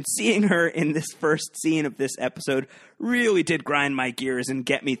 And seeing her in this first scene of this episode really did grind my gears and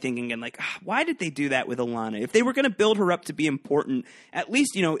get me thinking and why did they do that with Alana? If they were going to build her up to be important, at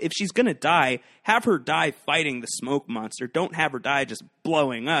least, if she's going to die, have her die fighting the smoke monster. Don't have her die just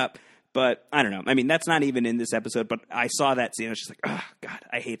blowing up. But I don't know. I mean, that's not even in this episode, but I saw that scene. I was just like, oh, God,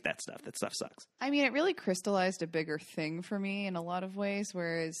 I hate that stuff. That stuff sucks. I mean, it really crystallized a bigger thing for me in a lot of ways,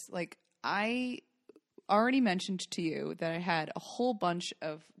 whereas, I already mentioned to you that I had a whole bunch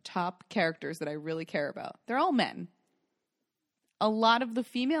of top characters that I really care about. They're all men. A lot of the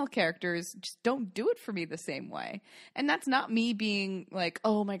female characters just don't do it for me the same way. And that's not me being like,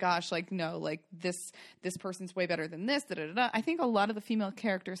 oh my gosh, no, this person's way better than this, da-da-da-da. I think a lot of the female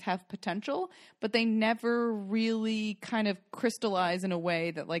characters have potential, but they never really kind of crystallize in a way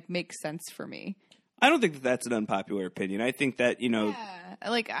that makes sense for me. I don't think that that's an unpopular opinion. I think that, Yeah.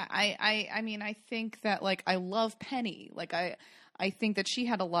 I mean, I think that, I love Penny. I think that she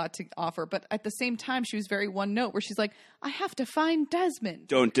had a lot to offer, but at the same time, she was very one note where she's like, I have to find Desmond.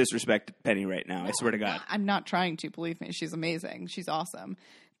 Don't disrespect Penny right now. I swear to God. I'm not trying to, believe me. She's amazing. She's awesome.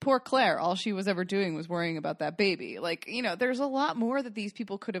 Poor Claire, all she was ever doing was worrying about that baby. There's a lot more that these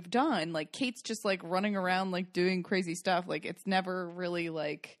people could have done. Kate's just running around, doing crazy stuff. It's never really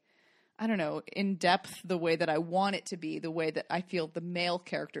I don't know, in depth the way that I want it to be, the way that I feel the male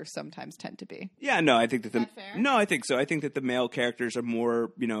characters sometimes tend to be. Yeah, no, I think that that fair? No, I think so. I think that the male characters are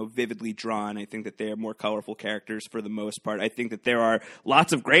more, vividly drawn. I think that they are more colorful characters for the most part. I think that there are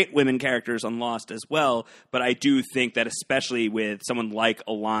lots of great women characters on Lost as well, but I do think that especially with someone like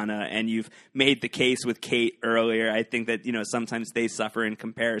Alana, and you've made the case with Kate earlier, I think that, sometimes they suffer in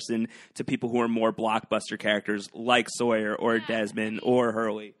comparison to people who are more blockbuster characters like Sawyer or Desmond or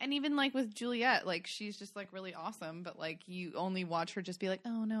Hurley. And even with Juliet, she's just really awesome, but you only watch her just be like,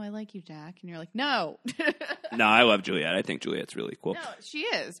 oh no, I like you, Jack, and you're like, no. No, I love Juliet. I think Juliet's really cool. No, she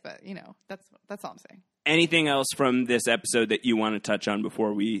is, but that's all I'm saying. Anything else from this episode that you want to touch on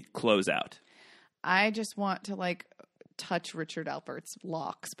before we close out? I just want to touch Richard Alpert's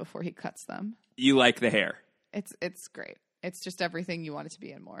locks before he cuts them. You like the hair. It's great. It's just everything you want it to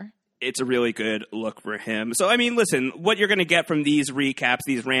be and more. It's a really good look for him. So, I mean, listen, what you're going to get from these recaps,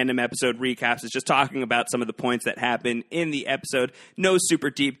 these random episode recaps, is just talking about some of the points that happen in the episode. No super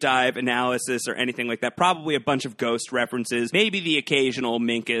deep dive analysis or anything like that. Probably a bunch of Ghost references. Maybe the occasional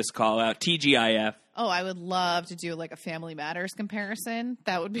Minkus call out. TGIF. Oh, I would love to do a Family Matters comparison.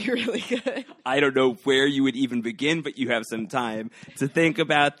 That would be really good. I don't know where you would even begin, but you have some time to think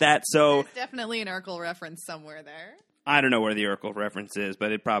about that. So there's definitely an Urkel reference somewhere there. I don't know where the Urkel reference is,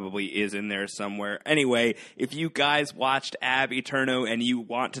 but it probably is in there somewhere. Anyway, if you guys watched Ab Eterno and you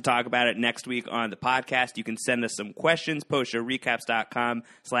want to talk about it next week on the podcast, you can send us some questions.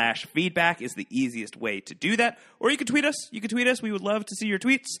 postshowrecaps.com/feedback is the easiest way to do that. Or you can tweet us. We would love to see your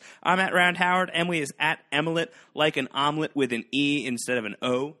tweets. I'm at Round Howard. Emily is at Emilet, like an omelet with an E instead of an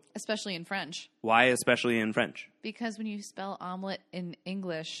O. Especially in French. Why especially in French? Because when you spell omelet in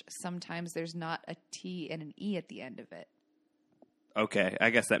English, sometimes there's not a T and an E at the end of it. Okay, I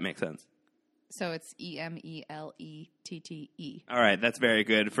guess that makes sense. So it's EMELETTE. All right, that's very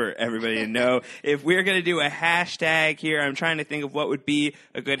good for everybody to know. If we're going to do a hashtag here, I'm trying to think of what would be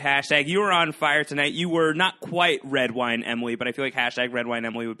a good hashtag. You were on fire tonight. You were not quite Red Wine Emily, but I feel like hashtag Red Wine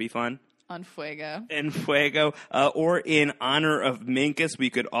Emily would be fun. On Fuego. En Fuego. Or in honor of Minkus, we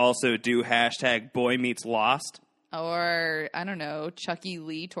could also do hashtag Boy Meets Lost. Or, I don't know, Chucky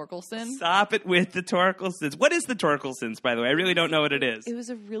Lee Torkelson. Stop it with the Torkelsons. What is the Torkelsons, by the way? I really don't know what it is. It was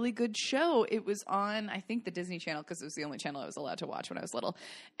a really good show. It was on, I think, the Disney Channel, because it was the only channel I was allowed to watch when I was little.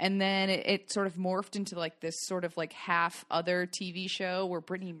 And then it sort of morphed into like this sort of like half other TV show where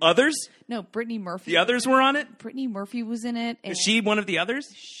Brittany Murphy... Others? No, Brittany Murphy. The others were on it? Brittany Murphy was in it. And Is she one of the others?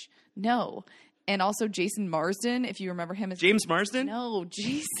 No. And also Jason Marsden, if you remember him as... James Marsden? No,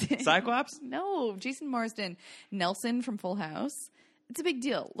 Jason. Cyclops? No, Jason Marsden. Nelson from Full House. It's a big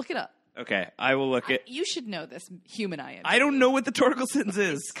deal. Look it up. Okay, I will look at... You should know this, human I am. I don't know what the Torkelsons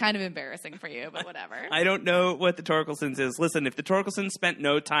is. It's kind of embarrassing for you, but whatever. I don't know what the Torkelsons is. Listen, if the Torkelsons spent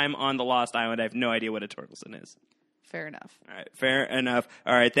no time on the Lost Island, I have no idea what a Torkelson is. Fair enough. All right, fair enough.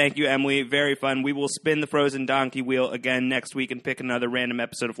 All right, thank you, Emily. Very fun. We will spin the frozen donkey wheel again next week and pick another random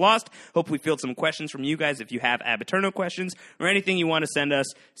episode of Lost. Hope we field some questions from you guys. If you have Ab Eterno questions or anything you want to send us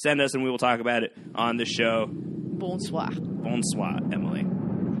and we will talk about it on the show. Bonsoir. Bonsoir, Emily.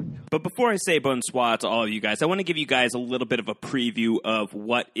 But before I say bonsoir to all of you guys, I want to give you guys a little bit of a preview of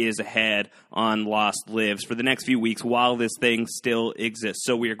what is ahead on Lost Lives for the next few weeks while this thing still exists.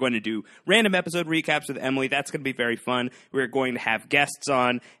 So we are going to do random episode recaps with Emily. That's going to be very fun. We're going to have guests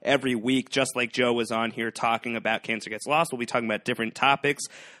on every week, just like Joe was on here talking about Cancer Gets Lost. We'll be talking about different topics.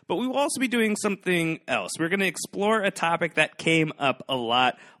 But we will also be doing something else. We're going to explore a topic that came up a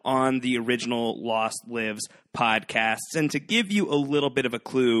lot on the original Lost Lives podcasts, and to give you a little bit of a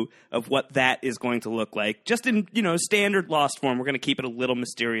clue of what that is going to look like, just in, standard Lost form, we're going to keep it a little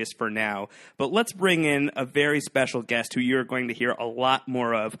mysterious for now. But let's bring in a very special guest who you're going to hear a lot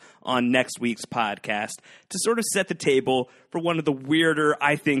more of on next week's podcast to sort of set the table for one of the weirder,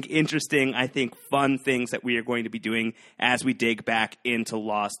 I think, interesting, fun things that we are going to be doing as we dig back into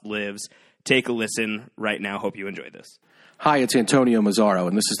Lost Lives. Take a listen right now. Hope you enjoy this. Hi, it's Antonio Mazzaro,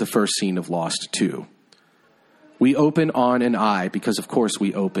 and this is the first scene of Lost 2. We open on an eye because, of course,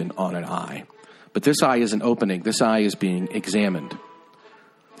 we open on an eye. But this eye isn't opening. This eye is being examined.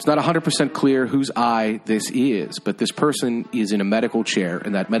 It's not 100% clear whose eye this is, but this person is in a medical chair,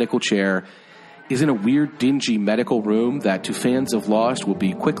 and that medical chair is in a weird, dingy medical room that, to fans of Lost, will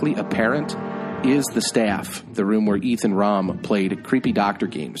be quickly apparent is the staff, the room where Ethan Raume played creepy doctor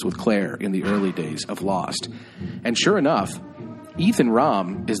games with Claire in the early days of Lost. And sure enough, Ethan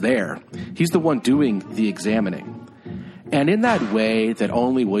Raume is there. He's the one doing the examining. And in that way that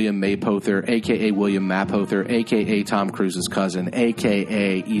only William Mapother, a.k.a. William Mapother, a.k.a. Tom Cruise's cousin,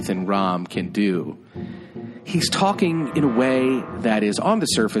 a.k.a. Ethan Raume can do, he's talking in a way that is on the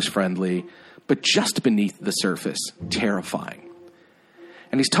surface friendly, but just beneath the surface, terrifying.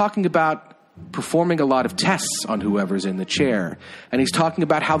 And he's talking about performing a lot of tests on whoever's in the chair. And he's talking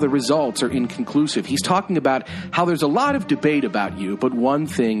about how the results are inconclusive. He's talking about how there's a lot of debate about you, but one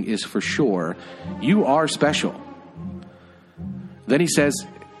thing is for sure, you are special. Then he says,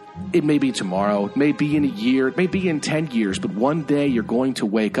 it may be tomorrow, it may be in a year, it may be in 10 years, but one day you're going to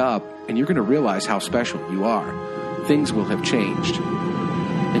wake up and you're going to realize how special you are. Things will have changed.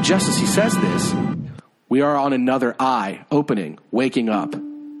 And just as he says this, we are on another eye, opening, waking up.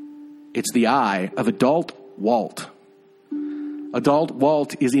 It's the eye of adult Walt. Adult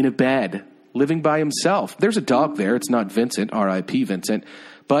Walt is in a bed, living by himself. There's a dog there. It's not Vincent, R.I.P. Vincent,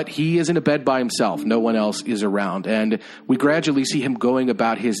 but he is in a bed by himself. No one else is around. And we gradually see him going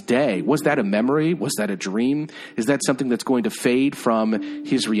about his day. Was that a memory? Was that a dream? Is that something that's going to fade from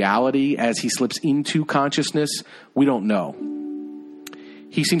his reality as he slips into consciousness? We don't know.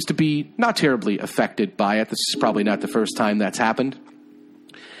 He seems to be not terribly affected by it. This is probably not the first time that's happened.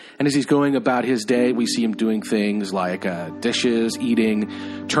 And as he's going about his day, we see him doing things like dishes,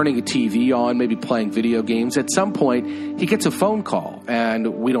 eating, turning a TV on, maybe playing video games. At some point, he gets a phone call,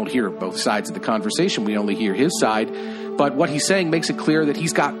 and we don't hear both sides of the conversation. We only hear his side. But what he's saying makes it clear that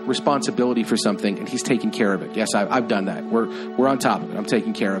he's got responsibility for something and he's taking care of it. Yes, I've done that. We're on top of it. I'm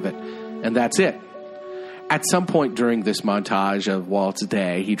taking care of it. And that's it. At some point during this montage of Walt's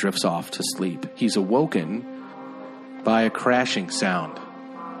day, he drifts off to sleep. He's awoken by a crashing sound.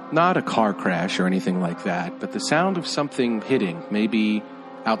 Not a car crash or anything like that, but the sound of something hitting, maybe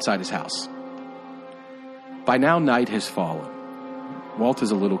outside his house. By now, night has fallen. Walt is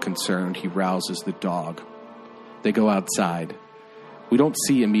a little concerned. He rouses the dog. They go outside. We don't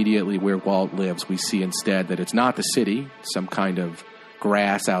see immediately where Walt lives. We see instead that it's not the city, some kind of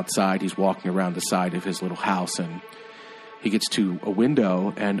grass outside. He's walking around the side of his little house, and he gets to a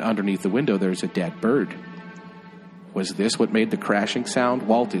window, and underneath the window there's a dead bird. Was this what made the crashing sound?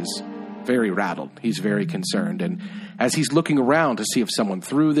 Walt is very rattled. He's very concerned, and as he's looking around to see if someone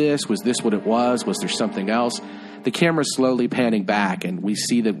threw this, was this what it was? Was there something else? The camera's slowly panning back, and we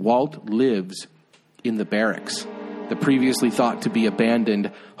see that Walt lives in the barracks, the previously thought to be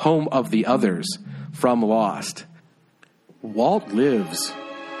abandoned home of the others from Lost. Walt lives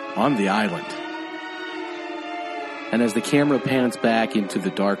on the island. And as the camera pans back into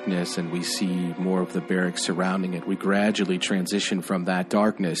the darkness and we see more of the barracks surrounding it, we gradually transition from that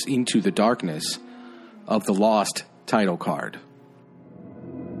darkness into the darkness of the Lost title card.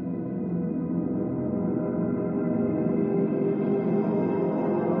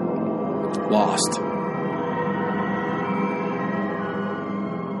 Lost.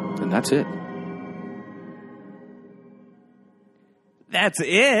 And that's it. That's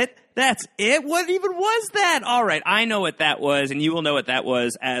it? That's it? What even was that? All right, I know what that was, and you will know what that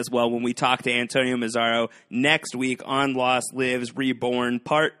was as well when we talk to Antonio Mazzaro next week on Lost Lives Reborn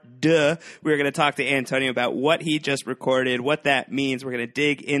Part 2. We're going to talk to Antonio about what he just recorded, what that means. We're going to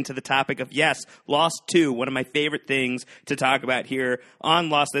dig into the topic of, yes, Lost 2, one of my favorite things to talk about here on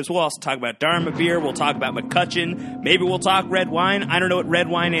Lost Lives. We'll also talk about Dharma Beer. We'll talk about McCutcheon. Maybe we'll talk red wine. I don't know what red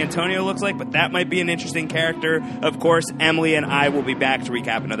wine Antonio looks like, but that might be an interesting character. Of course, Emily and I will be back to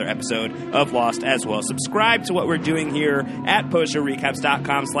recap another episode of Lost as well. Subscribe to what we're doing here at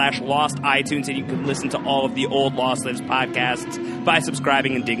postshowrecaps.com/Lost iTunes, and you can listen to all of the old Lost Lives podcasts by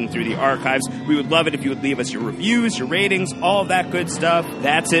subscribing and digging through the archives. We would love it if you would leave us your reviews, your ratings, all of that good stuff.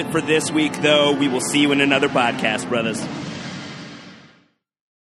 That's it for this week, though. We will see you in another podcast, brothers.